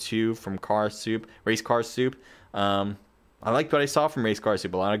 SYC with 2 from Race Car Soup. I liked what I saw from Race Car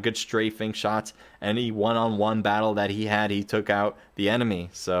Soup. A lot of good strafing shots. Any one-on-one battle that he took out the enemy.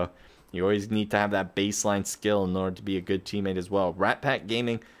 So you always need to have that baseline skill in order to be a good teammate as well. Rat Pack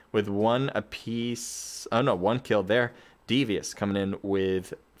Gaming with 1 apiece. Oh no, 1 kill there. Devious coming in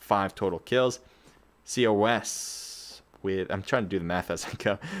with 5 total kills. COS with, I'm trying to do the math as I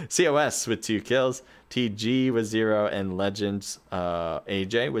go. COS with 2 kills. TG with 0, and Legends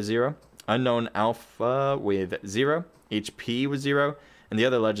AJ with 0. Unknown Alpha with 0. HP with 0, and the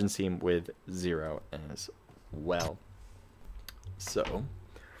other Legends team with 0 as well. So,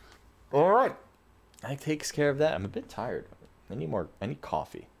 all right, that takes care of that. I'm a bit tired. I need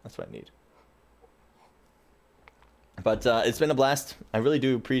coffee. That's what I need. But it's been a blast. I really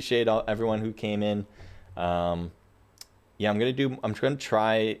do appreciate everyone who came in. Yeah, I'm gonna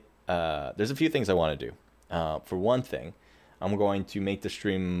try. There's a few things I want to do. For one thing, I'm going to make the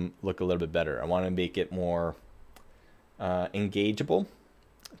stream look a little bit better. I want to make it more engageable,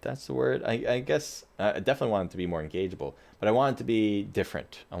 if that's the word. I guess I definitely want it to be more engageable, but I want it to be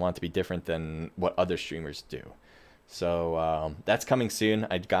different. I want it to be different than what other streamers do. So that's coming soon.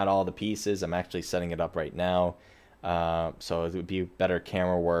 I got all the pieces. I'm actually setting it up right now. So it would be better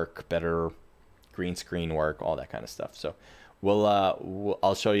camera work, better green screen work, all that kind of stuff. So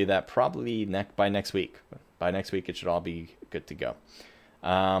I'll show you that probably by next week. By next week, it should all be good to go.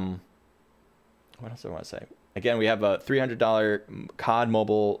 What else do I want to say? Again, we have a $300 COD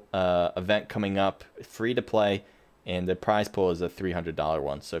Mobile event coming up, free to play, and the prize pool is a $300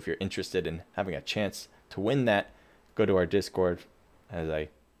 one. So if you're interested in having a chance to win that, go to our Discord, as I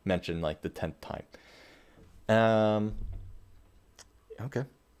mentioned like the 10th time. Okay.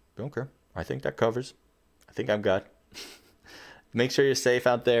 I think that covers. I think I'm good. Make sure you're safe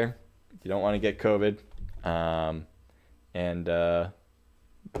out there. You don't want to get COVID.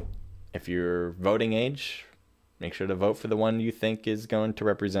 If you're voting age, make sure to vote for the one you think is going to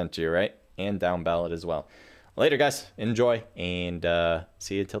represent you, right? And down ballot as well. Later, guys. Enjoy, and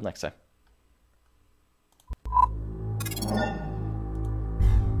see you until next time.